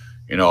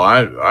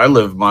 I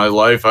live my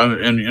life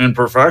in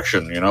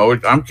perfection.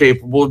 I'm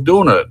capable of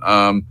doing it.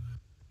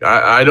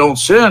 I don't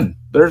sin."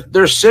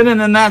 They're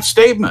sinning in that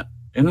statement.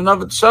 In and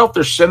of itself,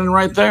 they're sinning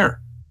right there.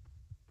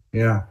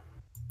 Yeah.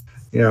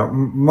 Yeah,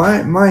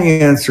 my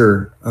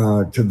answer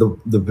to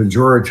the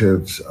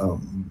pejoratives,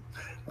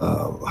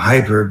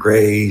 hyper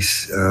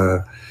grace,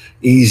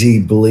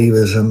 easy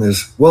believism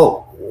is,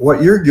 well,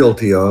 what you're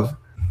guilty of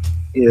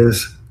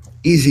is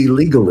easy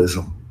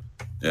legalism.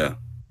 Yeah,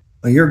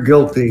 you're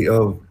guilty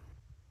of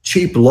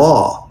cheap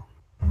law.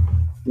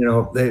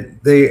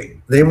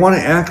 They want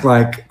to act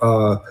like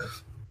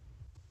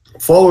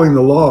following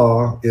the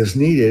law is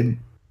needed.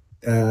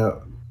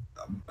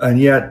 And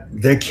yet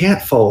they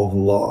can't follow the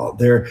law.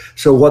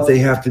 So what they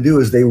have to do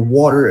is they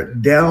water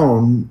it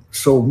down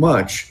so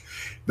much.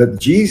 But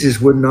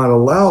Jesus would not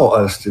allow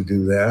us to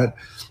do that,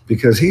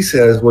 because he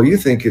says, well, you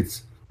think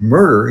it's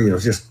murder,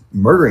 just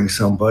murdering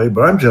somebody.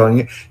 But I'm telling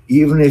you,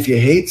 even if you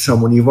hate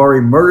someone, you've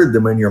already murdered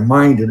them in your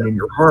mind and in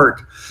your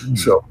heart.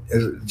 So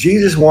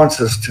Jesus wants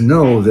us to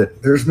know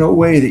that there's no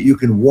way that you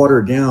can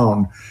water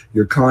down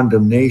your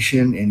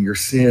condemnation and your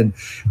sin,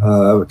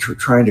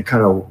 trying to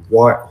kind of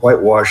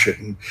whitewash it.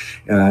 And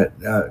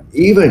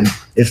even,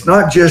 it's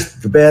not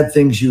just the bad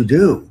things you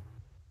do,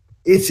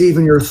 it's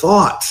even your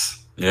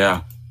thoughts.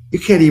 Yeah. You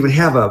can't even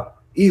have a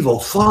evil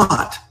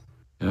thought.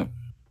 Yeah.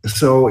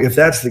 So if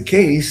that's the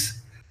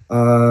case,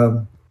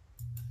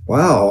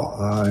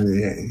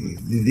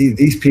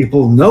 these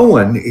people,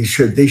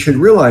 they should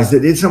realize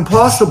that it's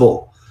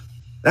impossible.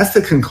 That's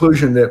the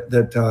conclusion that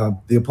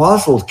the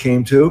apostles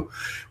came to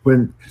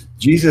when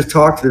Jesus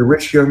talked to the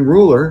rich young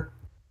ruler,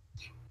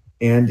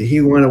 and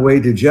he went away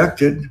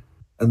dejected,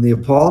 and the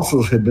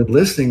apostles had been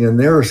listening, and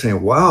they were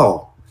saying,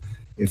 wow,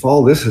 if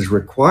all this is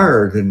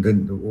required, then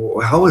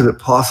how is it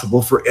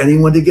possible for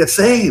anyone to get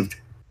saved?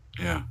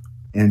 Yeah.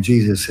 And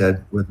Jesus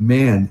said, with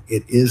man,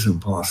 it is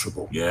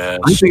impossible. Yes.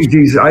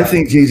 I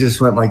think Jesus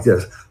went like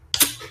this.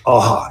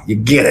 Oh, you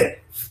get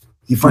it.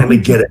 You finally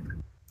get it.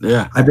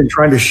 Yeah. I've been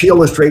trying to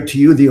illustrate to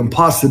you the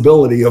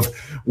impossibility of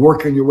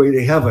working your way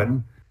to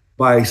heaven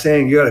by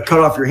saying you got to cut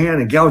off your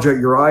hand and gouge out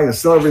your eye and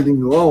sell everything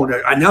you own.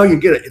 Now you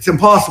get it. It's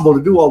impossible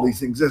to do all these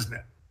things, isn't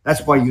it?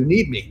 That's why you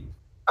need me.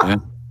 Yeah.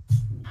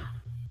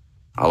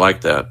 I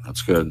like that.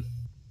 That's good.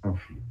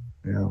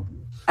 Yeah.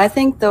 I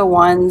think the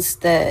ones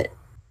that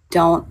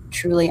don't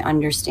truly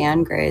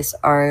understand grace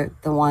are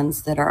the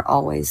ones that are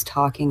always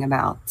talking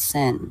about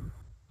sin.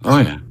 Oh,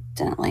 yeah.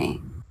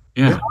 Constantly.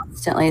 Yeah.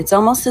 Constantly. It's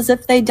almost as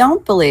if they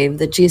don't believe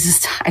that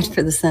Jesus died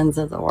for the sins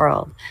of the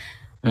world.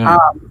 Yeah.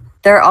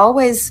 They're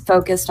always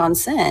focused on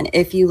sin.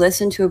 If you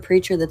listen to a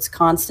preacher that's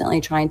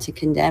constantly trying to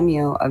condemn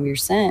you of your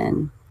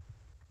sin,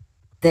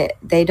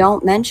 they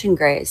don't mention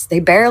grace. They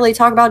barely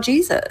talk about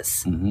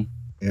Jesus. Mm-hmm.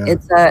 Yeah.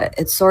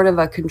 It's sort of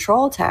a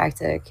control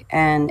tactic,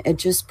 and it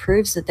just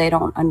proves that they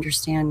don't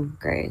understand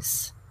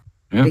grace.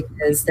 Yeah.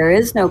 Because there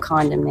is no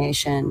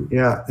condemnation.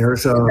 Yeah,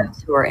 there's for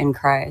those who are in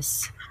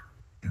Christ.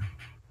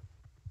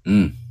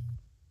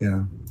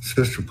 Yeah,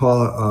 Sister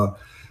Paula,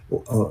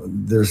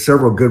 there's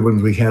several good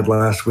ones we had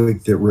last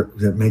week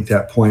that make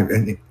that point,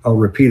 and I'll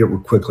repeat it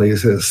quickly. It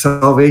says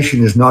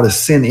salvation is not a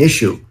sin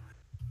issue;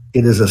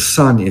 it is a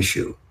son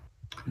issue,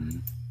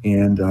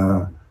 and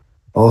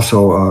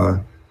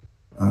also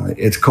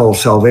it's called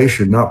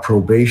salvation, not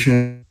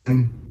probation.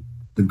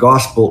 The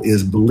gospel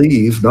is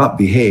believe, not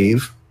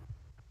behave.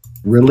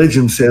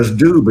 religion says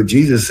do, but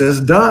Jesus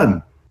says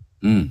done.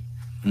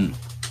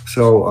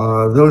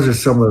 So those are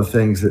some of the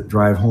things that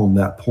drive home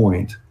that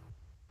point.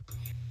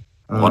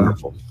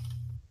 Wonderful.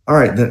 All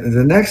right,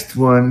 the next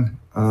one,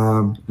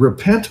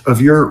 repent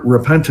of your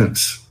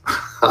repentance.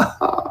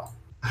 How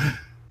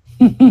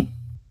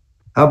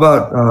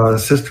about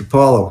Sister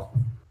Paula?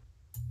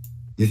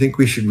 You think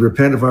we should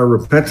repent of our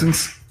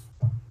repentance?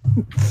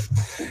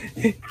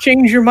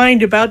 Change your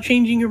mind about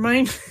changing your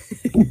mind?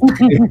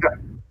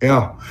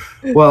 Yeah.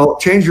 Well,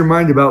 change your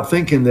mind about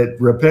thinking that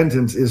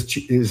repentance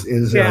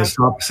is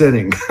stop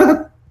sinning.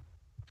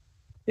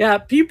 Yeah,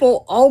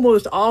 people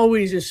almost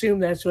always assume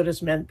that's what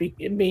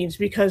it means,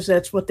 because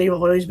that's what they've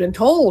always been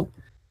told,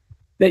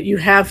 that you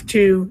have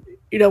to,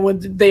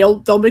 when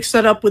they'll mix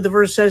that up with the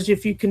verse says,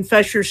 if you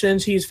confess your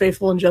sins, he is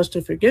faithful and just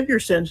to forgive your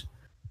sins.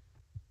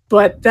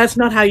 But that's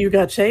not how you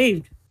got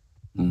saved.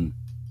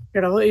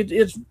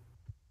 It's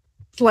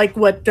like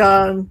what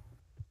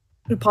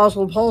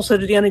Apostle Paul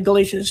said at the end of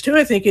Galatians 2,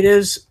 I think it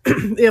is,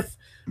 if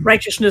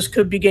righteousness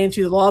could be gained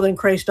through the law, then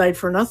Christ died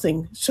for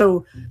nothing.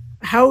 So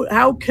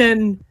how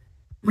can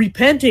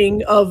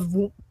repenting of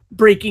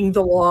breaking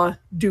the law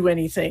do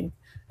anything?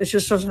 It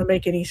just doesn't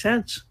make any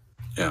sense.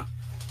 Yeah.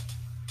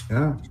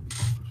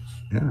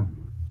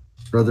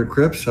 Brother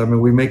Cripps, I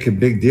mean, we make a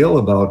big deal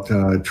about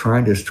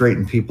trying to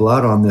straighten people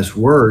out on this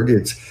word.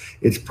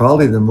 It's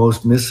probably the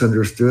most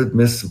misunderstood,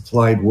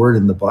 misapplied word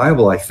in the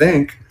Bible, I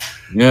think.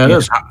 Yeah, it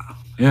is.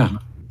 Yeah.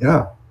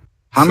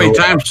 How many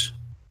times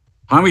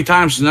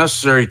is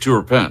necessary to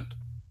repent?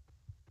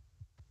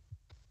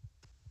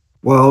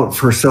 Well,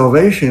 for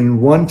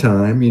salvation, one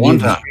time. You need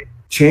to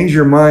change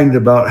your mind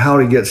about how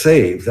to get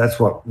saved. That's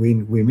what we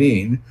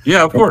mean.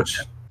 Yeah, of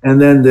course.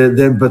 And then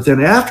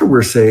after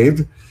we're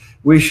saved,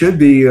 we should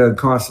be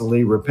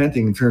constantly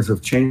repenting in terms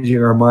of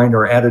changing our mind,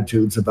 our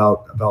attitudes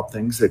about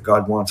things that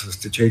God wants us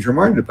to change our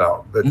mind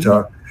about. But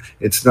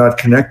it's not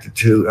connected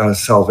to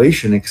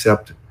salvation,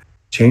 except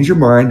change your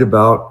mind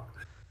about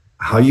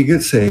how you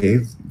get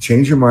saved.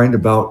 Change your mind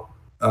about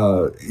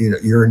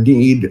your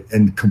need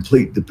and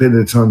complete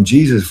dependence on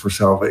Jesus for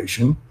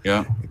salvation.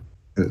 Yeah,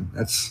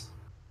 that's.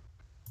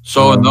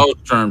 So in those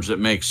terms, it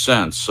makes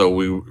sense. So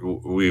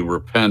we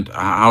repent.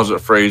 How's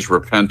it phrased?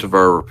 Repent of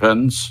our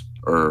repentance,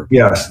 or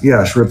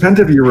yes. Repent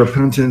of your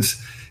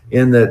repentance,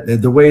 in that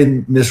the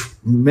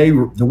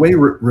way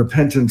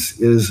repentance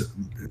is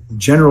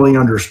generally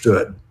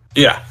understood.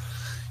 Yeah.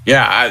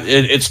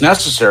 It's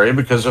necessary,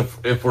 because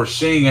if we're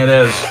seeing it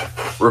as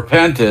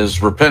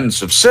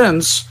repentance of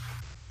sins,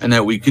 and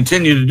that we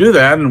continue to do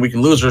that, and we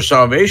can lose our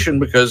salvation,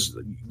 because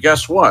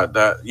guess what?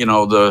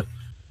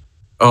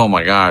 Oh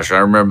my gosh, I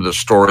remember the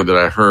story that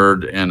I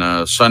heard in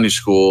a Sunday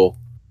school.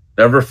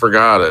 Never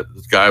forgot it.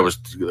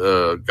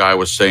 The guy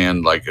was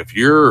saying, like, if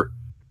you're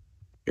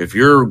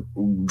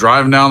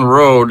driving down the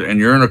road and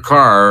you're in a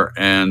car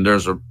and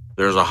there's a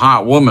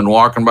hot woman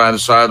walking by the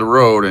side of the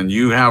road and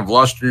you have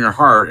lust in your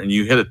heart and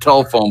you hit a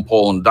telephone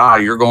pole and die,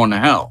 you're going to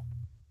hell.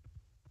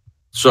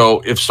 So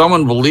if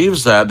someone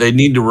believes that, they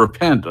need to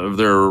repent of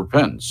their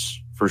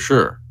repentance, for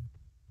sure.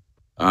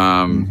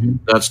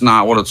 That's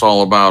not what it's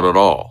all about at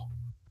all.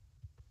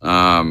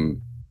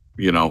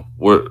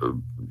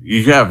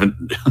 You have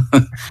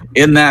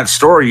in that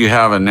story, you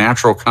have a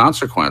natural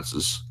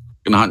consequences,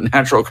 not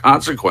natural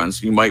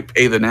consequence. You might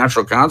pay the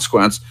natural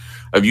consequence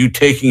of you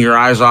taking your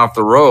eyes off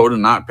the road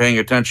and not paying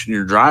attention to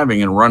your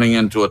driving and running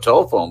into a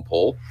telephone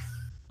pole,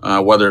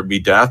 whether it be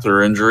death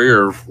or injury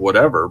or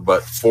whatever.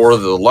 But for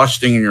the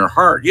lusting in your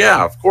heart,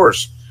 yeah, of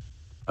course,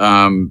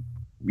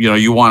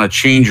 you want to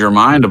change your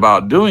mind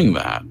about doing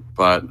that.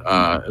 But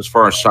as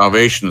far as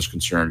salvation is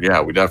concerned, yeah,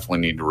 we definitely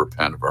need to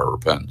repent of our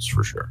repentance,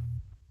 for sure.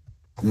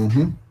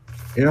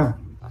 Yeah.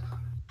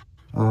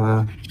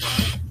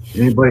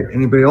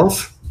 Anybody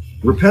else?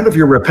 Repent of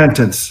your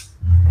repentance.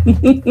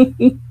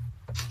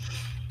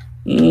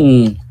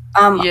 Yeah.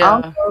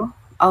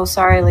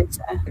 Sorry,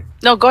 Lisa.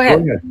 No, go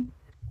ahead.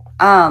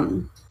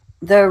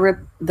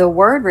 The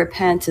word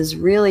repent is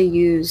really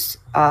used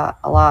a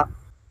lot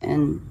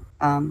in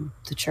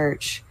the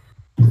church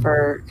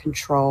for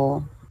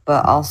control,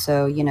 but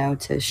also,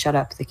 to shut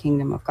up the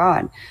kingdom of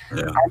God.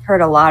 Yeah. I've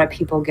heard a lot of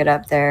people get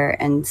up there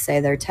and say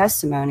their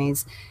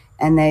testimonies,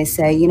 and they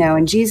say,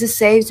 and Jesus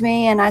saved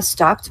me, and I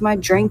stopped my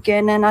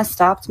drinking, and I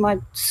stopped my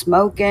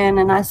smoking,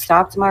 and I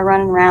stopped my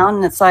running around.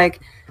 And it's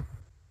like,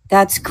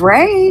 that's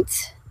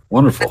great.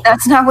 Wonderful. But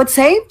that's not what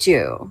saved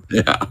you.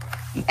 Yeah.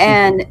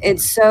 And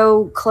it's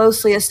so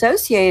closely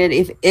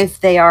associated, if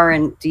they are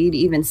indeed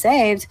even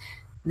saved,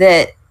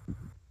 that,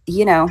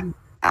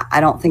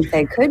 I don't think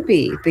they could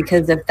be,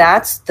 because if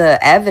that's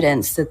the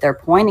evidence that they're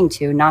pointing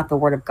to, not the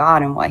word of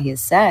God and what he has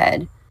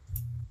said,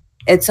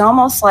 it's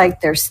almost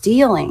like they're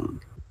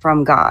stealing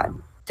from God.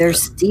 They're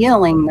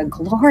stealing the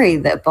glory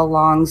that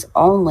belongs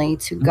only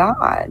to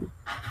God.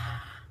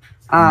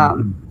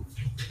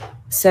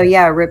 So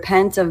yeah,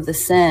 repent of the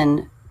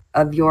sin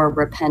of your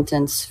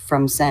repentance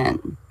from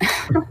sin.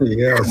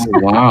 Yes.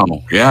 Wow.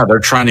 Yeah, they're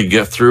trying to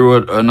get through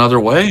it another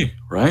way,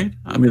 right?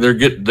 I mean,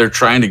 they're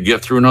trying to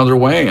get through another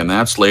way, and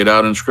that's laid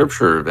out in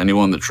Scripture. If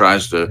anyone that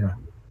tries to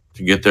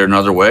get there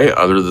another way,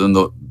 other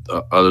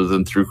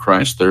than through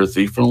Christ, they're a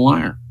thief and a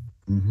liar.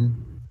 Mm-hmm.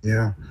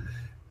 Yeah,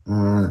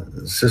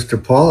 Sister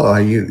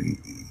Paula,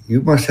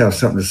 you must have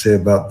something to say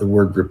about the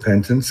word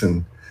repentance,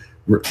 and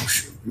you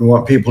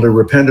want people to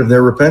repent of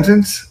their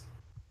repentance.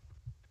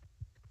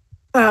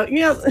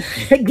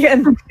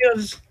 Again,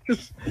 there's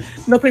just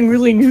nothing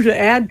really new to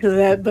add to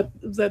that, but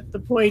that the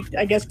point,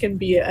 I guess, can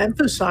be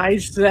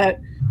emphasized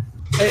that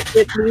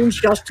it means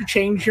just to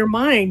change your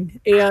mind.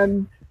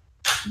 And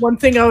one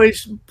thing I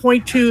always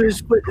point to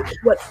is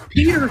what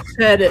Peter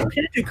said at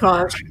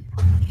Pentecost,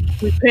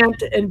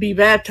 repent and be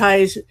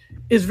baptized,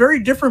 is very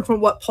different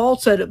from what Paul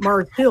said at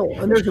Mars Hill.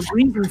 And there's a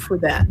reason for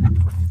that,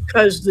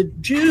 because the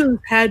Jews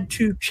had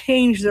to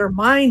change their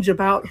minds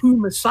about who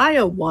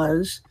Messiah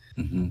was.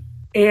 Mm-hmm.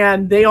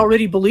 And they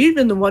already believed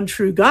in the one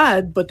true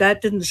God, but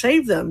that didn't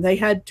save them. They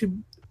had to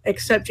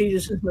accept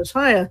Jesus as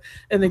Messiah.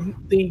 And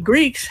the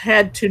Greeks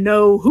had to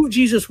know who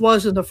Jesus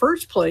was in the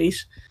first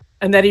place,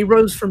 and that he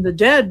rose from the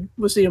dead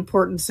was the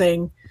important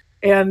thing.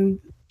 And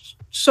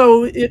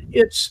so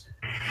it's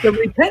the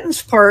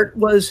repentance part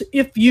was,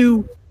 if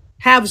you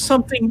have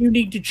something you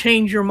need to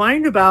change your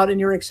mind about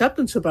and your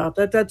acceptance about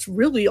that, that's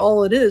really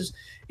all it is.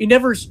 You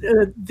never,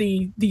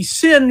 the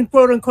sin,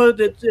 quote unquote,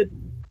 that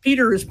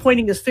Peter is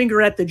pointing his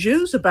finger at the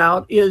Jews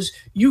about is,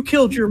 you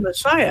killed your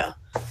Messiah.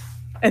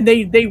 And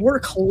they were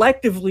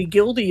collectively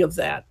guilty of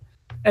that.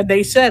 And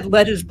they said,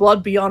 let his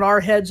blood be on our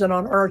heads and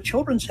on our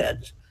children's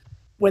heads,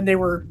 when they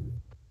were,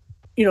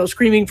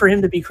 screaming for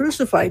him to be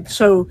crucified.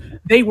 So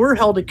they were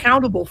held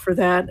accountable for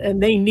that,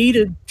 and they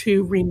needed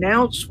to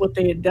renounce what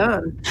they had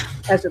done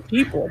as a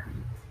people.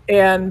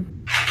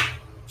 And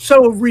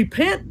so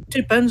repent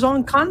depends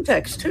on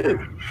context too.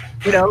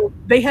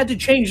 They had to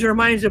change their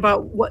minds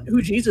about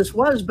who Jesus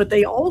was, but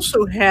they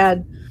also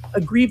had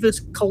a grievous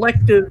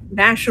collective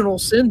national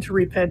sin to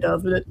repent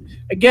of. That,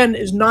 again,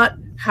 is not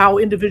how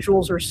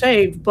individuals are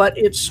saved, but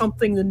it's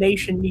something the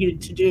nation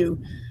needed to do,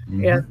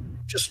 mm-hmm. and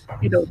just,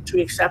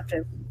 to accept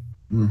him.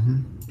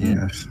 Mm-hmm.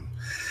 Yes.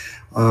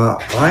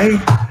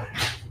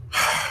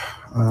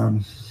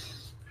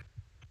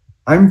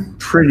 I'm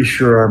pretty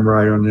sure I'm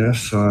right on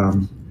this.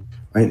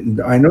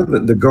 I know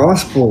that the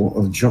Gospel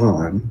of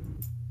John,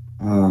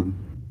 and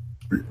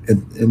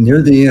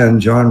near the end,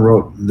 John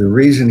wrote, the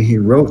reason he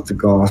wrote the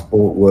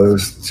Gospel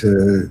was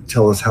to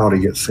tell us how to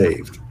get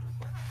saved.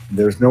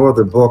 There's no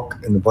other book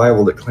in the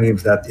Bible that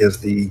claims that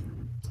is the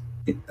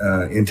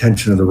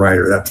intention of the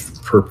writer. That's the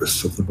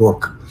purpose of the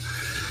book.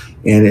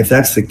 And if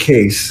that's the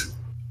case,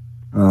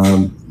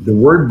 the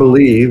word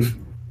believe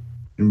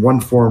in one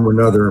form or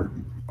another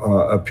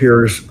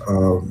appears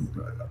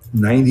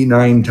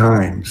 99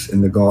 times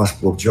in the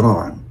Gospel of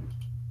John.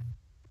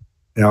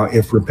 Now,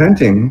 if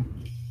repenting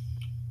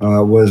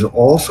was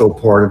also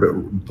part of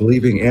it,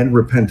 believing and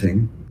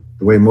repenting,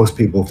 the way most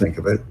people think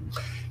of it,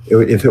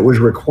 if it was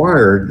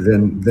required,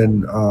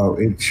 then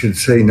it should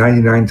say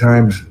 99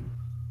 times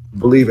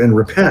believe and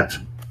repent.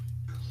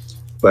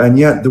 And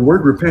yet the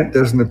word repent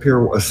doesn't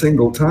appear a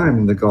single time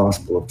in the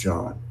Gospel of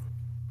John.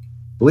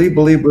 Believe,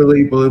 believe,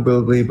 believe, believe,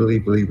 believe,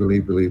 believe, believe,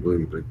 believe, believe,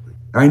 believe, believe.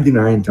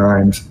 99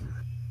 times,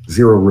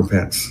 0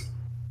 repents.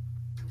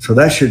 So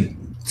that should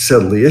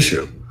settle the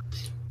issue.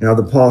 Now,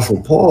 the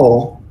Apostle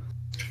Paul,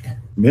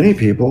 many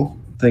people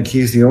think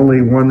he's the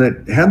only one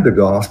that had the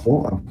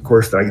gospel. Of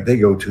course, they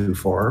go too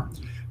far.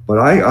 But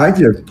I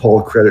give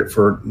Paul credit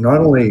for not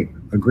only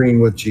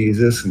agreeing with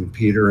Jesus and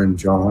Peter and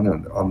John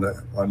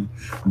on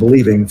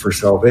believing for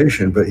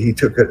salvation, but he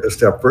took it a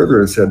step further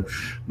and said,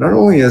 not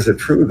only is it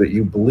true that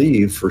you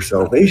believe for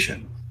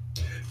salvation,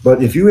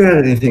 but if you add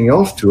anything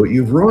else to it,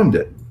 you've ruined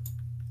it.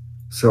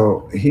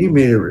 So he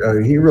made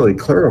it. He really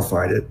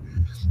clarified it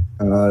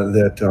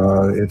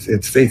that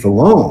it's faith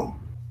alone.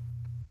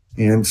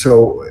 And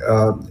so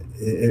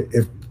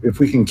if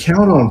we can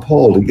count on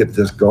Paul to get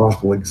this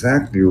gospel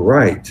exactly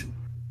right,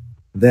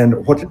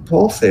 then what did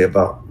Paul say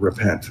about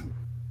repent?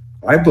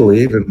 I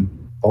believe in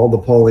all the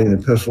Pauline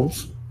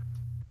epistles.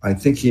 I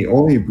think he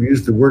only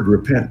used the word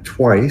repent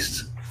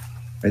twice.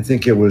 I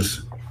think it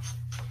was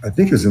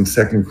in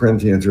 2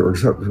 Corinthians or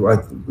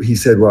something. He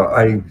said, well,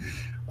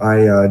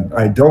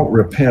 I don't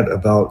repent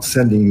about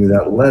sending you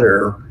that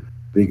letter.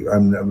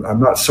 I'm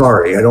not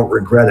sorry. I don't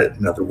regret it,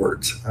 in other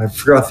words. I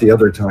forgot the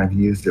other time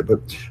he used it.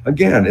 But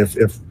again,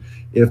 if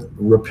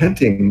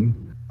repenting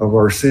of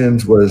our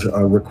sins was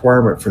a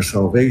requirement for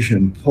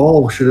salvation,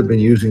 Paul should have been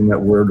using that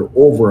word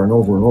over and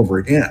over and over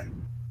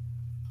again.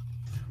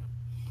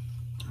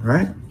 All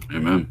right?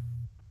 Amen.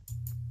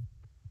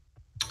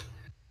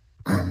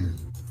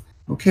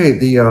 Okay,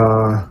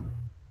 the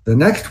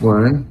next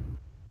one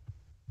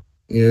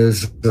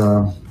is,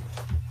 I'll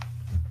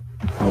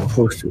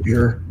post it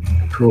here,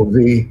 Control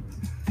V.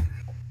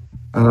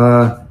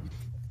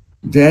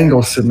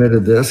 Daniel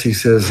submitted this. He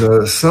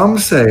says, some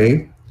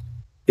say,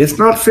 it's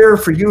not fair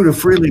for you to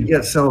freely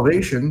get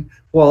salvation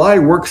while I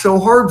work so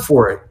hard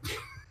for it.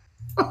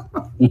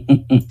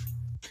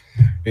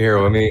 Here,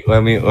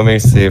 let me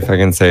see if I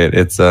can say it.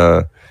 It's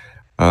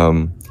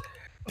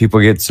People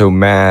get so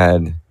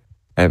mad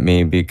at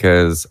me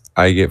because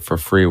I get for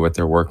free what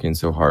they're working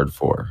so hard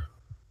for.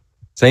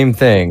 Same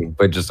thing,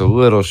 but just a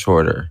little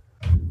shorter.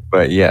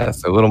 But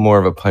yes, a little more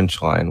of a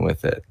punchline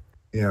with it.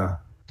 Yeah.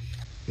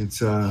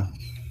 It's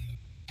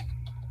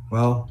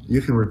well,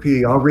 you can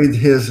repeat. I'll read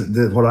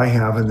what I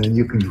have, and then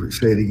you can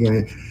say it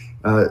again.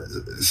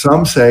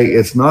 Some say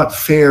it's not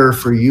fair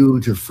for you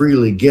to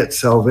freely get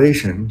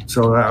salvation.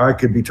 So I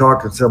could be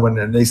talking to someone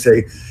and they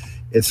say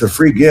it's a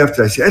free gift.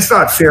 I say, it's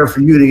not fair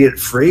for you to get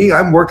free.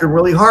 I'm working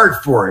really hard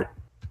for it.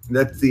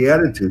 That's the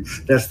attitude.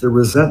 That's the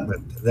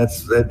resentment.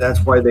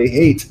 That's why they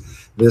hate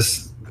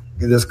this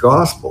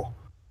gospel.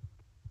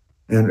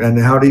 And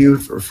how do you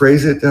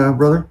phrase it,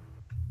 brother?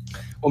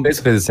 Well,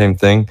 basically the same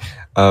thing.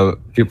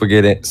 People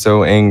get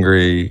so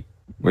angry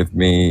with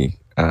me,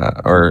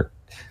 or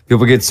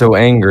people get so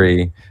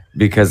angry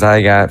because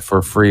I got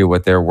for free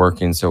what they're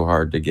working so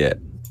hard to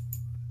get.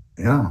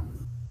 Yeah.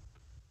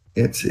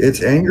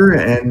 It's anger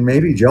and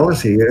maybe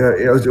jealousy.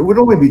 It would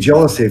only be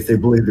jealousy if they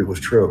believed it was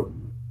true.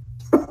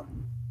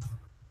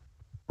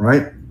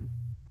 Right?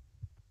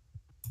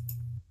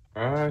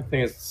 I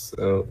think it's.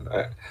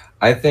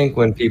 I think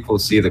when people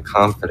see the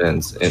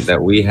confidence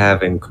that we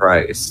have in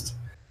Christ,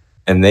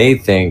 and they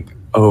think,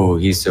 "Oh,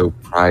 he's so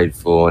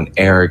prideful and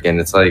arrogant,"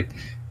 it's like,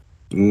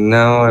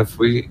 no. If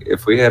we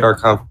had our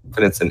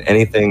confidence in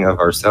anything of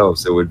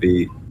ourselves, it would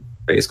be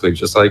basically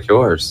just like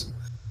yours,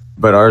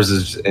 but ours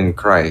is in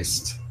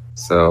Christ.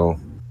 So,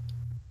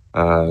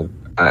 I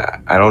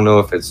don't know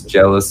if it's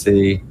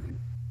jealousy,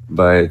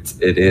 but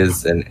it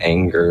is an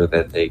anger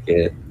that they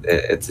get.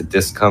 It's a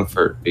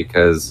discomfort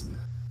because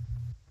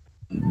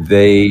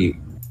they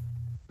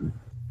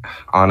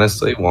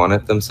honestly want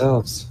it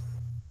themselves.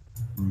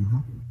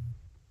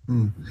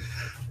 Mm-hmm.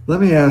 Let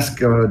me ask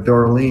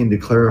Darlene to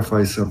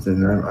clarify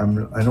something.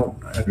 I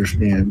don't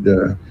understand.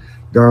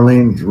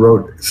 Darlene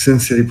wrote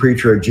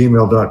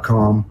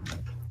sincitypreacher@gmail.com.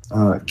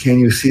 Can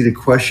you see the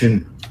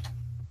question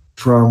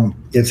from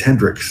it's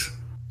Hendricks?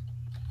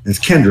 It's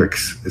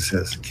Kendricks. It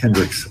says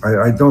Kendricks.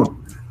 I don't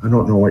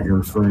know what you're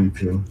referring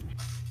to.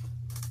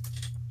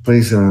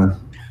 Please.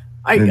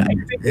 I think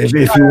if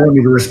you want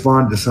me to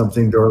respond to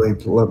something,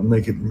 Darlene,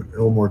 make it a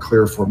little more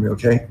clear for me,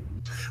 okay?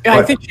 Yeah,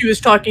 I think she was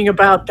talking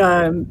about,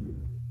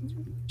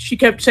 she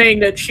kept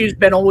saying that she's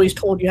been always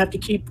told you have to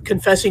keep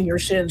confessing your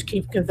sins,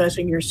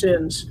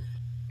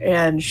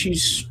 And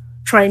she's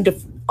trying to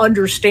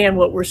understand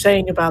what we're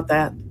saying about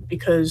that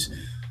because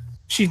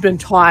she's been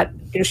taught,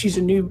 she's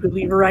a new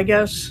believer, I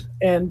guess,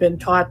 and been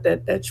taught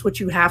that that's what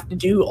you have to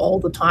do all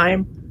the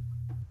time.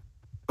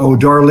 Oh,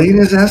 Darlene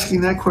is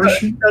asking that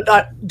question? No,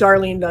 not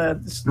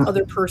Darlene, this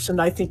other person.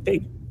 I think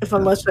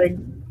unless I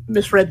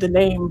misread the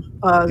name,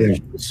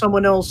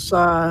 someone else,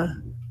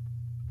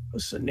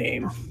 what's the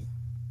name?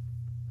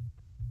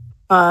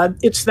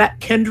 It's that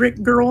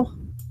Kendrick girl.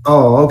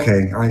 Oh,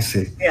 okay. I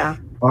see. Yeah.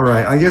 All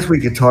right. I guess we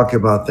could talk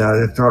about that.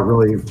 It's not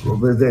really,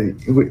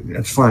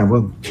 it's fine.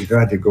 We'll be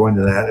glad to go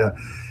into that.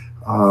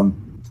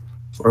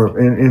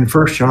 In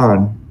 1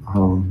 John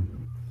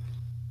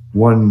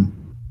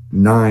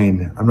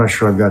 1:9, I'm not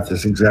sure I've got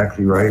this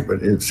exactly right,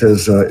 but it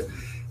says,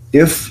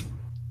 if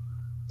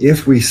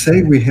we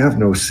say we have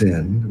no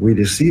sin, we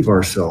deceive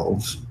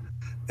ourselves,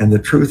 and the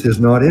truth is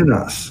not in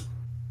us.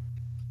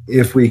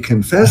 If we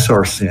confess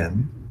our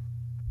sin,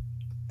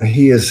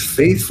 he is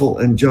faithful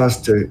and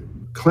just to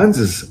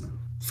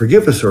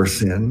forgive us our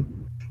sin,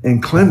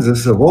 and cleanse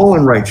us of all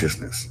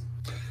unrighteousness.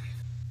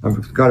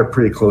 I've got it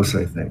pretty close,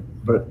 I think.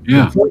 But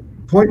yeah. The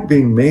point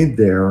being made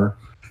there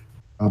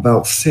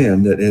about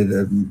sin,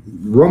 that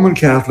Roman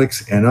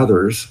Catholics and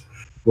others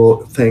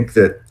will think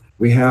that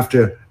we have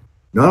to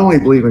not only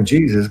believe in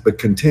Jesus, but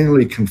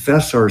continually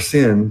confess our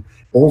sin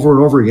over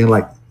and over again,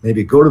 like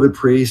maybe go to the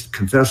priest,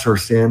 confess our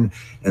sin,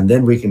 and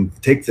then we can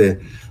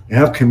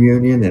have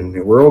communion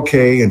and we're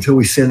okay until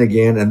we sin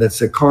again. And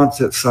that's a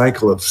constant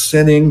cycle of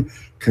sinning,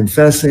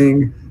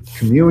 confessing,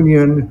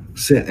 communion,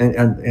 sin,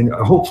 and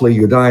hopefully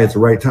you die at the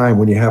right time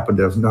when you happen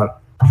to not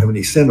have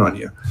any sin on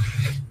you.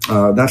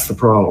 That's the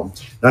problem.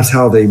 That's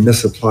how they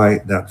misapply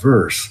that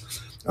verse.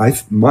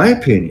 My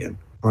opinion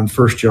on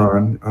 1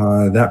 John,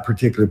 that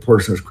particular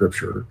portion of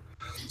scripture,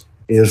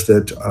 is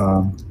that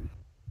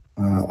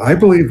I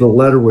believe the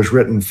letter was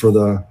written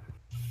to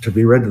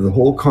be read to the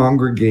whole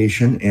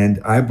congregation, and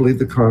I believe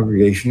the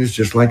congregation is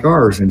just like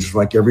ours, and just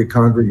like every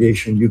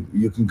congregation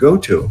you can go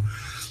to.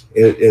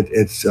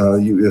 It's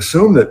you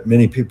assume that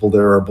many people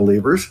there are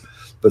believers,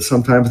 but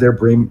sometimes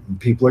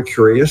people are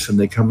curious and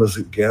they come as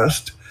a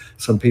guest.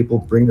 Some people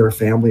bring their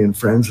family and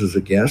friends as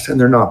a guest, and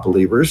they're not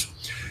believers.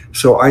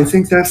 So I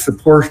think that's the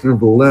portion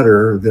of the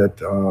letter that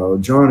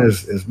John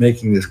is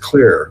making this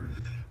clear,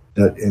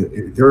 that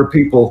there are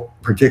people,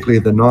 particularly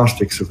the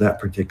Gnostics of that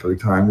particular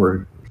time,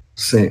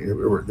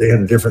 they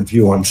had a different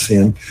view on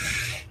sin,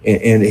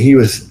 and he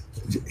was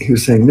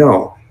saying,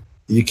 no,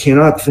 you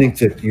cannot think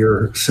that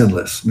you're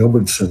sinless.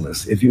 Nobody's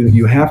sinless. If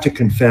you have to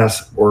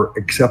confess or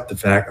accept the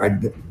fact, I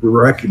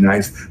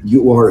recognize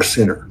you are a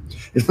sinner.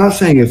 It's not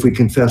saying if we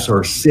confess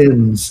our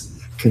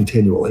sins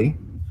continually,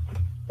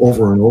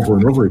 over and over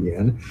and over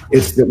again.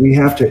 It's that we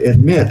have to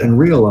admit and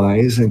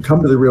realize and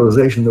come to the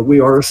realization that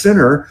we are a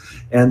sinner,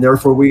 and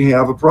therefore we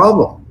have a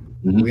problem.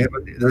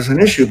 There's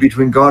an issue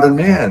between God and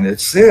man.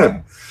 It's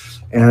sin.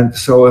 And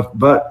so,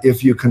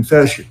 if you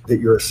confess that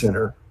you're a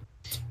sinner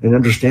and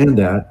understand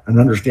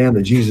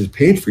that Jesus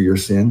paid for your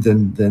sins,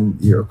 then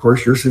of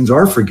course your sins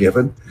are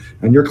forgiven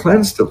and you're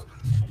cleansed of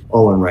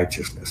all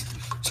unrighteousness.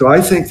 So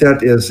I think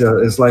that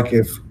is like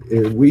if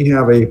we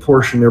have a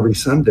portion every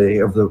Sunday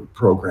of the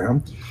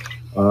program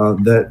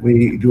that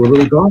we do a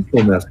little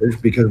gospel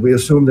message, because we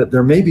assume that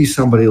there may be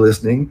somebody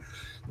listening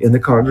in the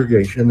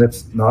congregation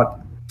that's not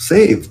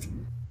saved.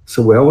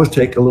 So we always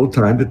take a little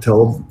time to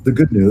tell them the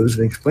good news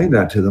and explain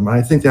that to them.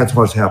 I think that's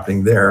what's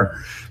happening there.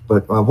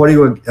 But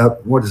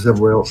what does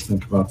everyone else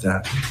think about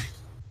that?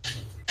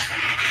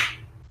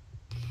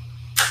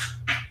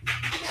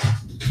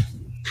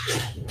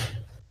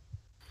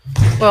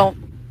 Well,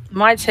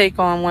 my take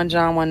on 1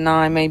 John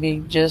 1:9 may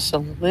be just a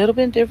little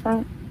bit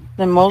different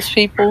than most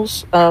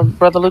people's.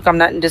 Brother Luke, I'm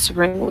not in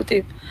disagreement with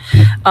you.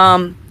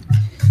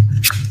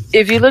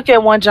 If you look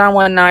at 1 John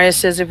 1:9, it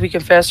says, if we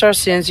confess our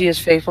sins, he is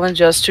faithful and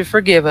just to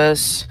forgive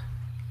us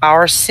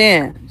our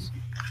sins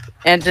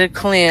and to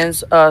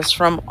cleanse us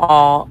from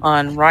all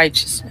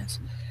unrighteousness.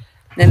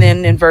 And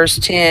then in verse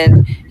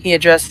 10, he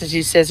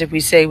says, if we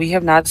say we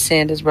have not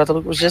sinned, as Brother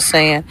Luke was just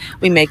saying,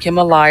 we make him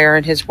a liar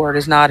and his word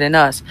is not in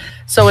us.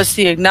 So it's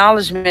the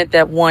acknowledgement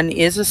that one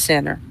is a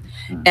sinner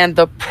and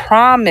the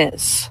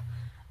promise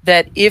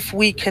that if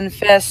we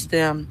confess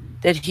them,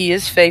 that he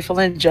is faithful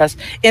and just,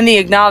 in the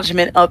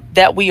acknowledgement of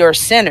that we are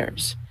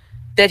sinners,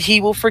 that he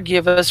will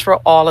forgive us for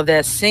all of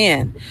that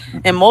sin.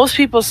 And most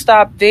people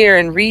stop there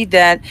and read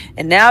that,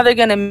 and now they're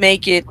going to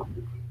make it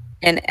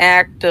an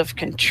act of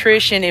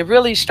contrition. It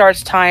really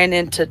starts tying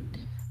into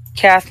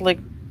Catholic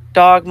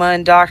dogma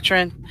and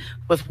doctrine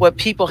with what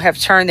people have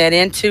turned that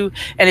into,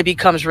 and it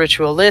becomes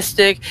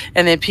ritualistic.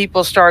 And then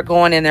people start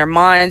going in their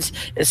minds,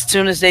 as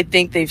soon as they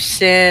think they've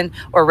sinned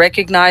or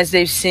recognize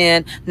they've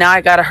sinned, now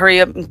I got to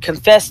hurry up and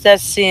confess that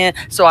sin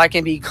so I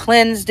can be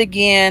cleansed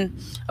again.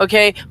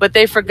 Okay, but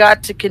they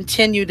forgot to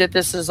continue that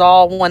this is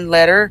all one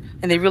letter,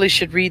 and they really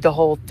should read the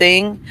whole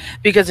thing,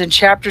 because in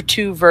chapter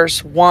 2,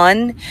 verse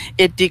 1,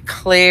 it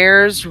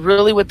declares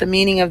really what the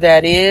meaning of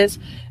that is.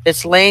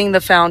 It's laying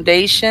the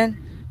foundation.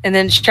 And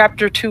then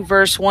chapter 2,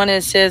 verse 1,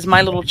 it says,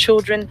 my little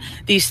children,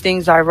 these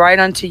things I write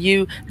unto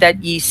you,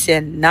 that ye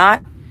sin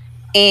not.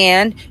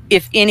 And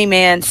if any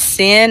man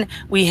sin,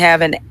 we have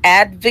an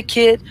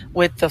advocate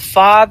with the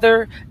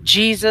Father,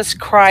 Jesus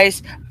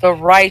Christ, the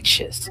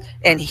righteous.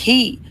 And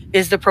he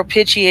is the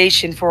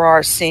propitiation for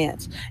our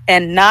sins,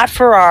 and not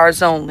for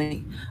ours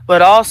only,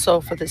 but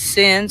also for the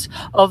sins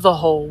of the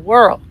whole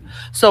world.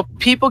 So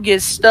people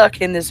get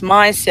stuck in this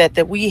mindset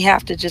that we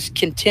have to just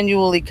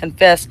continually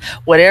confess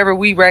whatever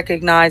we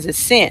recognize as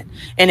sin.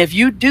 And if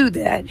you do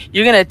that,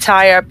 you're going to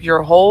tie up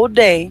your whole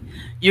day.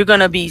 You're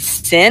going to be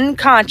sin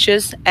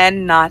conscious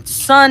and not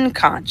son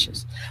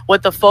conscious.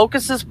 What the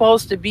focus is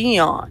supposed to be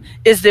on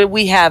is that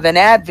we have an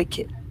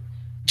advocate,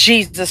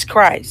 Jesus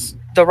Christ,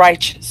 the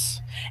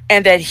righteous,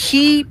 and that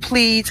he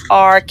pleads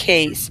our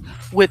case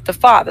with the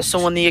Father.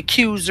 So when the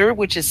accuser,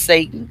 which is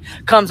Satan,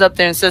 comes up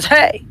there and says,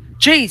 hey,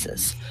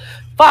 Jesus,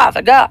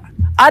 Father God,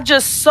 I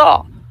just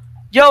saw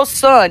your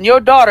son, your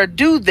daughter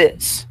do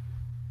this.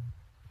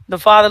 The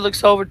Father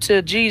looks over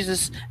to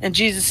Jesus, and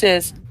Jesus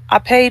says, I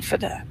paid for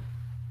that.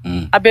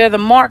 I bear the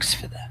marks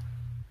for that.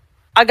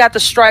 I got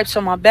the stripes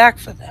on my back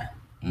for that.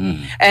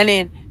 And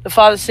then the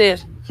Father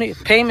says,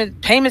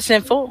 payments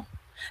in full.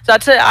 So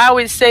I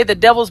always say the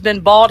devil's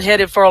been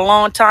bald-headed for a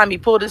long time. He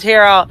pulled his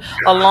hair out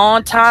a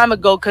long time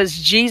ago because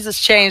Jesus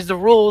changed the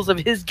rules of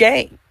his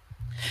game.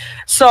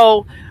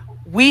 So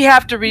we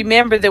have to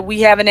remember that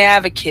we have an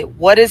advocate.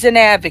 What is an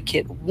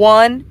advocate?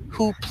 One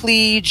who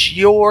pleads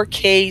your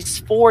case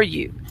for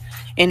you.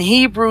 In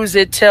Hebrews,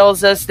 it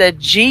tells us that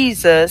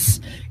Jesus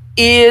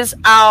is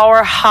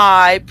our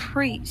high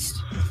priest.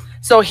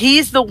 So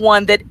he's the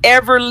one that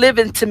ever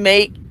living to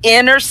make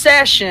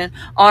intercession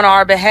on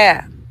our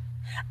behalf.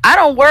 I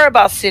don't worry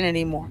about sin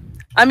anymore.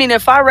 I mean,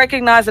 if I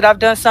recognize that I've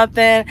done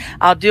something,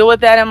 I'll deal with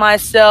that in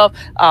myself.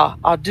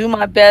 I'll do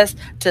my best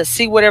to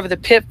see whatever the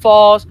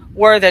pitfalls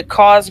were that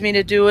caused me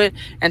to do it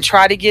and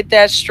try to get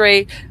that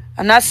straight.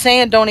 I'm not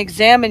saying don't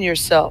examine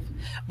yourself,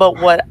 but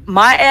what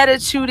my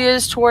attitude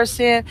is towards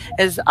sin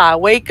is I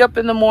wake up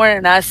in the morning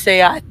and I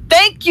say, I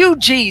thank you,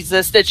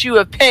 Jesus, that you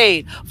have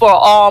paid for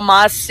all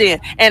my sin.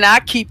 And I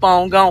keep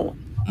on going.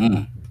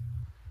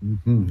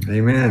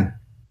 Amen.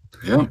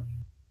 Yeah.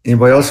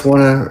 Anybody else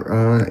want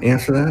to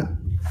answer that?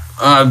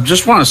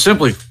 Just want to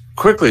simply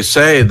quickly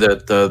say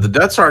that the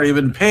debt's already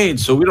been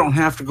paid, so we don't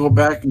have to go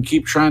back and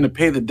keep trying to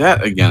pay the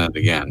debt again and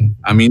again.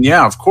 I mean,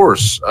 yeah, of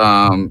course,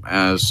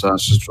 as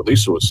Sister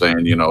Lisa was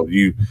saying, you know,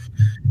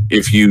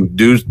 if you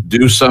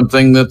do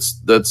something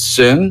that's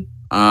sin,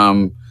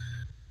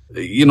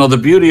 you know, the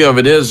beauty of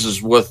it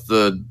is with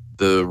the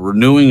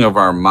renewing of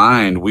our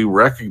mind, we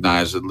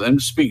recognize it. I'm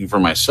speaking for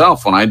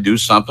myself. When I do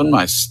something,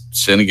 I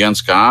sin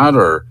against God,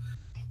 or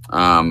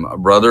a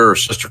brother or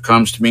sister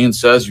comes to me and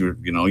says,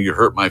 you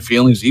hurt my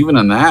feelings, even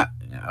in that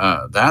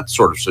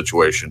sort of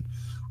situation,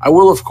 I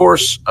will, of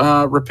course,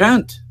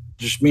 repent,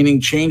 just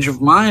meaning change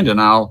of mind. And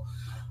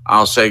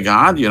I'll say,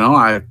 God,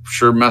 I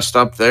sure messed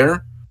up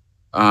there.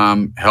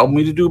 Help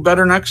me to do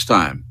better next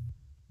time.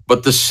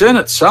 But the sin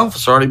itself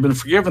has already been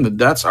forgiven. The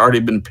debt's already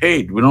been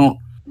paid. We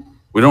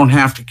don't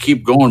have to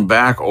keep going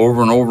back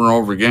over and over and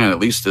over again, at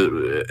least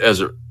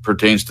as it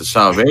pertains to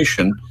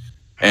salvation,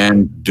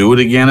 and do it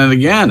again and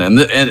again.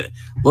 And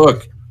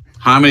look,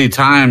 how many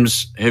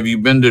times have you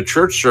been to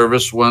church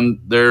service when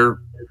they're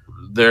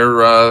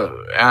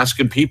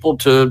asking people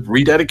to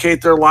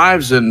rededicate their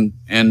lives and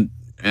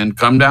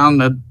come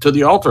down to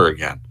the altar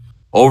again,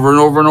 over and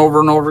over and over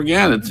and over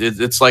again?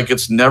 It's like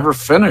it's never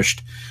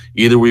finished.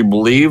 Either we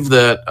believe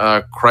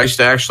that Christ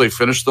actually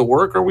finished the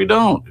work, or we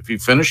don't. If he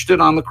finished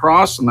it on the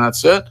cross and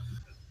that's it,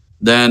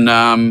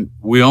 then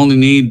we only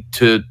need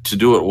to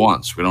do it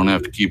once. We don't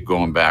have to keep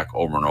going back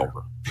over and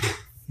over.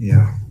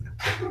 Yeah,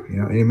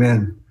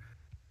 amen.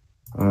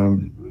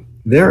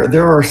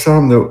 There are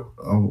some that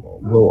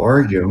will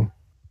argue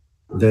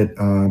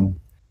that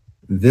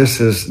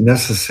this is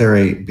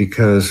necessary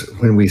because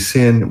when we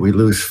sin, we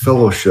lose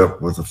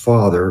fellowship with the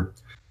Father,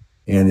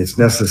 and it's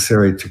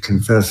necessary to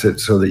confess it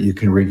so that you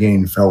can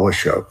regain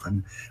fellowship.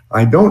 And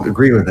I don't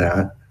agree with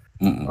that.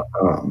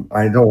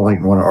 I don't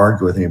want to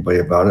argue with anybody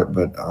about it,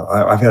 but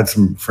I've had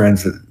some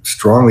friends that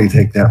strongly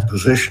take that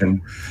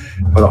position.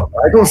 But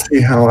I don't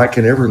see how I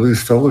can ever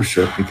lose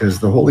fellowship, because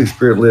the Holy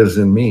Spirit lives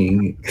in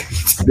me.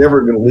 He's never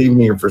going to leave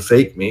me or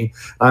forsake me.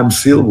 I'm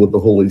sealed with the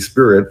Holy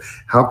Spirit.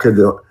 How could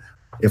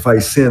if I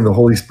sin, the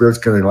Holy Spirit's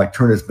going to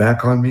turn his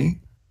back on me?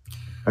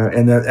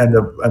 And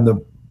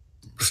the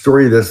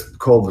story that's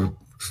called the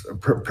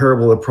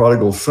parable of the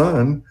prodigal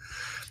son.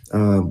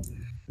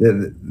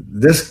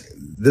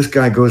 This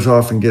guy goes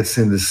off and gets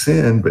into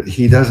sin, but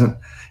he doesn't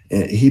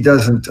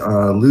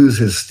lose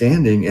his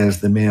standing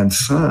as the man's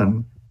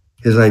son.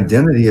 His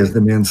identity as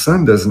the man's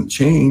son doesn't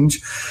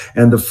change.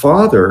 And the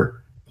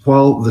father,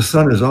 while the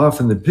son is off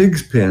in the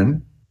pig's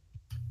pen,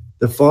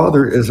 the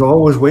father is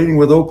always waiting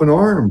with open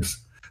arms.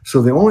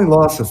 So the only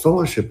loss of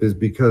fellowship is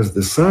because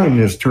the son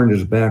has turned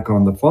his back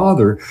on the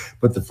father,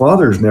 but the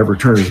father has never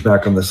turned his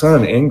back on the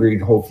son, angry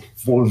and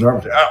fold his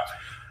arms out.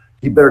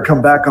 He better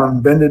come back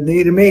on bended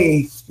knee to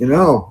me,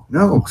 No.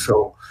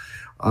 So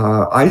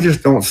I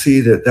just don't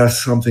see that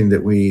that's something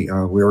that we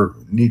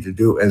need to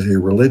do as a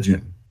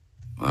religion.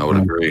 I would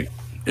agree.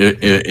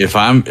 If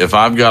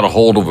I've got a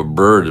hold of a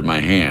bird in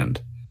my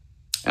hand,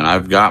 and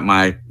I've got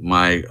my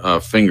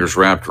fingers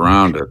wrapped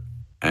around it,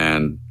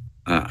 and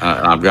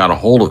I've got a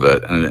hold of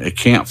it, and it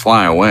can't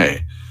fly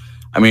away.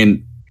 I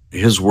mean,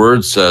 his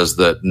word says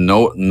that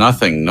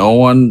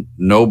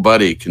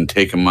nobody can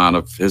take him out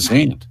of his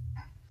hand.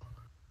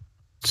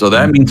 So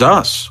that means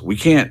us. We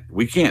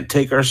can't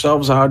take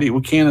ourselves out.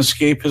 We can't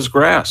escape his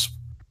grasp.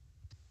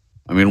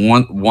 I mean,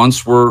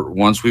 once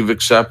we've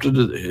accepted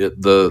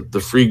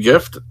the free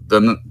gift,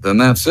 then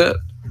that's it.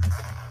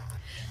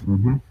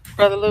 Mm-hmm.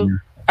 Brother Luke,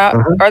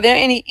 are there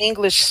any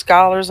English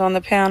scholars on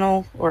the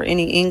panel or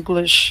any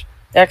English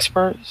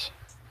experts?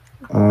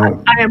 I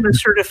am a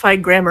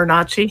certified grammar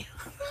Nazi.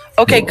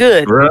 Okay,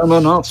 good.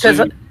 Grammar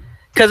Nazi.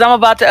 Because I'm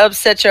about to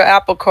upset your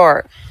apple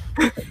cart.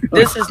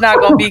 This is not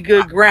going to be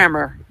good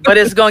grammar, but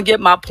it's going to get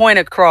my point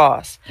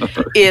across.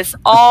 It's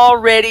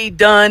already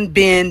done,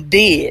 been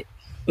did.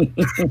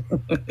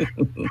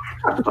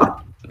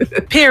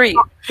 Period.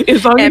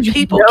 And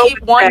people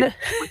keep wanting.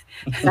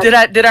 Did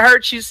I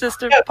hurt you,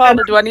 Sister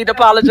Paula? Do I need to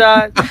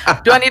apologize?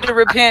 Do I need to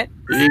repent?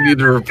 You need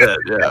to repent.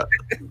 Yeah.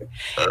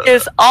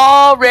 It's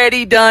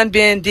already done,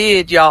 been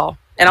did, y'all.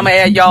 And I'm going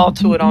to add y'all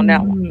to it on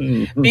that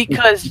one.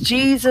 Because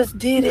Jesus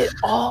did it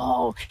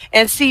all.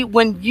 And see,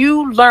 when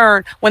you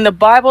learn, when the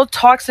Bible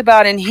talks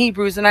about in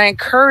Hebrews, and I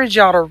encourage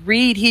y'all to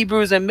read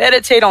Hebrews and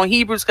meditate on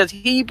Hebrews, because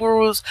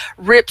Hebrews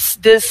rips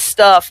this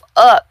stuff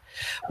up.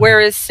 Where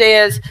it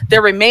says,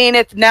 there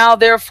remaineth now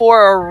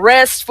therefore a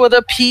rest for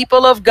the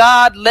people of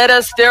God. Let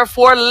us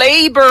therefore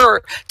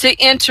labor to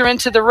enter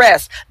into the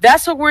rest.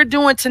 That's what we're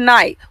doing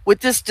tonight with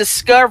this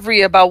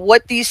discovery about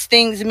what these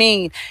things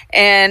mean.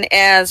 And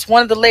as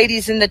one of the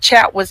ladies in the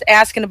chat was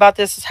asking about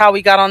this, is how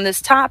we got on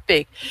this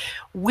topic.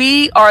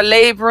 We are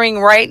laboring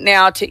right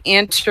now to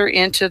enter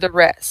into the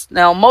rest.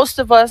 Now, most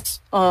of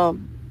us,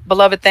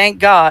 beloved, thank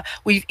God,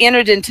 we've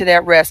entered into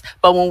that rest.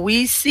 But when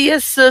we see a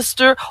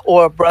sister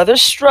or a brother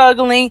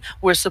struggling,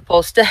 we're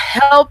supposed to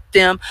help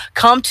them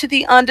come to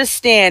the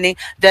understanding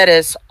that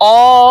it's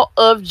all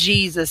of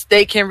Jesus.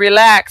 They can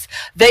relax.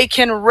 They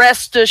can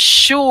rest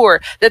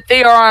assured that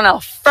they are on a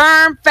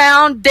firm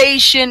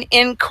foundation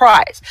in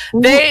Christ.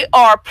 They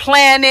are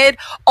planted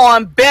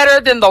on better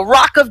than the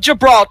rock of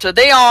Gibraltar.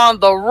 They are on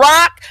the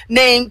rock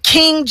named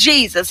King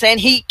Jesus, and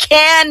he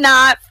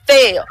cannot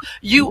fail.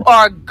 You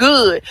are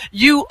good.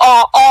 You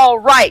are all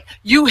right.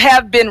 You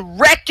have been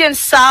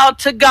reconciled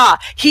to God.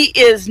 He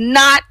is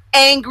not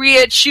angry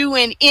at you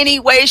in any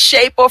way,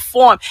 shape, or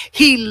form.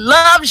 He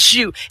loves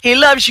you. He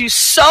loves you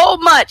so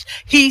much.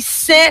 He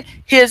sent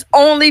his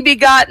only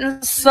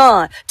begotten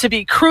son to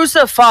be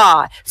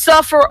crucified,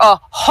 suffer a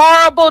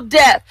horrible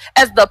death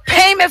as the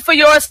payment for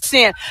your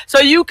sin, so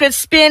you could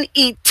spend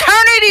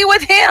eternity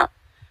with him.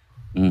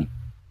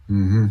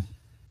 Mm-hmm.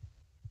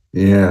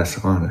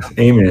 Yes, honest.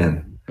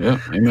 Amen. Yeah,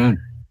 amen.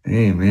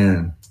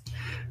 Amen.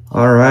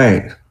 All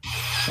right.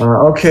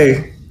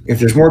 Okay. If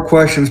there's more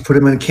questions, put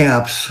them in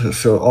caps,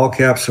 so all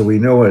caps, so we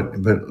know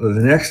it. But the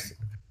next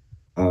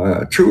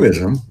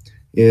truism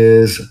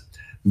is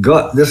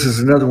God. This is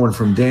another one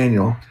from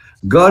Daniel.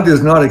 God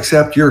does not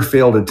accept your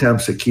failed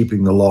attempts at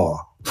keeping the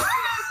law.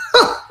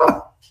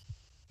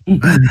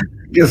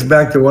 Gets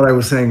back to what I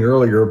was saying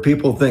earlier.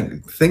 People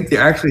think they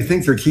actually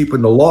think they're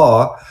keeping the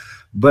law,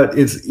 but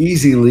it's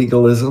easy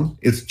legalism.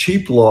 It's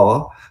cheap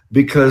law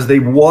because they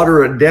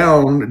water it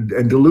down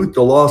and dilute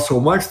the law so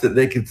much that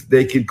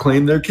they could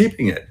claim they're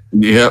keeping it.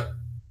 Yep.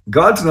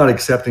 God's not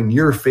accepting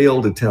your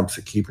failed attempts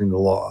at keeping the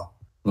law.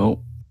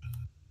 No.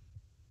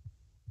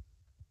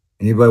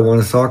 Anybody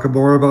want to talk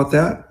more about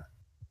that?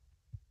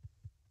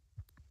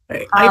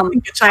 I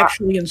think it's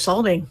actually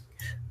insulting.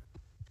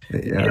 Yeah.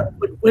 You know,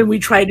 when we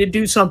try to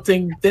do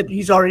something that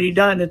he's already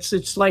done,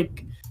 it's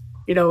like,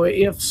 you know,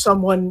 if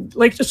someone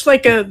just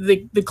like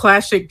the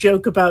classic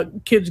joke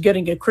about kids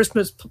getting a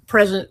Christmas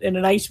present in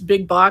a nice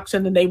big box,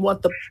 and then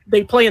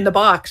they play in the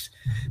box.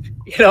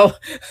 You know,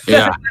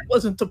 that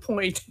wasn't the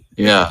point.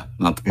 Yeah,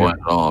 not the point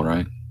at all,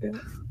 right?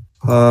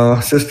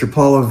 Sister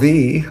Paula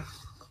V,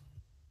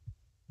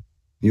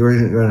 you were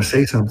going to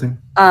say something.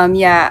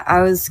 Yeah,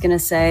 I was going to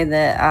say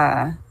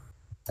that.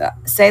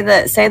 Say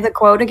the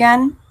quote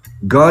again.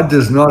 God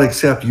does not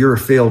accept your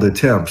failed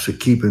attempts at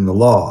keeping the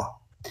law.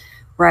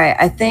 Right.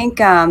 I think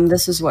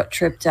this is what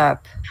tripped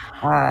up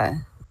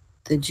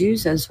the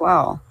Jews as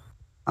well.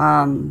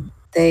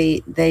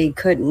 They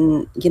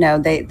couldn't, you know,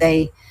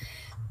 they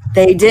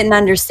didn't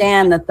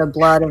understand that the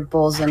blood of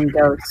bulls and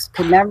goats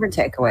could never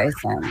take away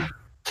sin.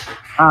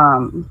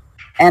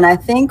 And I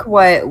think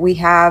what we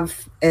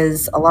have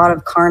is a lot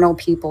of carnal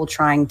people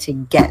trying to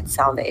get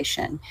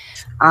salvation.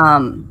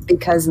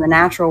 Because in the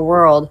natural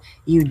world,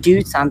 you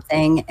do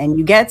something and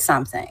you get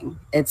something.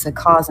 It's a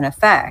cause and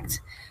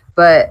effect.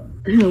 But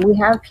we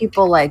have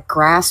people like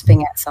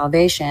grasping at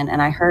salvation.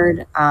 And I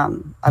heard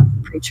a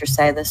preacher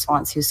say this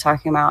once. He was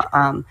talking about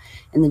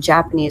in the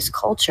Japanese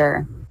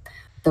culture,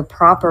 the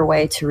proper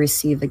way to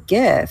receive a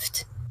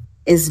gift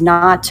is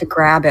not to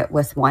grab it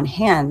with one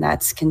hand.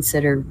 That's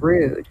considered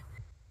rude.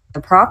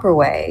 The proper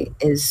way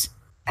is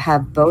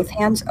have both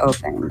hands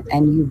open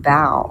and you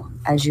bow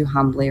as you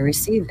humbly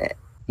receive it.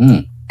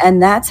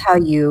 And that's how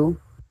you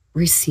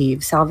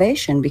receive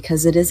salvation,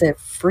 because it is a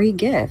free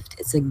gift.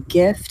 It's a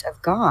gift of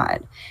God.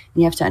 And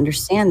you have to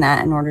understand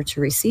that in order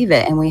to receive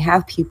it. And we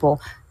have people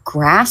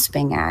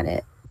grasping at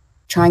it,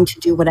 trying to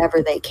do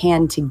whatever they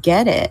can to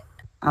get it.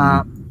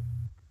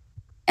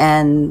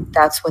 And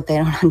that's what they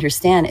don't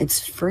understand.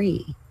 It's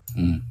free.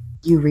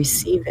 You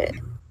receive it.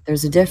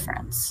 There's a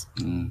difference.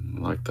 I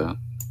like that.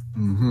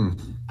 Mm-hmm.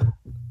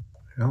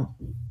 Yeah.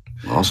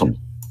 Awesome.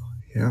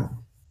 Yeah.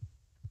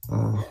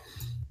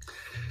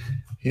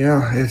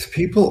 Yeah, it's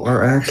people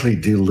are actually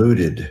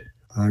deluded.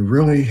 I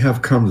really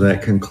have come to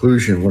that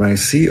conclusion when I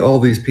see all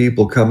these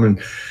people coming,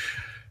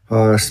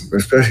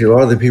 especially a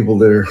lot of the people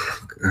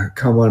that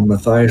come on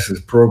Mathias's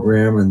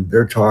program and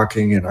they're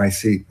talking, and I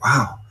see,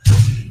 wow,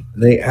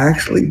 they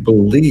actually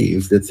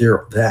believe that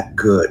they're that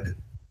good.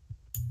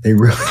 They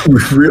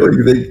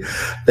really,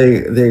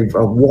 they've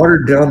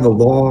watered down the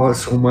law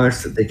so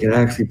much that they can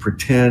actually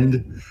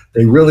pretend.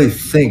 They really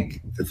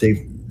think that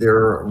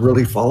they're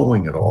really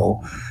following it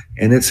all,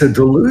 and it's a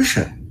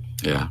delusion.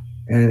 Yeah,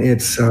 and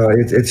it's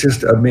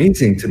just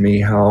amazing to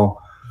me how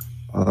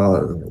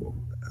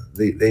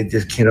they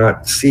just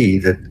cannot see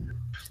that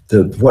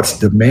what's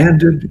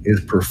demanded is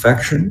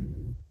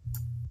perfection,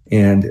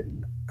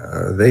 and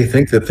they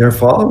think that they're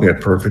following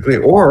it perfectly,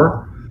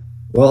 or,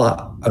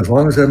 well, as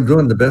long as I'm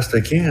doing the best I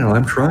can,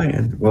 I'm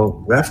trying.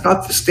 Well, that's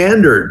not the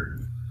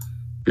standard.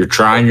 You're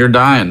trying, you're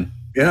dying.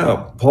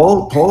 Yeah,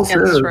 Paul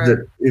says right.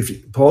 that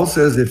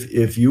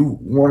if you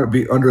want to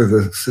be under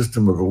the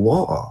system of the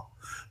law,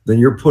 then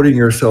you're putting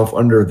yourself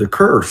under the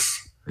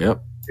curse.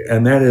 Yep.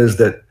 And that is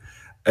that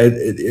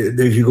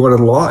if you go to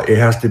the law, it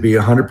has to be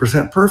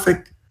 100%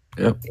 perfect.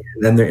 Yep.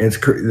 And then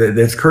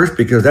it's cursed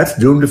because that's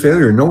doomed to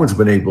failure. No one's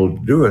been able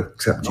to do it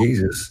except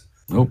Jesus.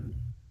 Nope.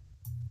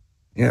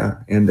 Yeah,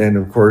 and then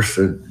of course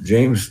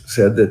James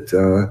said that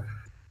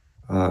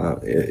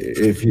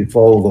if you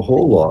follow the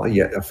whole law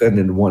yet offend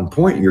in one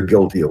point, you're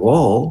guilty of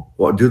all.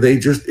 Well, do they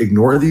just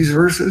ignore these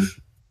verses?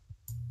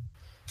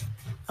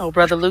 Oh,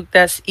 Brother Luke,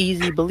 that's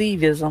easy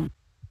believism.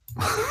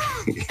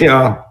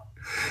 Yeah.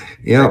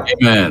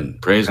 Amen.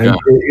 Praise God.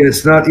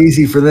 It's not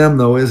easy for them,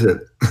 though, is it?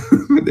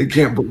 They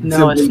can't.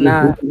 No, it's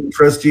not.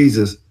 Trust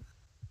Jesus.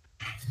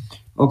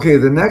 Okay,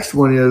 the next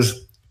one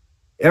is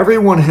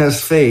everyone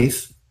has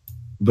faith,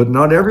 but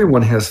not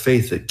everyone has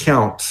faith that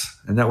counts.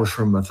 And that was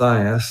from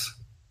Mathias.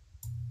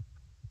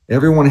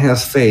 Everyone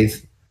has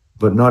faith,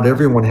 but not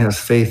everyone has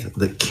faith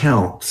that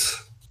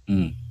counts.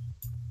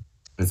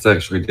 It's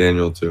actually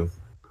Daniel too.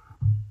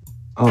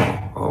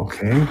 Oh,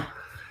 okay.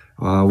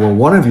 Well,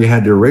 one of you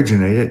had to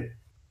originate it,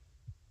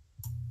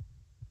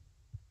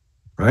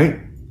 right?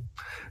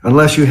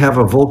 Unless you have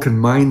a Vulcan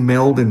mind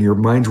meld and your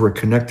minds were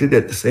connected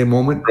at the same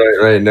moment.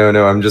 Right. No.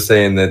 I'm just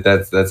saying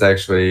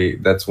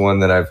that's one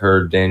that I've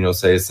heard Daniel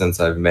say since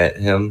I've met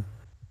him.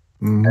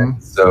 Mm-hmm.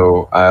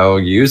 So I'll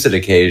use it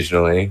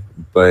occasionally,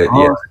 but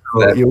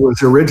it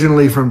was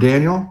originally from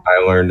Daniel.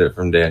 I learned it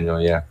from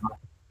Daniel. Yeah.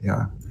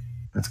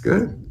 That's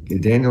good.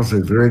 Daniel's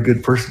a very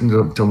good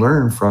person to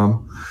learn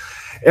from.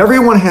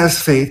 Everyone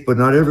has faith, but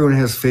not everyone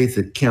has faith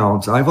that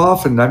counts. I've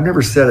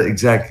never said it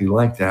exactly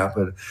like that,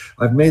 but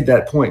I've made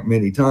that point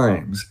many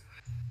times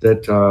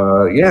that,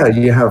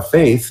 you have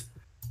faith,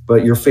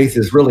 but your faith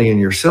is really in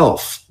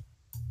yourself.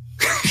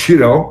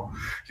 Your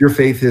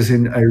faith is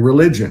in a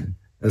religion,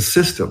 a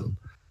system.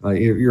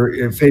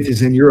 Your faith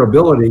is in your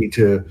ability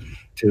to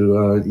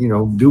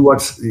do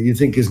what you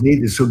think is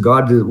needed so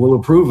God will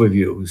approve of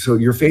you. So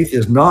your faith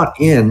is not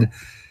in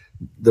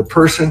the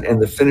person and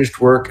the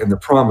finished work and the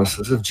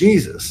promises of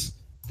Jesus.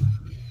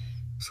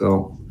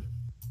 So,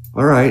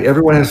 all right,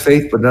 everyone has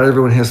faith, but not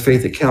everyone has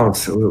faith that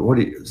counts. So what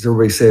does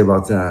everybody say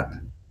about that?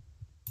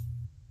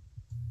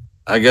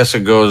 I guess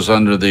it goes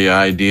under the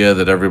idea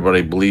that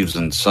everybody believes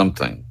in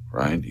something,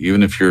 right?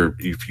 Even if you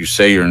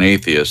say you're an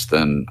atheist,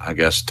 then I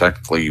guess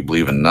technically you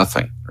believe in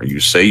nothing, or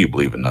you say you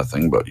believe in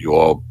nothing, but you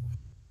all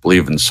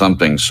believe in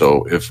something.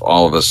 So if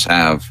all of us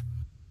have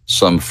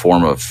some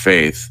form of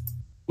faith,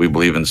 we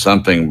believe in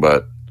something,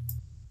 but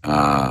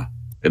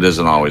it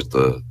isn't always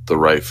the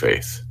right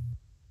faith.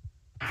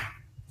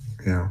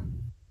 Yeah.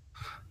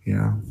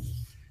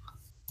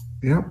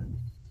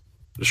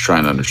 Just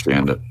trying to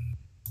understand it.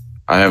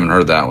 I haven't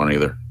heard that one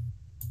either.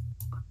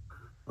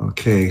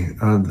 Okay.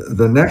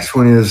 The next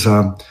one is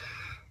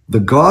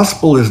the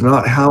gospel is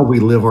not how we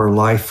live our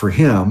life for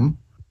him,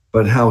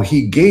 but how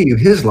he gave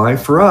his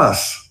life for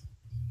us.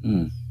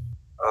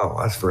 Oh,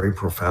 that's very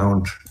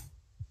profound.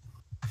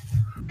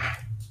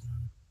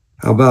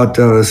 How about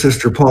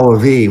Sister Paula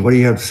V? What do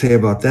you have to say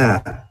about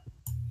that?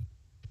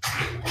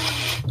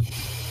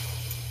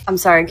 I'm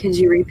sorry, could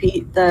you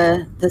repeat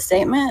the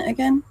statement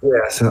again?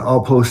 Yes,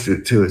 I'll post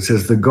it too. It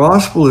says, the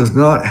gospel is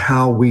not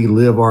how we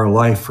live our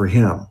life for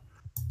him,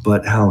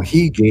 but how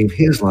he gave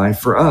his life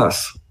for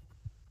us.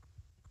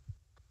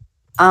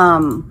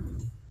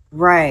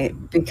 Right,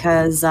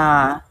 because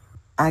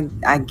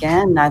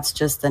again, that's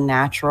just the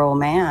natural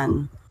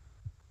man.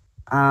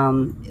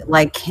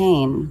 Like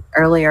Cain.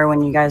 Earlier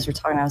when you guys were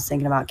talking, I was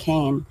thinking about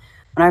Cain.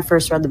 When I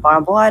first read the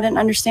Bible, I didn't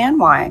understand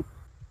why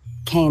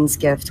Cain's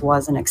gift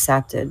wasn't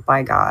accepted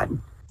by God.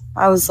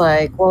 I was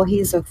like, well,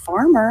 he's a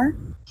farmer.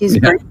 He's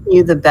bringing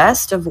you the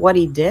best of what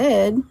he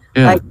did.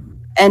 Yeah.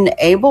 And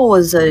Abel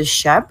was a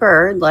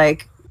shepherd. How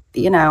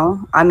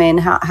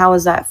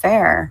is that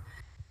fair?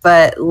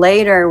 But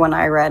later when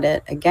I read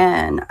it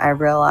again, I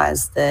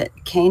realized that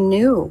Cain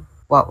knew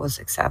what was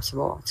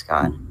acceptable to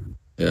God.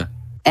 Yeah.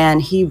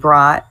 And he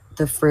brought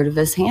the fruit of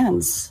his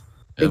hands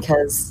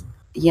because,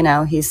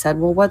 he said,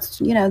 well,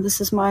 this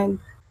is mine.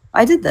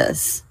 I did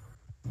this.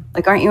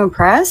 Aren't you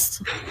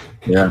impressed?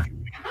 Yeah.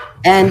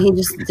 And he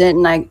just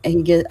didn't, I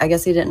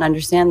guess he didn't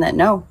understand that.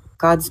 No,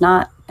 God's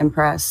not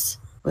impressed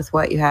with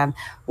what you have.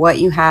 What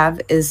you have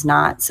is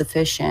not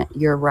sufficient.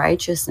 Your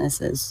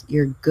righteousness is,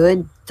 your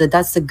good,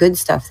 that's the good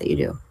stuff that you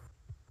do.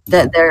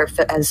 That they're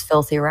as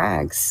filthy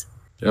rags.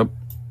 Yep.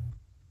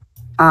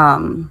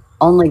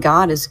 Only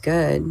God is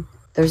good.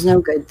 There's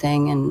no good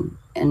thing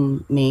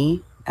in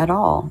me at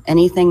all.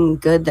 Anything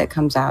good that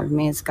comes out of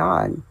me is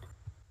God.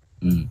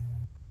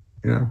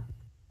 Yeah.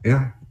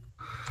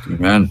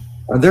 Amen.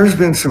 There's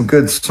been some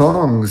good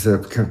songs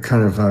that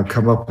kind of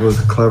come up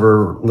with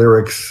clever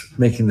lyrics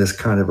making this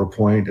kind of a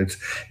point.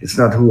 It's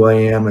not who I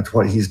am, it's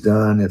what he's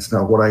done. It's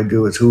not what I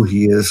do, it's who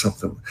he is.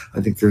 Something. I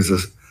think there's a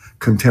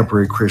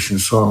contemporary Christian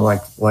song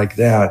like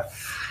that.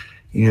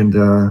 And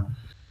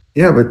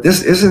but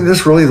isn't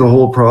this really the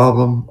whole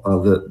problem?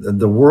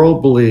 The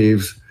world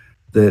believes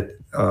that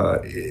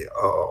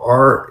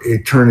our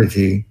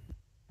eternity,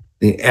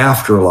 the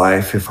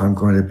afterlife, if I'm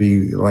going to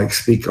be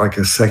speak like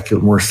a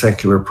more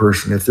secular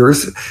person, if there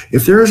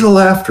is a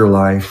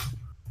afterlife,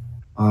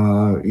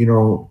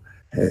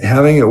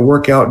 having it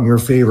work out in your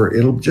favor,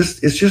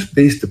 it's just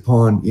based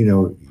upon,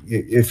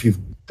 if you've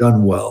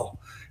done well.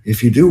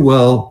 If you do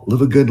well,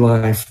 live a good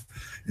life,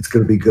 it's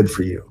going to be good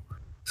for you.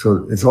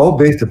 So it's all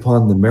based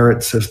upon the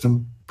merit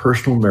system,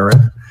 personal merit.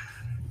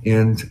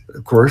 And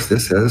of course,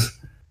 this says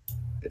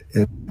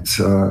it's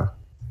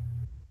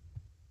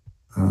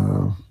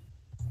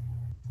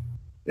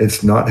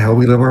not how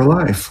we live our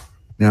life.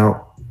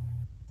 Now,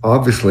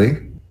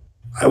 obviously,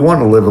 I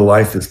want to live a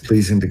life that's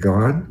pleasing to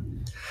God,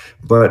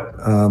 but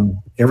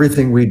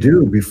everything we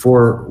do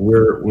before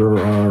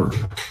we're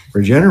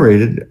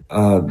regenerated,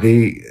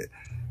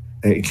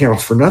 it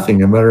counts for nothing.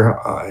 No matter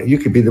how, you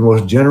could be the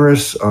most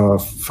generous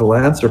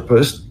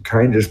philanthropist,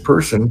 kindest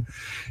person,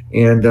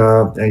 and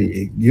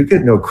you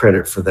get no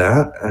credit for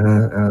that.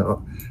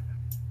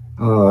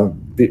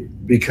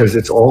 because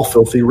it's all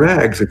filthy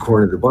rags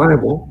according to the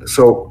Bible.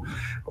 So,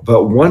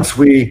 but once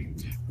we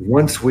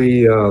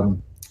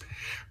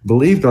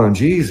believed on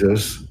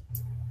Jesus,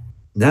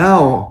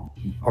 now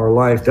our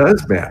life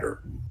does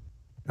matter.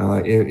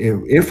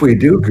 If we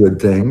do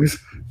good things,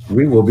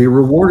 we will be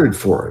rewarded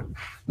for it.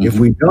 Mm-hmm. If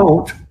we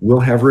don't, we'll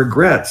have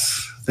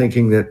regrets,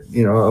 thinking that,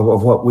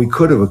 of what we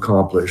could have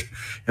accomplished.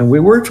 And we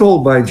were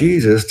told by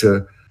Jesus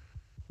to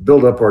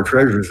build up our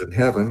treasures in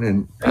heaven,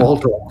 and Paul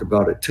talked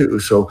about it too.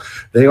 So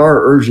they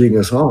are urging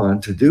us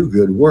on to do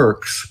good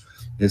works.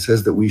 It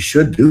says that we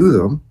should do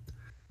them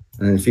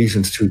in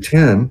Ephesians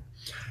 2:10,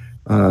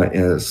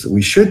 as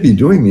we should be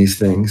doing these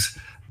things,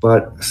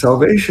 but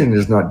salvation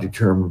is not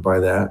determined by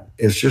that.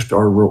 It's just the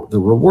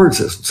reward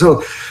system.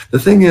 So the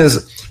thing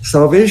is,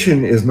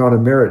 salvation is not a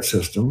merit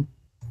system.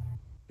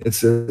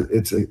 It's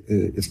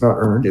not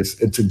earned.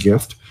 It's a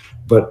gift.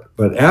 But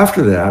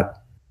after that,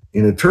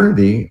 in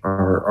eternity,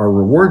 our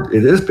reward,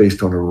 it is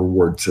based on a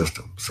reward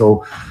system.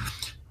 So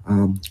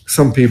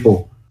some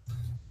people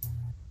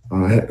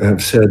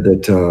have said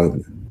that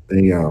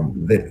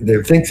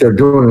they think they're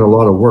doing a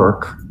lot of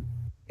work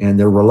and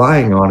they're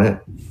relying on it.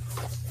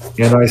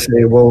 And I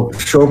say, well,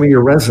 show me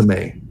your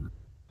resume.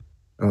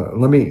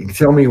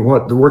 Tell me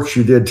what the works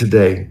you did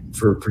today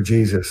for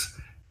Jesus.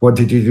 What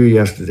did you do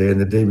yesterday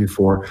and the day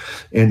before?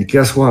 And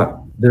guess what?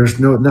 There's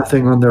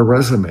nothing on their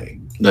resume.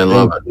 They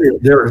love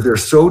it. They're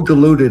so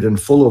deluded and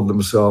full of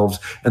themselves,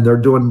 and they're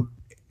doing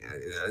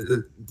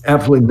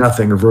absolutely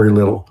nothing or very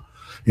little.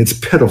 It's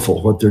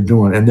pitiful what they're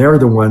doing, and they're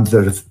the ones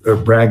that are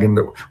bragging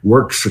that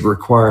works are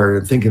required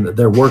and thinking that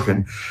they're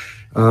working.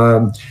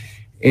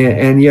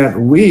 And yet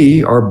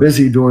we are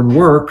busy doing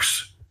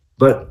works,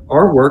 but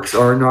our works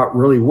are not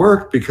really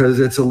work because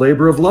it's a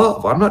labor of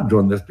love. I'm not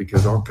doing this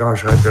because, oh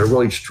gosh, I've got to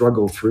really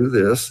struggle through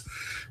this.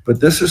 But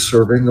this is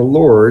serving the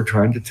Lord,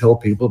 trying to tell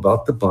people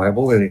about the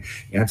Bible and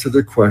answer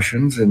their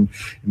questions and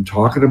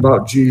talking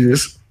about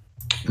Jesus,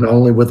 not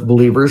only with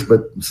believers,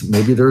 but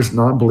maybe there's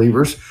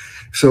non-believers.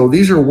 So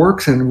these are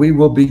works, and we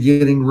will be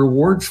getting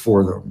rewards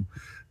for them.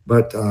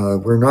 But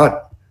we're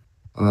not.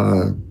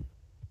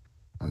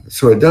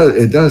 So it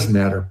does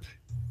matter.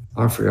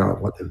 I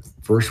forgot what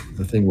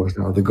the thing was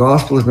now. The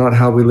gospel is not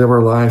how we live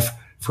our life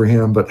for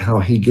Him, but how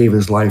He gave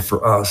His life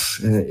for us.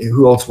 And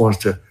who else wants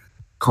to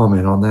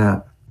comment on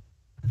that?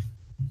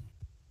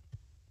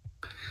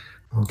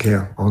 Okay,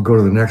 I'll go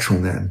to the next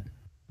one then.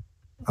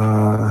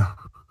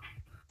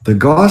 The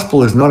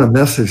gospel is not a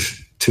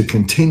message to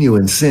continue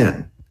in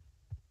sin.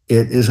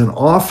 It is an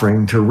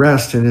offering to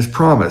rest in His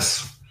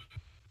promise.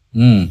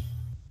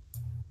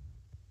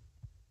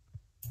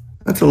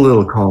 That's a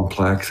little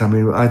complex. I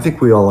mean, I think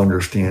we all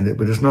understand it,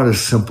 but it's not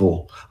as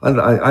simple.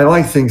 I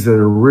like things that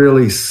are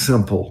really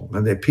simple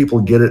and that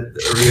people get it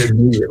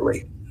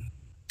immediately.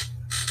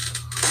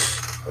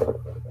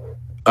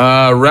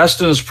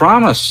 Rest in His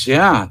promise.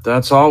 Yeah,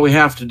 that's all we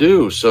have to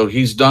do. So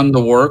He's done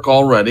the work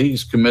already.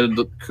 He's committed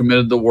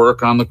the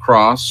work on the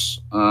cross,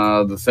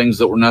 the things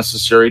that were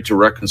necessary to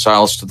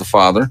reconcile us to the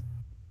Father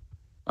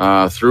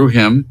through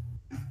Him.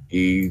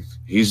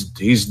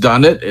 He's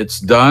done it. It's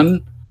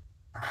done.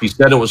 He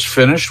said it was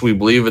finished. We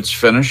believe it's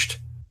finished.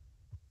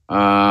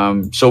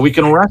 So we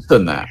can rest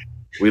in that.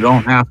 We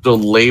don't have to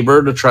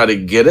labor to try to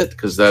get it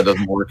because that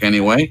doesn't work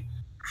anyway.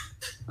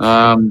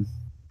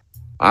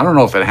 I don't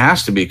know if it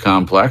has to be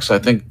complex. I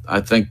think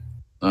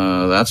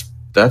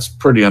that's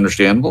pretty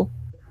understandable.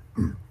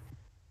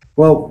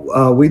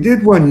 Well, we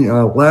did one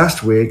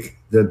last week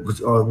that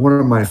was one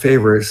of my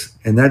favorites,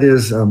 and that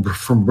is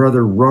from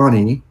Brother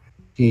Ronnie.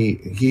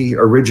 He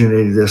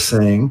originated this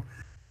saying,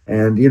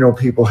 and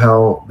people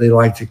how they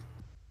like to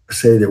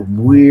say that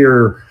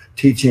we're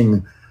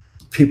teaching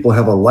people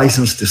have a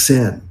license to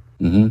sin.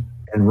 Mm-hmm.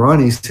 And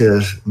Ronnie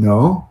says,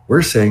 no,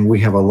 we're saying we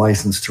have a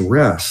license to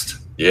rest.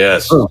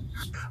 Yes. A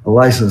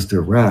license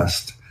to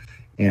rest.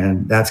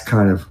 And that's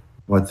kind of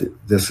what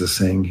this is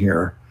saying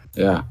here.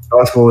 Yeah. The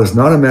gospel is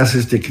not a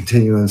message to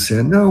continue in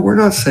sin. No, we're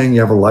not saying you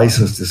have a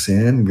license to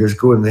sin. Just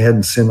go ahead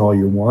and sin all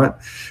you want.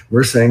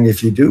 We're saying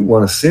if you do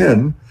want to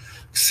sin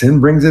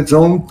brings its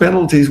own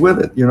penalties with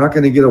it. You're not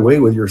going to get away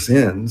with your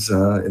sins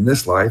in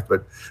this life,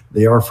 but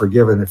they are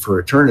forgiven for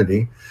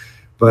eternity.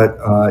 But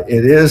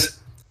it is,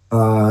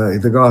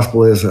 the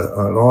gospel is an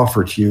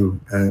offer to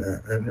you,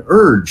 an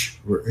urge.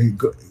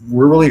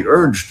 We're really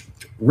urged.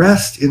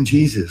 Rest in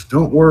Jesus.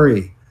 Don't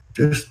worry.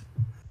 That's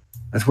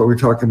what we're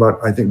talking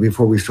about, I think,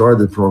 before we started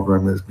the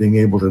program, is being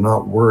able to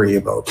not worry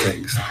about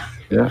things.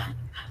 Yeah.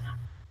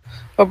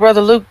 Well,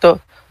 Brother Luke, the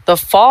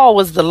fall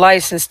was the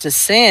license to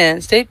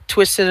sins. They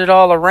twisted it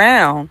all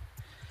around.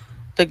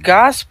 The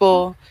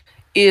gospel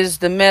is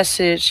the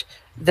message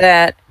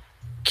that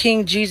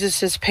King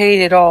Jesus has paid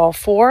it all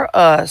for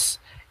us,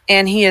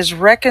 and He has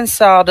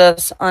reconciled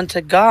us unto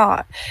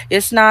God.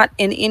 It's not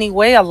in any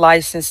way a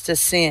license to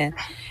sin.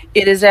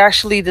 It is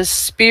actually the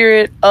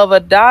spirit of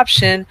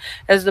adoption,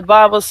 as the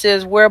Bible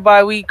says,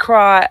 whereby we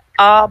cry,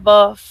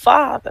 Abba,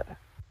 Father.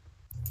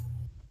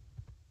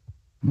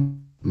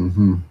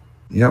 Mm-hmm.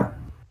 Yep.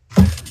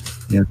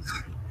 Yes.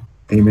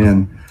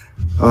 Amen.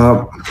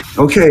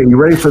 Okay, you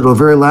ready for the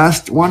very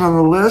last one on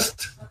the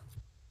list?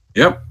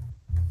 Yep.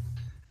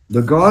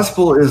 The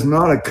gospel is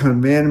not a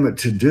commandment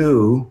to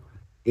do,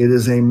 it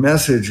is a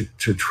message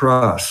to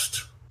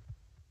trust.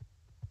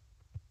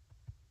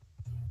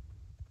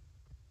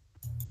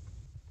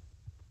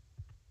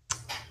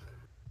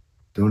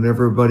 Don't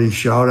everybody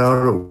shout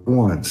out at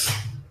once.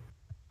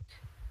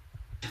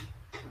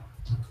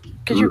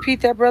 Could you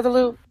repeat that, Brother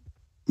Luke?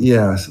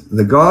 Yes,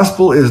 the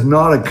gospel is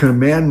not a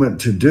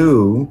commandment to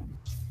do.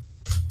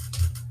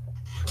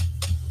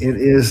 It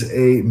is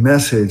a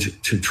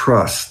message to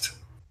trust.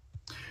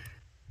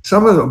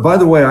 By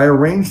the way, I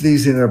arranged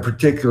these in a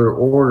particular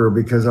order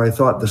because I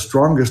thought the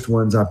strongest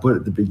ones I put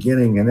at the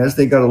beginning, and as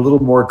they got a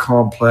little more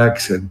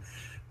complex and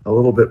a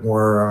little bit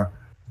more,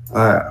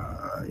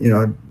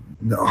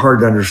 hard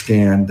to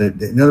understand.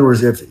 That, in other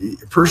words, if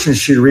a person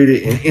should read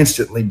it and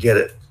instantly get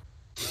it.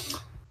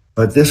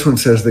 But this one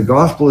says the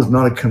gospel is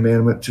not a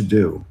commandment to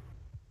do.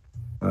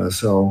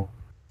 So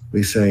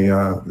we say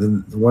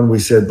the one we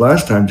said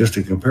last time, just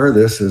to compare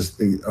this, is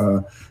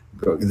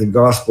the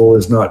gospel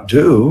is not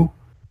do.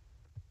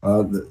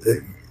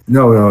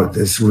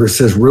 It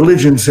says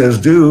religion says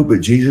do, but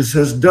Jesus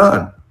says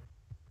done.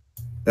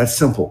 That's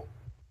simple.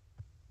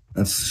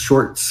 That's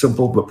short,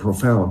 simple, but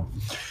profound.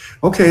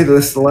 Okay,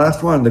 this is the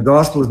last one. The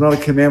gospel is not a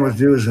commandment to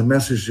do, it's a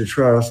message to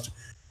trust.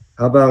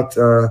 How about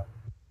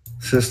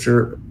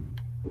Sister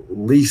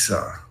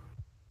Lisa?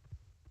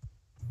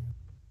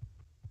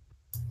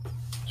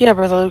 Yeah,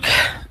 Brother Luke.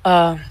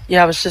 I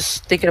was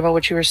just thinking about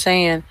what you were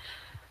saying.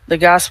 The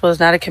gospel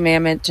is not a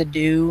commandment to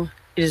do.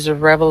 It is a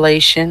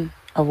revelation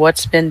of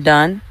what's been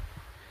done.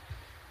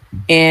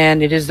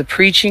 And it is the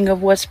preaching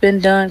of what's been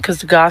done, because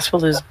the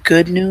gospel is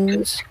good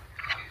news.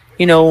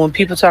 You know, when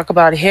people talk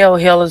about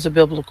hell is a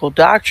biblical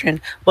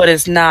doctrine, but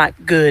it's not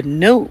good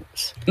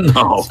news.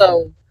 No.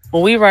 So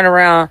when we run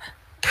around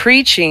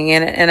preaching,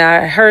 and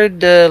I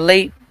heard the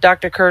late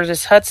Dr.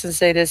 Curtis Hudson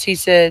say this, he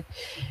said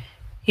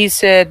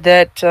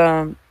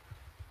that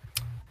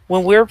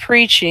when we're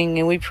preaching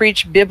and we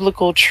preach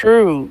biblical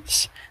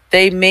truths,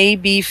 they may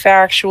be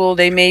factual,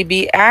 they may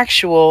be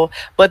actual,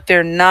 but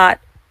they're not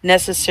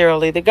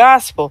necessarily the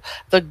gospel.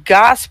 The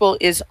gospel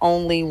is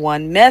only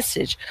one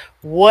message.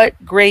 What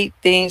great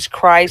things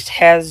Christ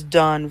has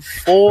done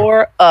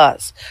for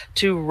us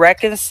to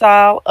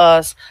reconcile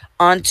us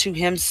unto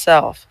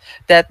himself.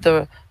 That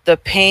the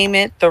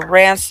payment, the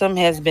ransom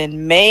has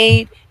been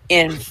made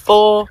in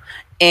full,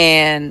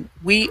 and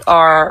we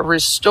are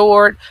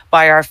restored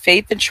by our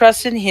faith and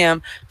trust in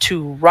him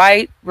to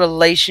right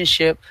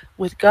relationship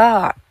with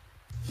God.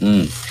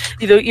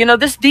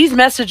 These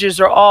messages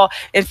are all,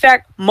 in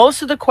fact,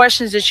 most of the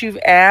questions that you've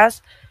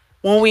asked,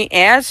 when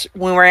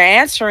we're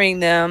answering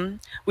them,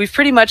 we've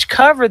pretty much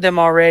covered them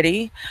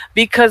already,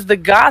 because the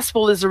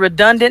gospel is a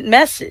redundant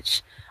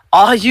message.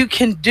 All you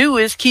can do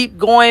is keep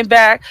going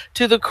back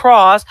to the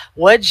cross,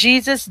 what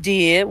Jesus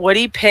did, what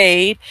he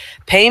paid,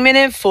 payment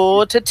in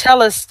full,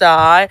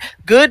 tetelestai,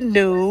 good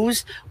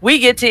news. We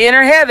get to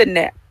enter heaven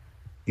now.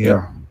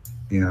 Yeah.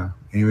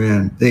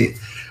 Amen.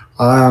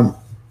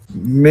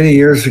 Many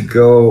years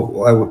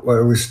ago, I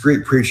was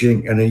street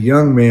preaching, and a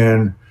young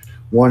man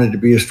wanted to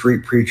be a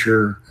street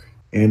preacher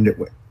and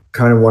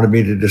kind of wanted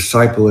me to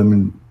disciple him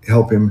and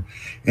help him.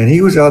 And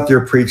he was out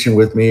there preaching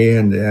with me,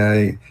 and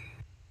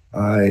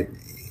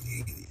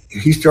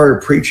he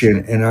started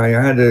preaching, and I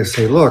had to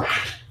say, look,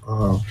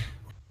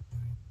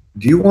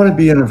 do you want to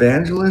be an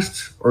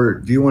evangelist or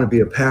do you want to be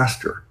a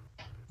pastor?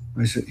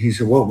 He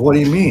said, well, what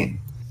do you mean?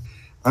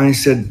 And I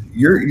said,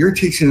 you're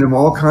teaching them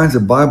all kinds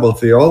of Bible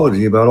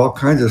theology about all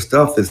kinds of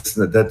stuff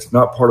that's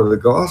not part of the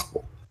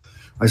gospel.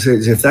 I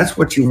said, if that's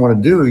what you want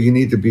to do, you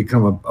need to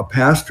become a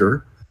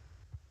pastor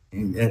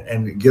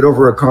and get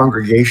over a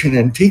congregation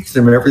and teach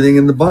them everything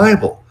in the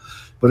Bible.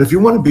 But if you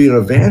want to be an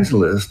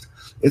evangelist,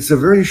 it's a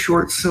very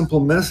short, simple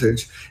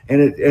message,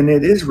 and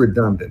it is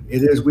redundant.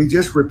 It is, we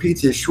just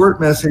repeat this short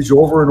message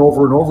over and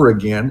over and over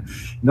again.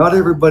 Not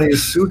everybody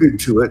is suited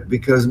to it,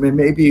 because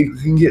maybe you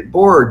can get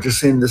bored just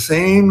saying the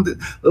same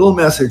little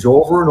message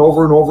over and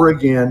over and over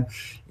again.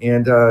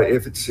 And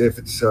if it's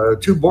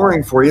too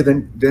boring for you,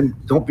 then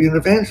don't be an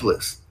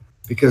evangelist,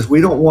 because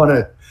we don't want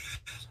to.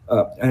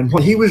 And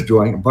what he was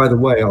doing, by the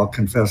way, I'll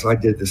confess, I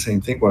did the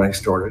same thing when I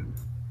started.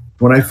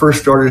 When I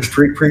first started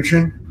street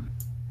preaching,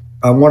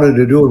 I wanted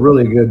to do a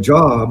really good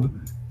job,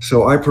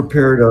 so I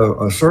prepared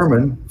a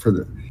sermon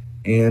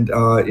and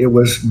it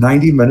was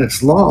 90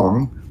 minutes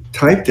long,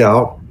 typed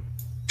out,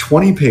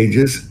 20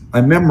 pages. I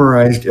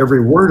memorized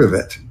every word of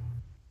it.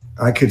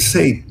 I could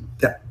say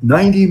that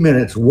 90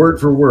 minutes,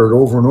 word for word,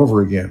 over and over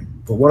again.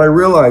 But what I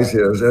realized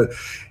is that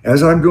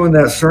as I'm doing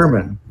that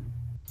sermon,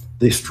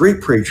 the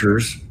street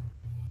preachers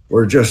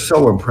were just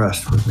so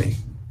impressed with me.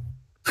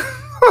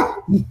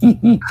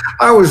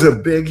 I was a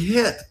big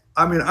hit.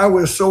 I mean, I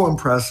was so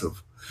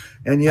impressive.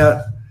 And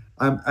yet,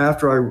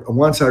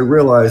 once I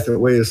realized that,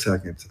 wait a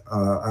second,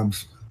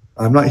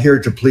 I'm not here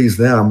to please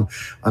them.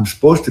 I'm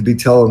supposed to be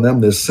telling them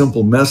this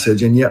simple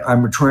message, and yet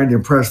I'm trying to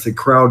impress the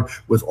crowd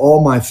with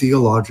all my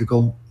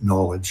theological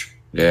knowledge.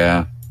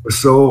 Yeah. We're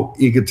so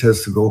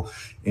egotistical.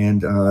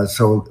 And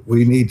so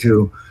we need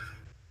to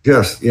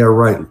just, yeah,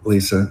 right,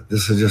 Lisa.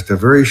 This is just a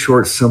very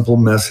short, simple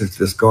message,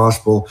 this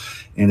gospel,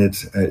 and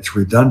it's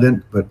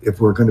redundant. But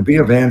if we're going to be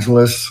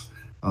evangelists,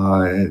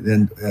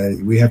 then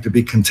we have to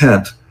be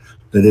content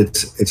that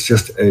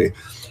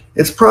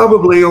it's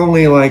probably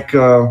only like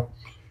a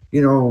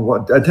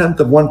tenth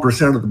of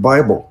 1% of the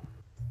Bible,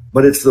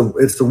 but it's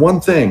the one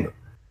thing,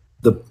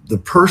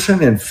 the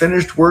person and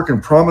finished work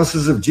and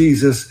promises of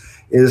Jesus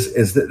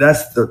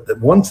that's the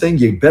one thing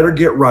you better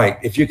get right.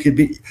 If you could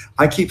be,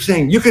 I keep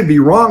saying you could be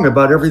wrong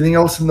about everything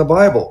else in the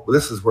Bible. Well,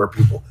 this is where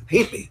people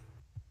hate me.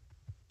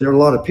 There are a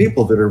lot of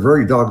people that are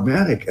very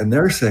dogmatic, and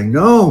they're saying,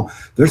 no,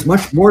 there's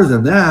much more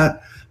than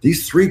that.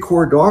 These 3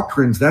 core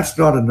doctrines, that's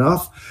not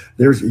enough.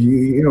 There's,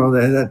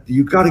 that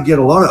you've got to get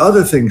a lot of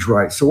other things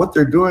right. So what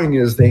they're doing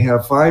is they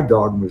have 5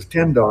 dogmas,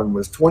 10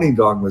 dogmas, 20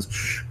 dogmas,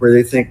 where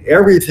they think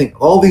everything,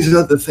 all these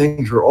other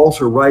things are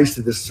also rise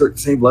to this certain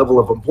same level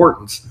of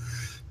importance.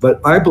 But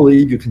I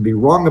believe you can be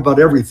wrong about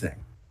everything.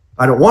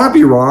 I don't want to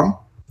be wrong.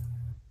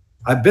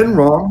 I've been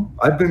wrong.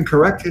 I've been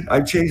corrected.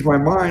 I've changed my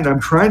mind. I'm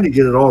trying to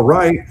get it all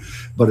right.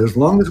 But as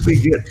long as we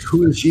get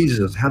who is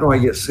Jesus, how do I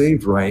get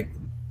saved right,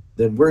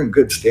 then we're in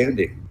good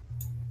standing.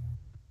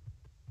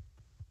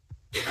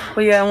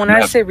 Well, yeah, and when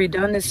I say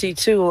redundancy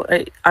too,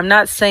 I'm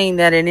not saying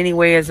that in any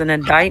way as an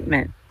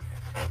indictment.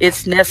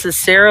 It's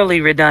necessarily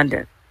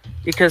redundant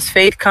because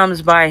faith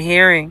comes by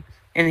hearing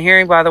and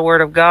hearing by the word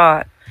of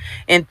God.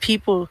 And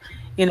people,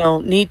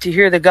 need to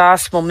hear the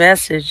gospel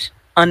message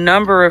a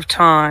number of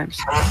times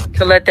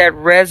to let that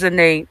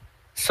resonate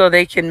so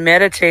they can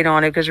meditate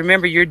on it. Because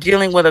remember, you're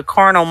dealing with a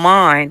carnal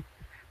mind.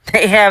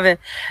 They haven't,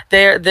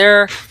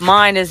 their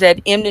mind is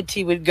at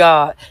enmity with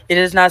God. It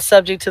is not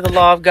subject to the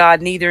law of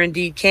God, neither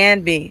indeed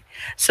can be.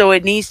 So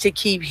it needs to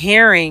keep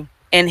hearing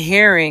and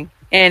hearing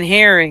and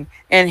hearing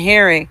and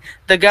hearing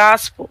the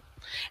gospel.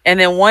 And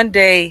then one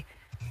day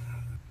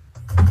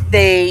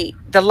the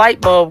light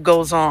bulb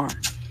goes on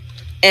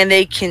and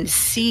they can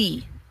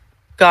see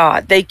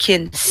God. They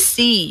can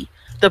see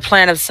the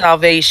plan of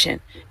salvation,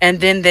 and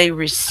then they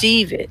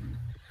receive it.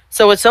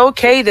 So it's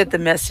okay that the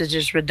message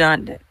is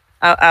redundant.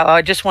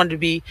 I just wanted to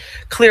be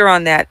clear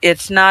on that.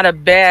 It's not a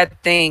bad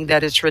thing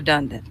that it's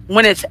redundant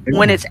when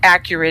it's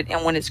accurate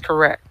and when it's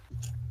correct.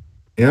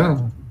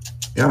 Yeah,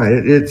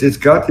 it's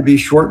got to be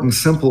short and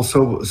simple,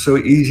 so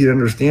easy to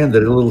understand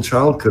that a little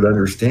child could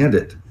understand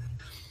it.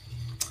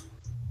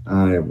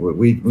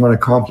 We want to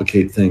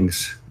complicate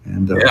things,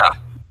 and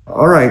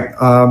all right.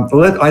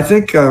 I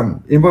think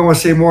anybody want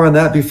to say more on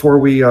that before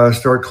we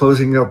start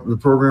closing up the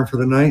program for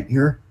the night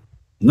here?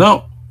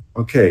 No.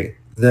 Okay,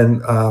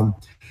 then.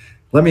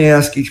 Let me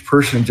ask each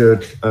person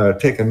to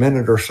take a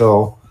minute or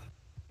so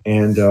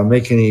and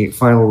make any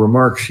final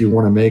remarks you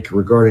want to make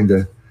regarding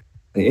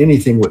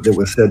anything that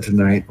was said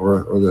tonight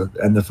or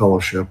the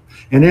fellowship.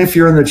 And if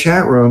you're in the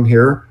chat room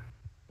here,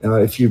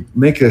 if you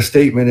make a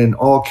statement in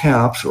all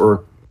caps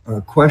or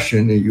a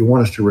question that you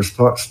want us to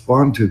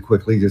respond to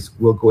quickly,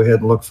 we'll go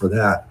ahead and look for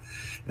that.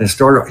 And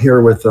start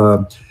here with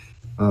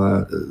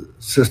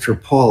Sister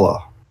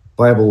Paula,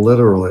 Bible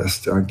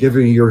literalist. Give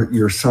me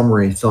your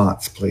summary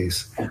thoughts,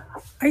 please.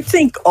 I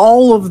think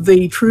all of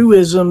the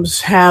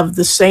truisms have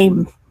the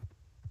same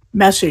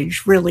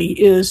message, really,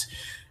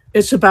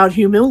 it's about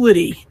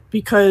humility,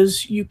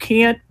 because you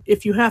can't,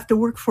 if you have to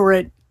work for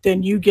it,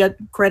 then you get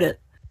credit.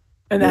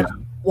 And that's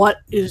what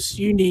is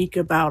unique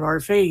about our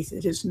faith.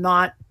 It is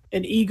not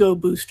an ego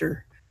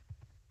booster.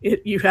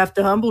 You have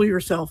to humble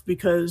yourself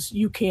because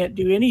you can't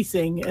do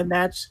anything, and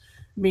that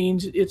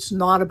means it's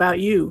not about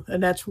you.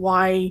 And that's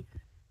why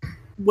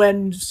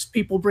when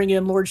people bring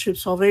in Lordship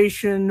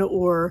Salvation,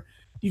 or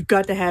you've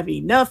got to have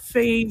enough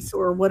faith,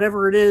 or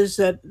whatever it is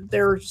that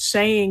they're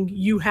saying,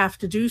 you have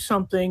to do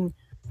something,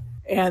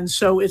 and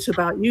so it's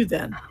about you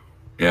then.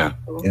 Yeah.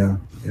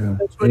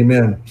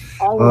 Amen.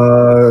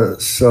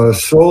 So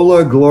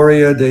sola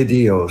gloria de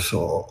Dios,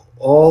 so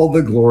all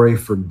the glory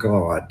for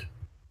God.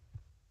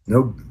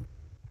 No,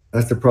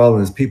 that's the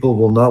problem, is people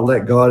will not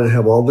let God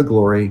have all the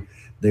glory.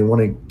 They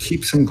want to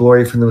keep some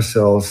glory for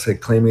themselves,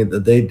 claiming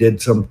that they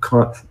did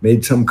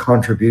made some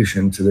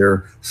contribution to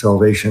their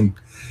salvation.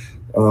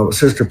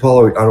 Sister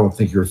Paula, I don't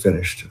think you're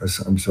finished.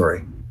 I'm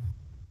sorry.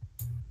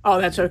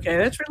 Oh, that's okay.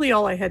 That's really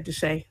all I had to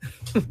say.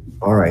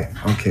 All right.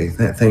 Okay.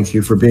 Thank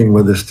you for being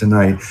with us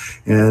tonight.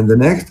 And the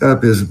next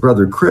up is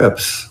Brother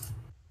Cripps.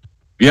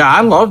 Yeah,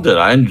 I loved it.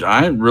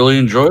 I really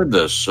enjoyed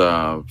this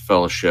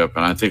fellowship,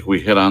 and I think we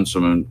hit on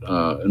some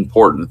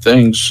important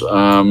things.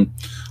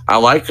 I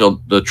like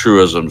the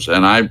truisms,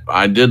 and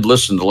I did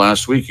listen to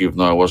last week, even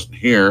though I wasn't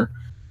here.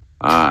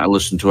 I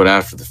listened to it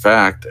after the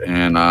fact,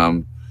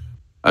 and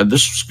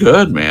this was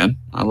good, man.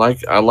 I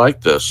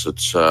like this.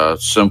 It's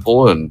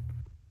simple, and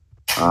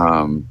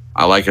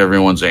I like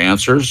everyone's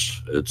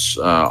answers. It's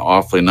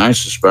awfully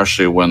nice,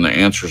 especially when the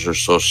answers are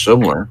so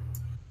similar.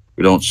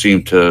 We don't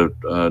seem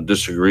to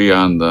disagree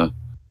on the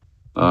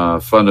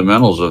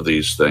fundamentals of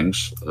these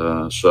things.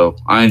 So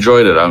I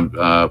enjoyed it.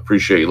 I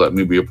appreciate you letting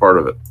me be a part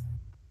of it.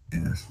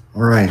 Yes.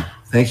 All right.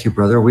 Thank you,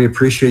 brother. We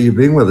appreciate you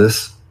being with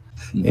us.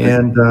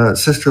 And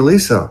Sister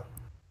Lisa,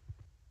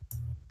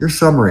 your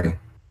summary.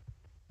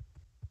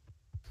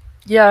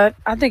 Yeah,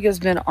 I think it's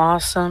been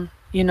awesome.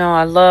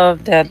 I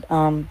love that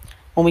when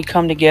we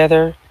come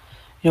together,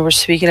 we're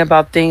speaking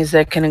about things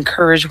that can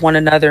encourage one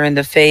another in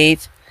the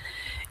faith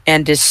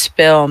and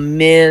dispel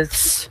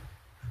myths,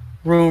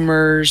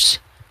 rumors,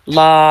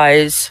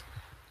 lies,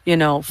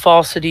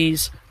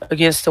 falsities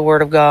against the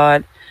Word of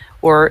God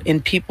or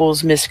in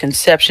people's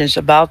misconceptions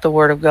about the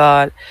Word of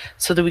God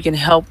so that we can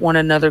help one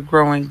another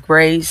grow in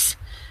grace,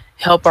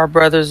 help our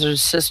brothers or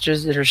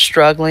sisters that are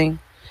struggling,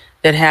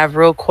 that have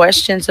real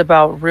questions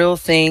about real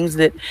things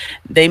that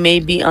they may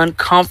be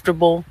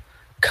uncomfortable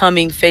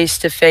coming face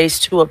to face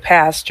to a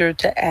pastor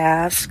to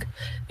ask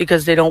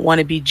because they don't want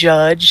to be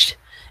judged.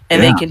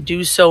 And they can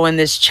do so in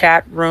this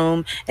chat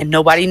room and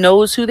nobody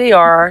knows who they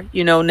are,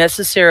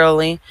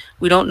 necessarily.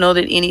 We don't know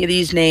that any of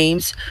these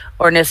names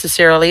are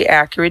necessarily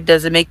accurate.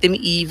 Doesn't make them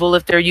evil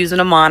if they're using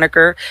a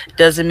moniker.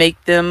 Doesn't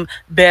make them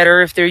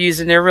better if they're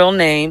using their real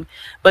name.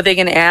 But they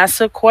can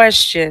ask a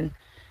question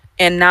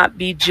and not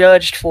be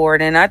judged for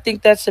it. And I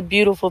think that's a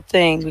beautiful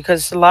thing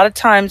because a lot of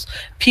times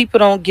people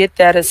don't get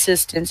that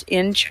assistance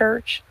in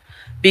church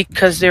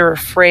because they're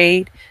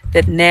afraid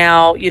that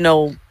now,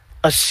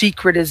 a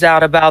secret is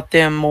out about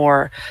them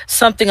or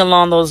something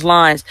along those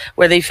lines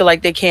where they feel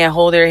like they can't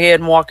hold their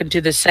head and walk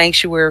into the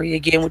sanctuary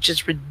again, which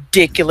is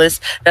ridiculous.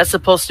 That's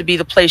supposed to be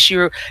the place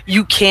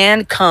you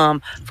can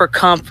come for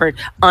comfort,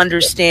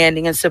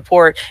 understanding, and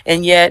support.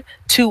 And yet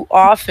too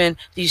often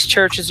these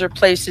churches are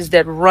places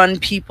that run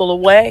people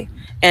away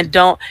and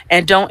don't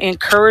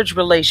encourage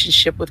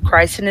relationship with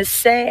Christ. And it's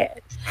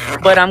sad,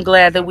 but I'm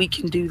glad that we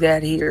can do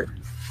that here.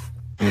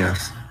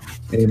 Yes.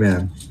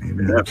 Amen.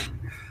 Amen. Yep.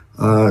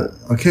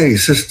 Okay,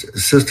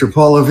 Sister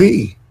Paula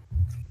V.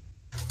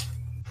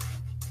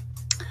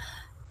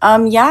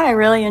 Yeah, I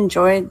really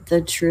enjoyed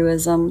the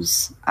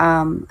truisms.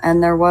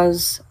 And there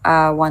was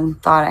one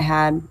thought I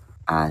had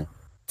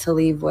to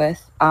leave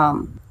with.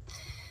 When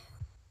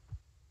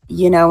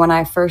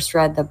I first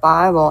read the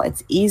Bible,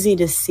 it's easy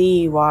to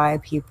see why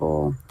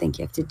people think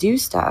you have to do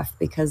stuff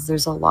because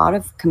there's a lot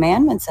of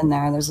commandments in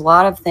there. There's a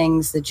lot of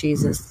things that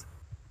Jesus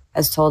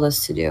has told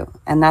us to do.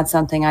 And that's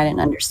something I didn't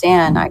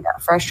understand. I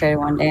got frustrated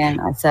one day and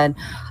I said,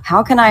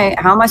 how am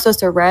I supposed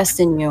to rest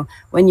in you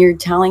when you're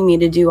telling me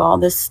to do all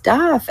this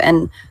stuff?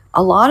 And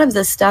a lot of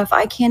this stuff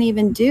I can't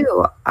even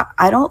do.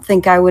 I don't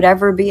think I would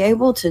ever be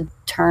able to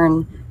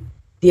turn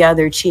the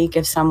other cheek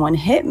if someone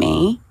hit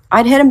me.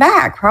 I'd hit him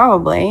back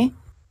probably.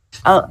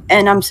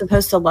 And I'm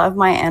supposed to love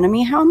my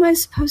enemy. How am I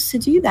supposed to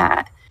do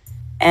that?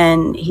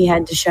 And he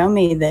had to show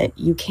me that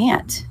you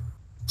can't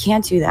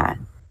do that.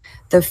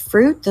 The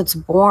fruit that's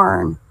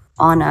born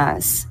on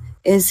us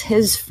is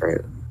his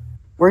fruit.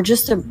 We're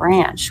just a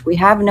branch. We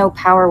have no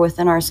power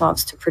within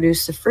ourselves to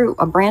produce the fruit.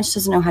 A branch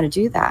doesn't know how to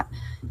do that.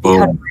 You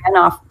cut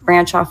a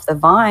branch off the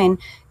vine,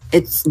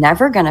 it's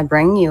never going to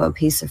bring you a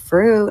piece of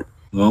fruit.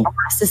 It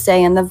has to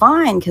stay in the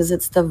vine because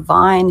it's the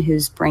vine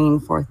who's bringing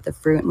forth the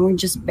fruit, and we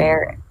just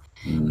bear it.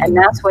 And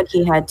that's what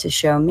he had to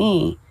show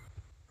me,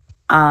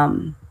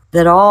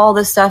 that all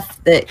the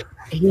stuff that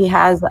he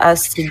has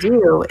us to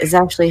do is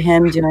actually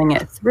him doing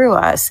it through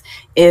us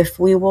if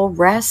we will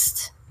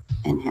rest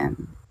in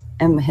him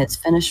and his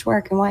finished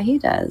work and what he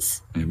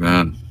does.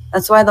 Amen.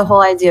 That's why the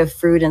whole idea of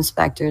fruit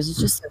inspectors is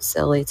just so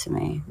silly to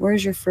me.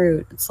 Where's your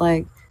fruit? It's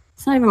like,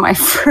 it's not even my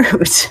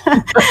fruit.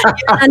 You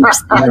don't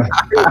understand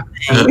the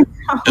fruit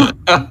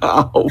thing.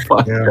 Oh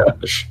my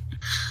gosh.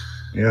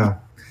 Yeah.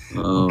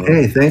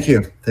 Okay, thank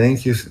you.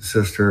 Thank you,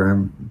 sister.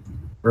 I'm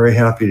very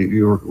happy that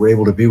you were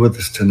able to be with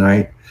us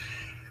tonight.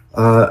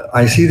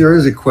 I see there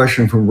is a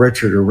question from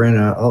Richard or Renee.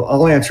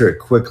 I'll answer it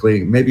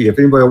quickly. Maybe if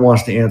anybody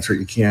wants to answer it,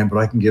 you can, but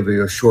I can give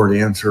you a short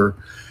answer.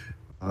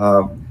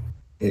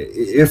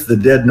 If the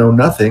dead know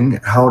nothing,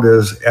 how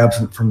does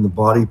absent from the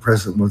body,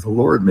 present with the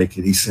Lord make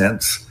any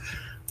sense?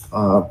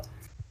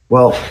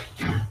 Well,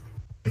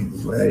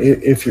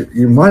 if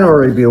you might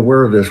already be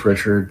aware of this,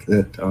 Richard,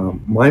 that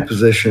my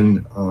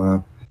position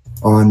on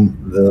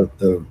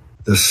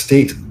the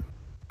state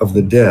of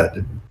the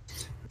dead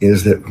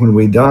is that when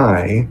we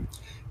die,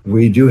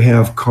 we do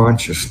have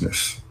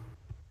consciousness.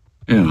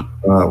 Yeah.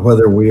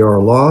 Whether we are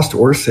lost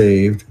or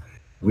saved,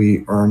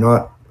 we are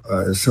not,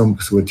 as some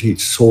would teach,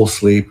 soul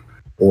sleep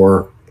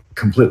or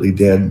completely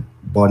dead,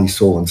 body,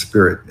 soul, and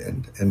spirit,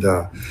 and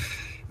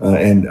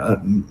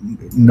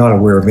not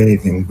aware of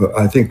anything. But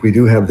I think we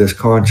do have this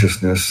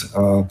consciousness.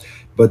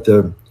 But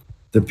the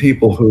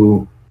people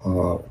who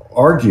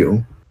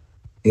argue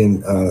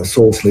in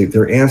soul sleep,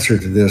 their answer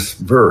to this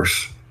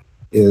verse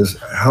is,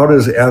 how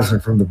does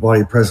absent from the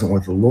body, present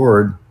with the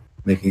Lord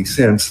making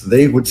sense?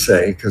 They would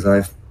say, because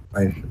I've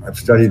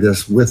studied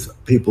this with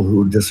people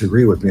who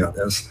disagree with me on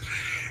this,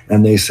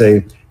 and they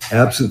say,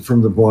 absent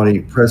from the body,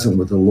 present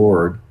with the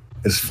Lord,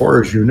 as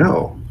far as you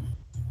know.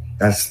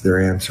 That's their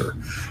answer.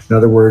 In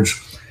other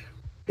words,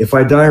 if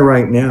I die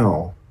right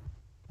now,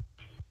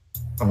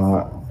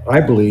 I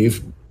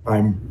believe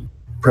I'm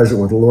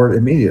present with the Lord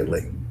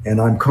immediately,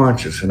 and I'm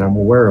conscious and I'm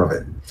aware of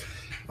it.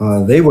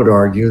 they would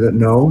argue that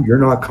no, you're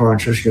not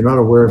conscious, you're not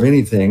aware of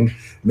anything.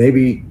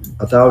 Maybe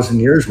 1,000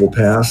 years will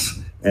pass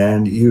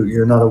and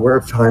you're not aware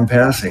of time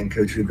passing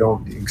because you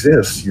don't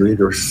exist. You're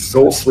either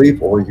soul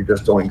sleep or you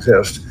just don't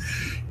exist.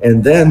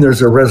 And then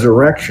there's a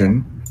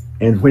resurrection.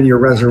 And when you're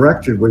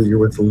resurrected, whether you're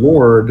with the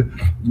Lord,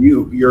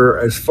 you're,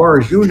 as far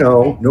as you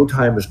know, no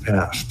time has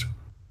passed.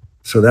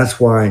 So that's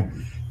why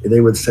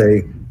they would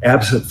say,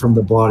 absent from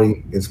the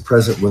body is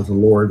present with the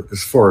Lord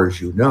as far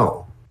as you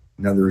know.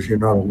 In other words, you're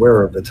not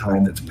aware of the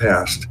time that's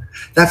passed.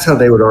 That's how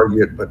they would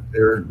argue it, but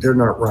they're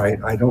not right.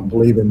 I don't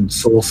believe in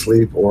soul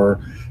sleep or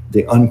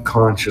the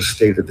unconscious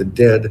state of the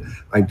dead.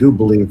 I do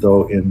believe,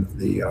 though, in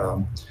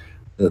the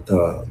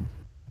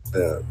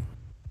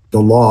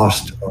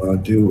lost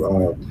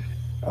do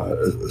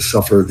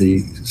suffer the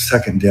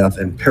second death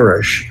and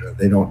perish.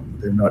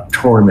 They're not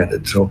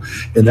tormented. So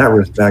in that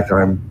respect,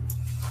 I'm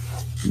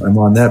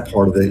on that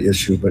part of the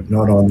issue, but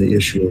not on the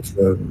issue of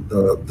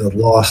the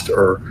lost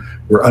or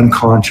were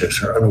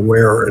unconscious or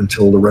unaware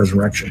until the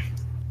resurrection.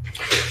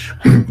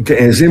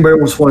 Okay, does anybody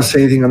else want to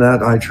say anything on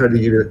that? I tried to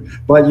give it,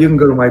 but you can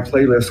go to my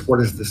playlist, What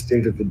is the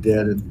State of the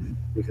Dead, and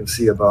you can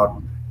see about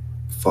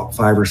 5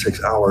 or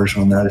 6 hours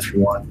on that if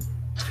you want.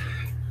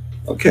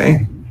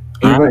 Okay.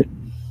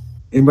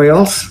 Anybody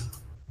else?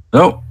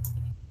 Nope.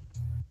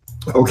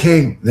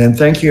 Okay, then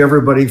thank you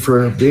everybody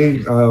for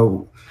being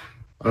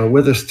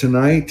with us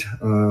tonight.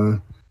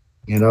 And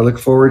I look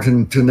forward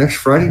to next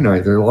Friday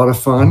night. They're a lot of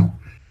fun.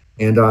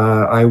 And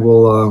I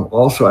will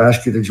also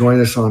ask you to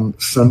join us on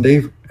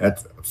Sunday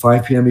at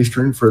 5 p.m.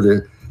 Eastern for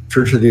the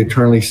Church of the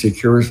Eternally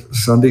Secure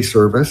Sunday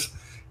service.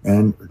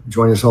 And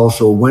join us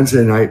also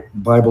Wednesday night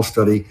Bible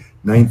study,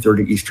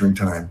 9:30 Eastern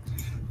time.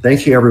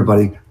 Thank you,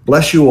 everybody.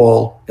 Bless you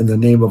all in the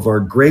name of our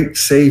great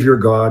Savior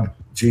God,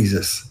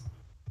 Jesus.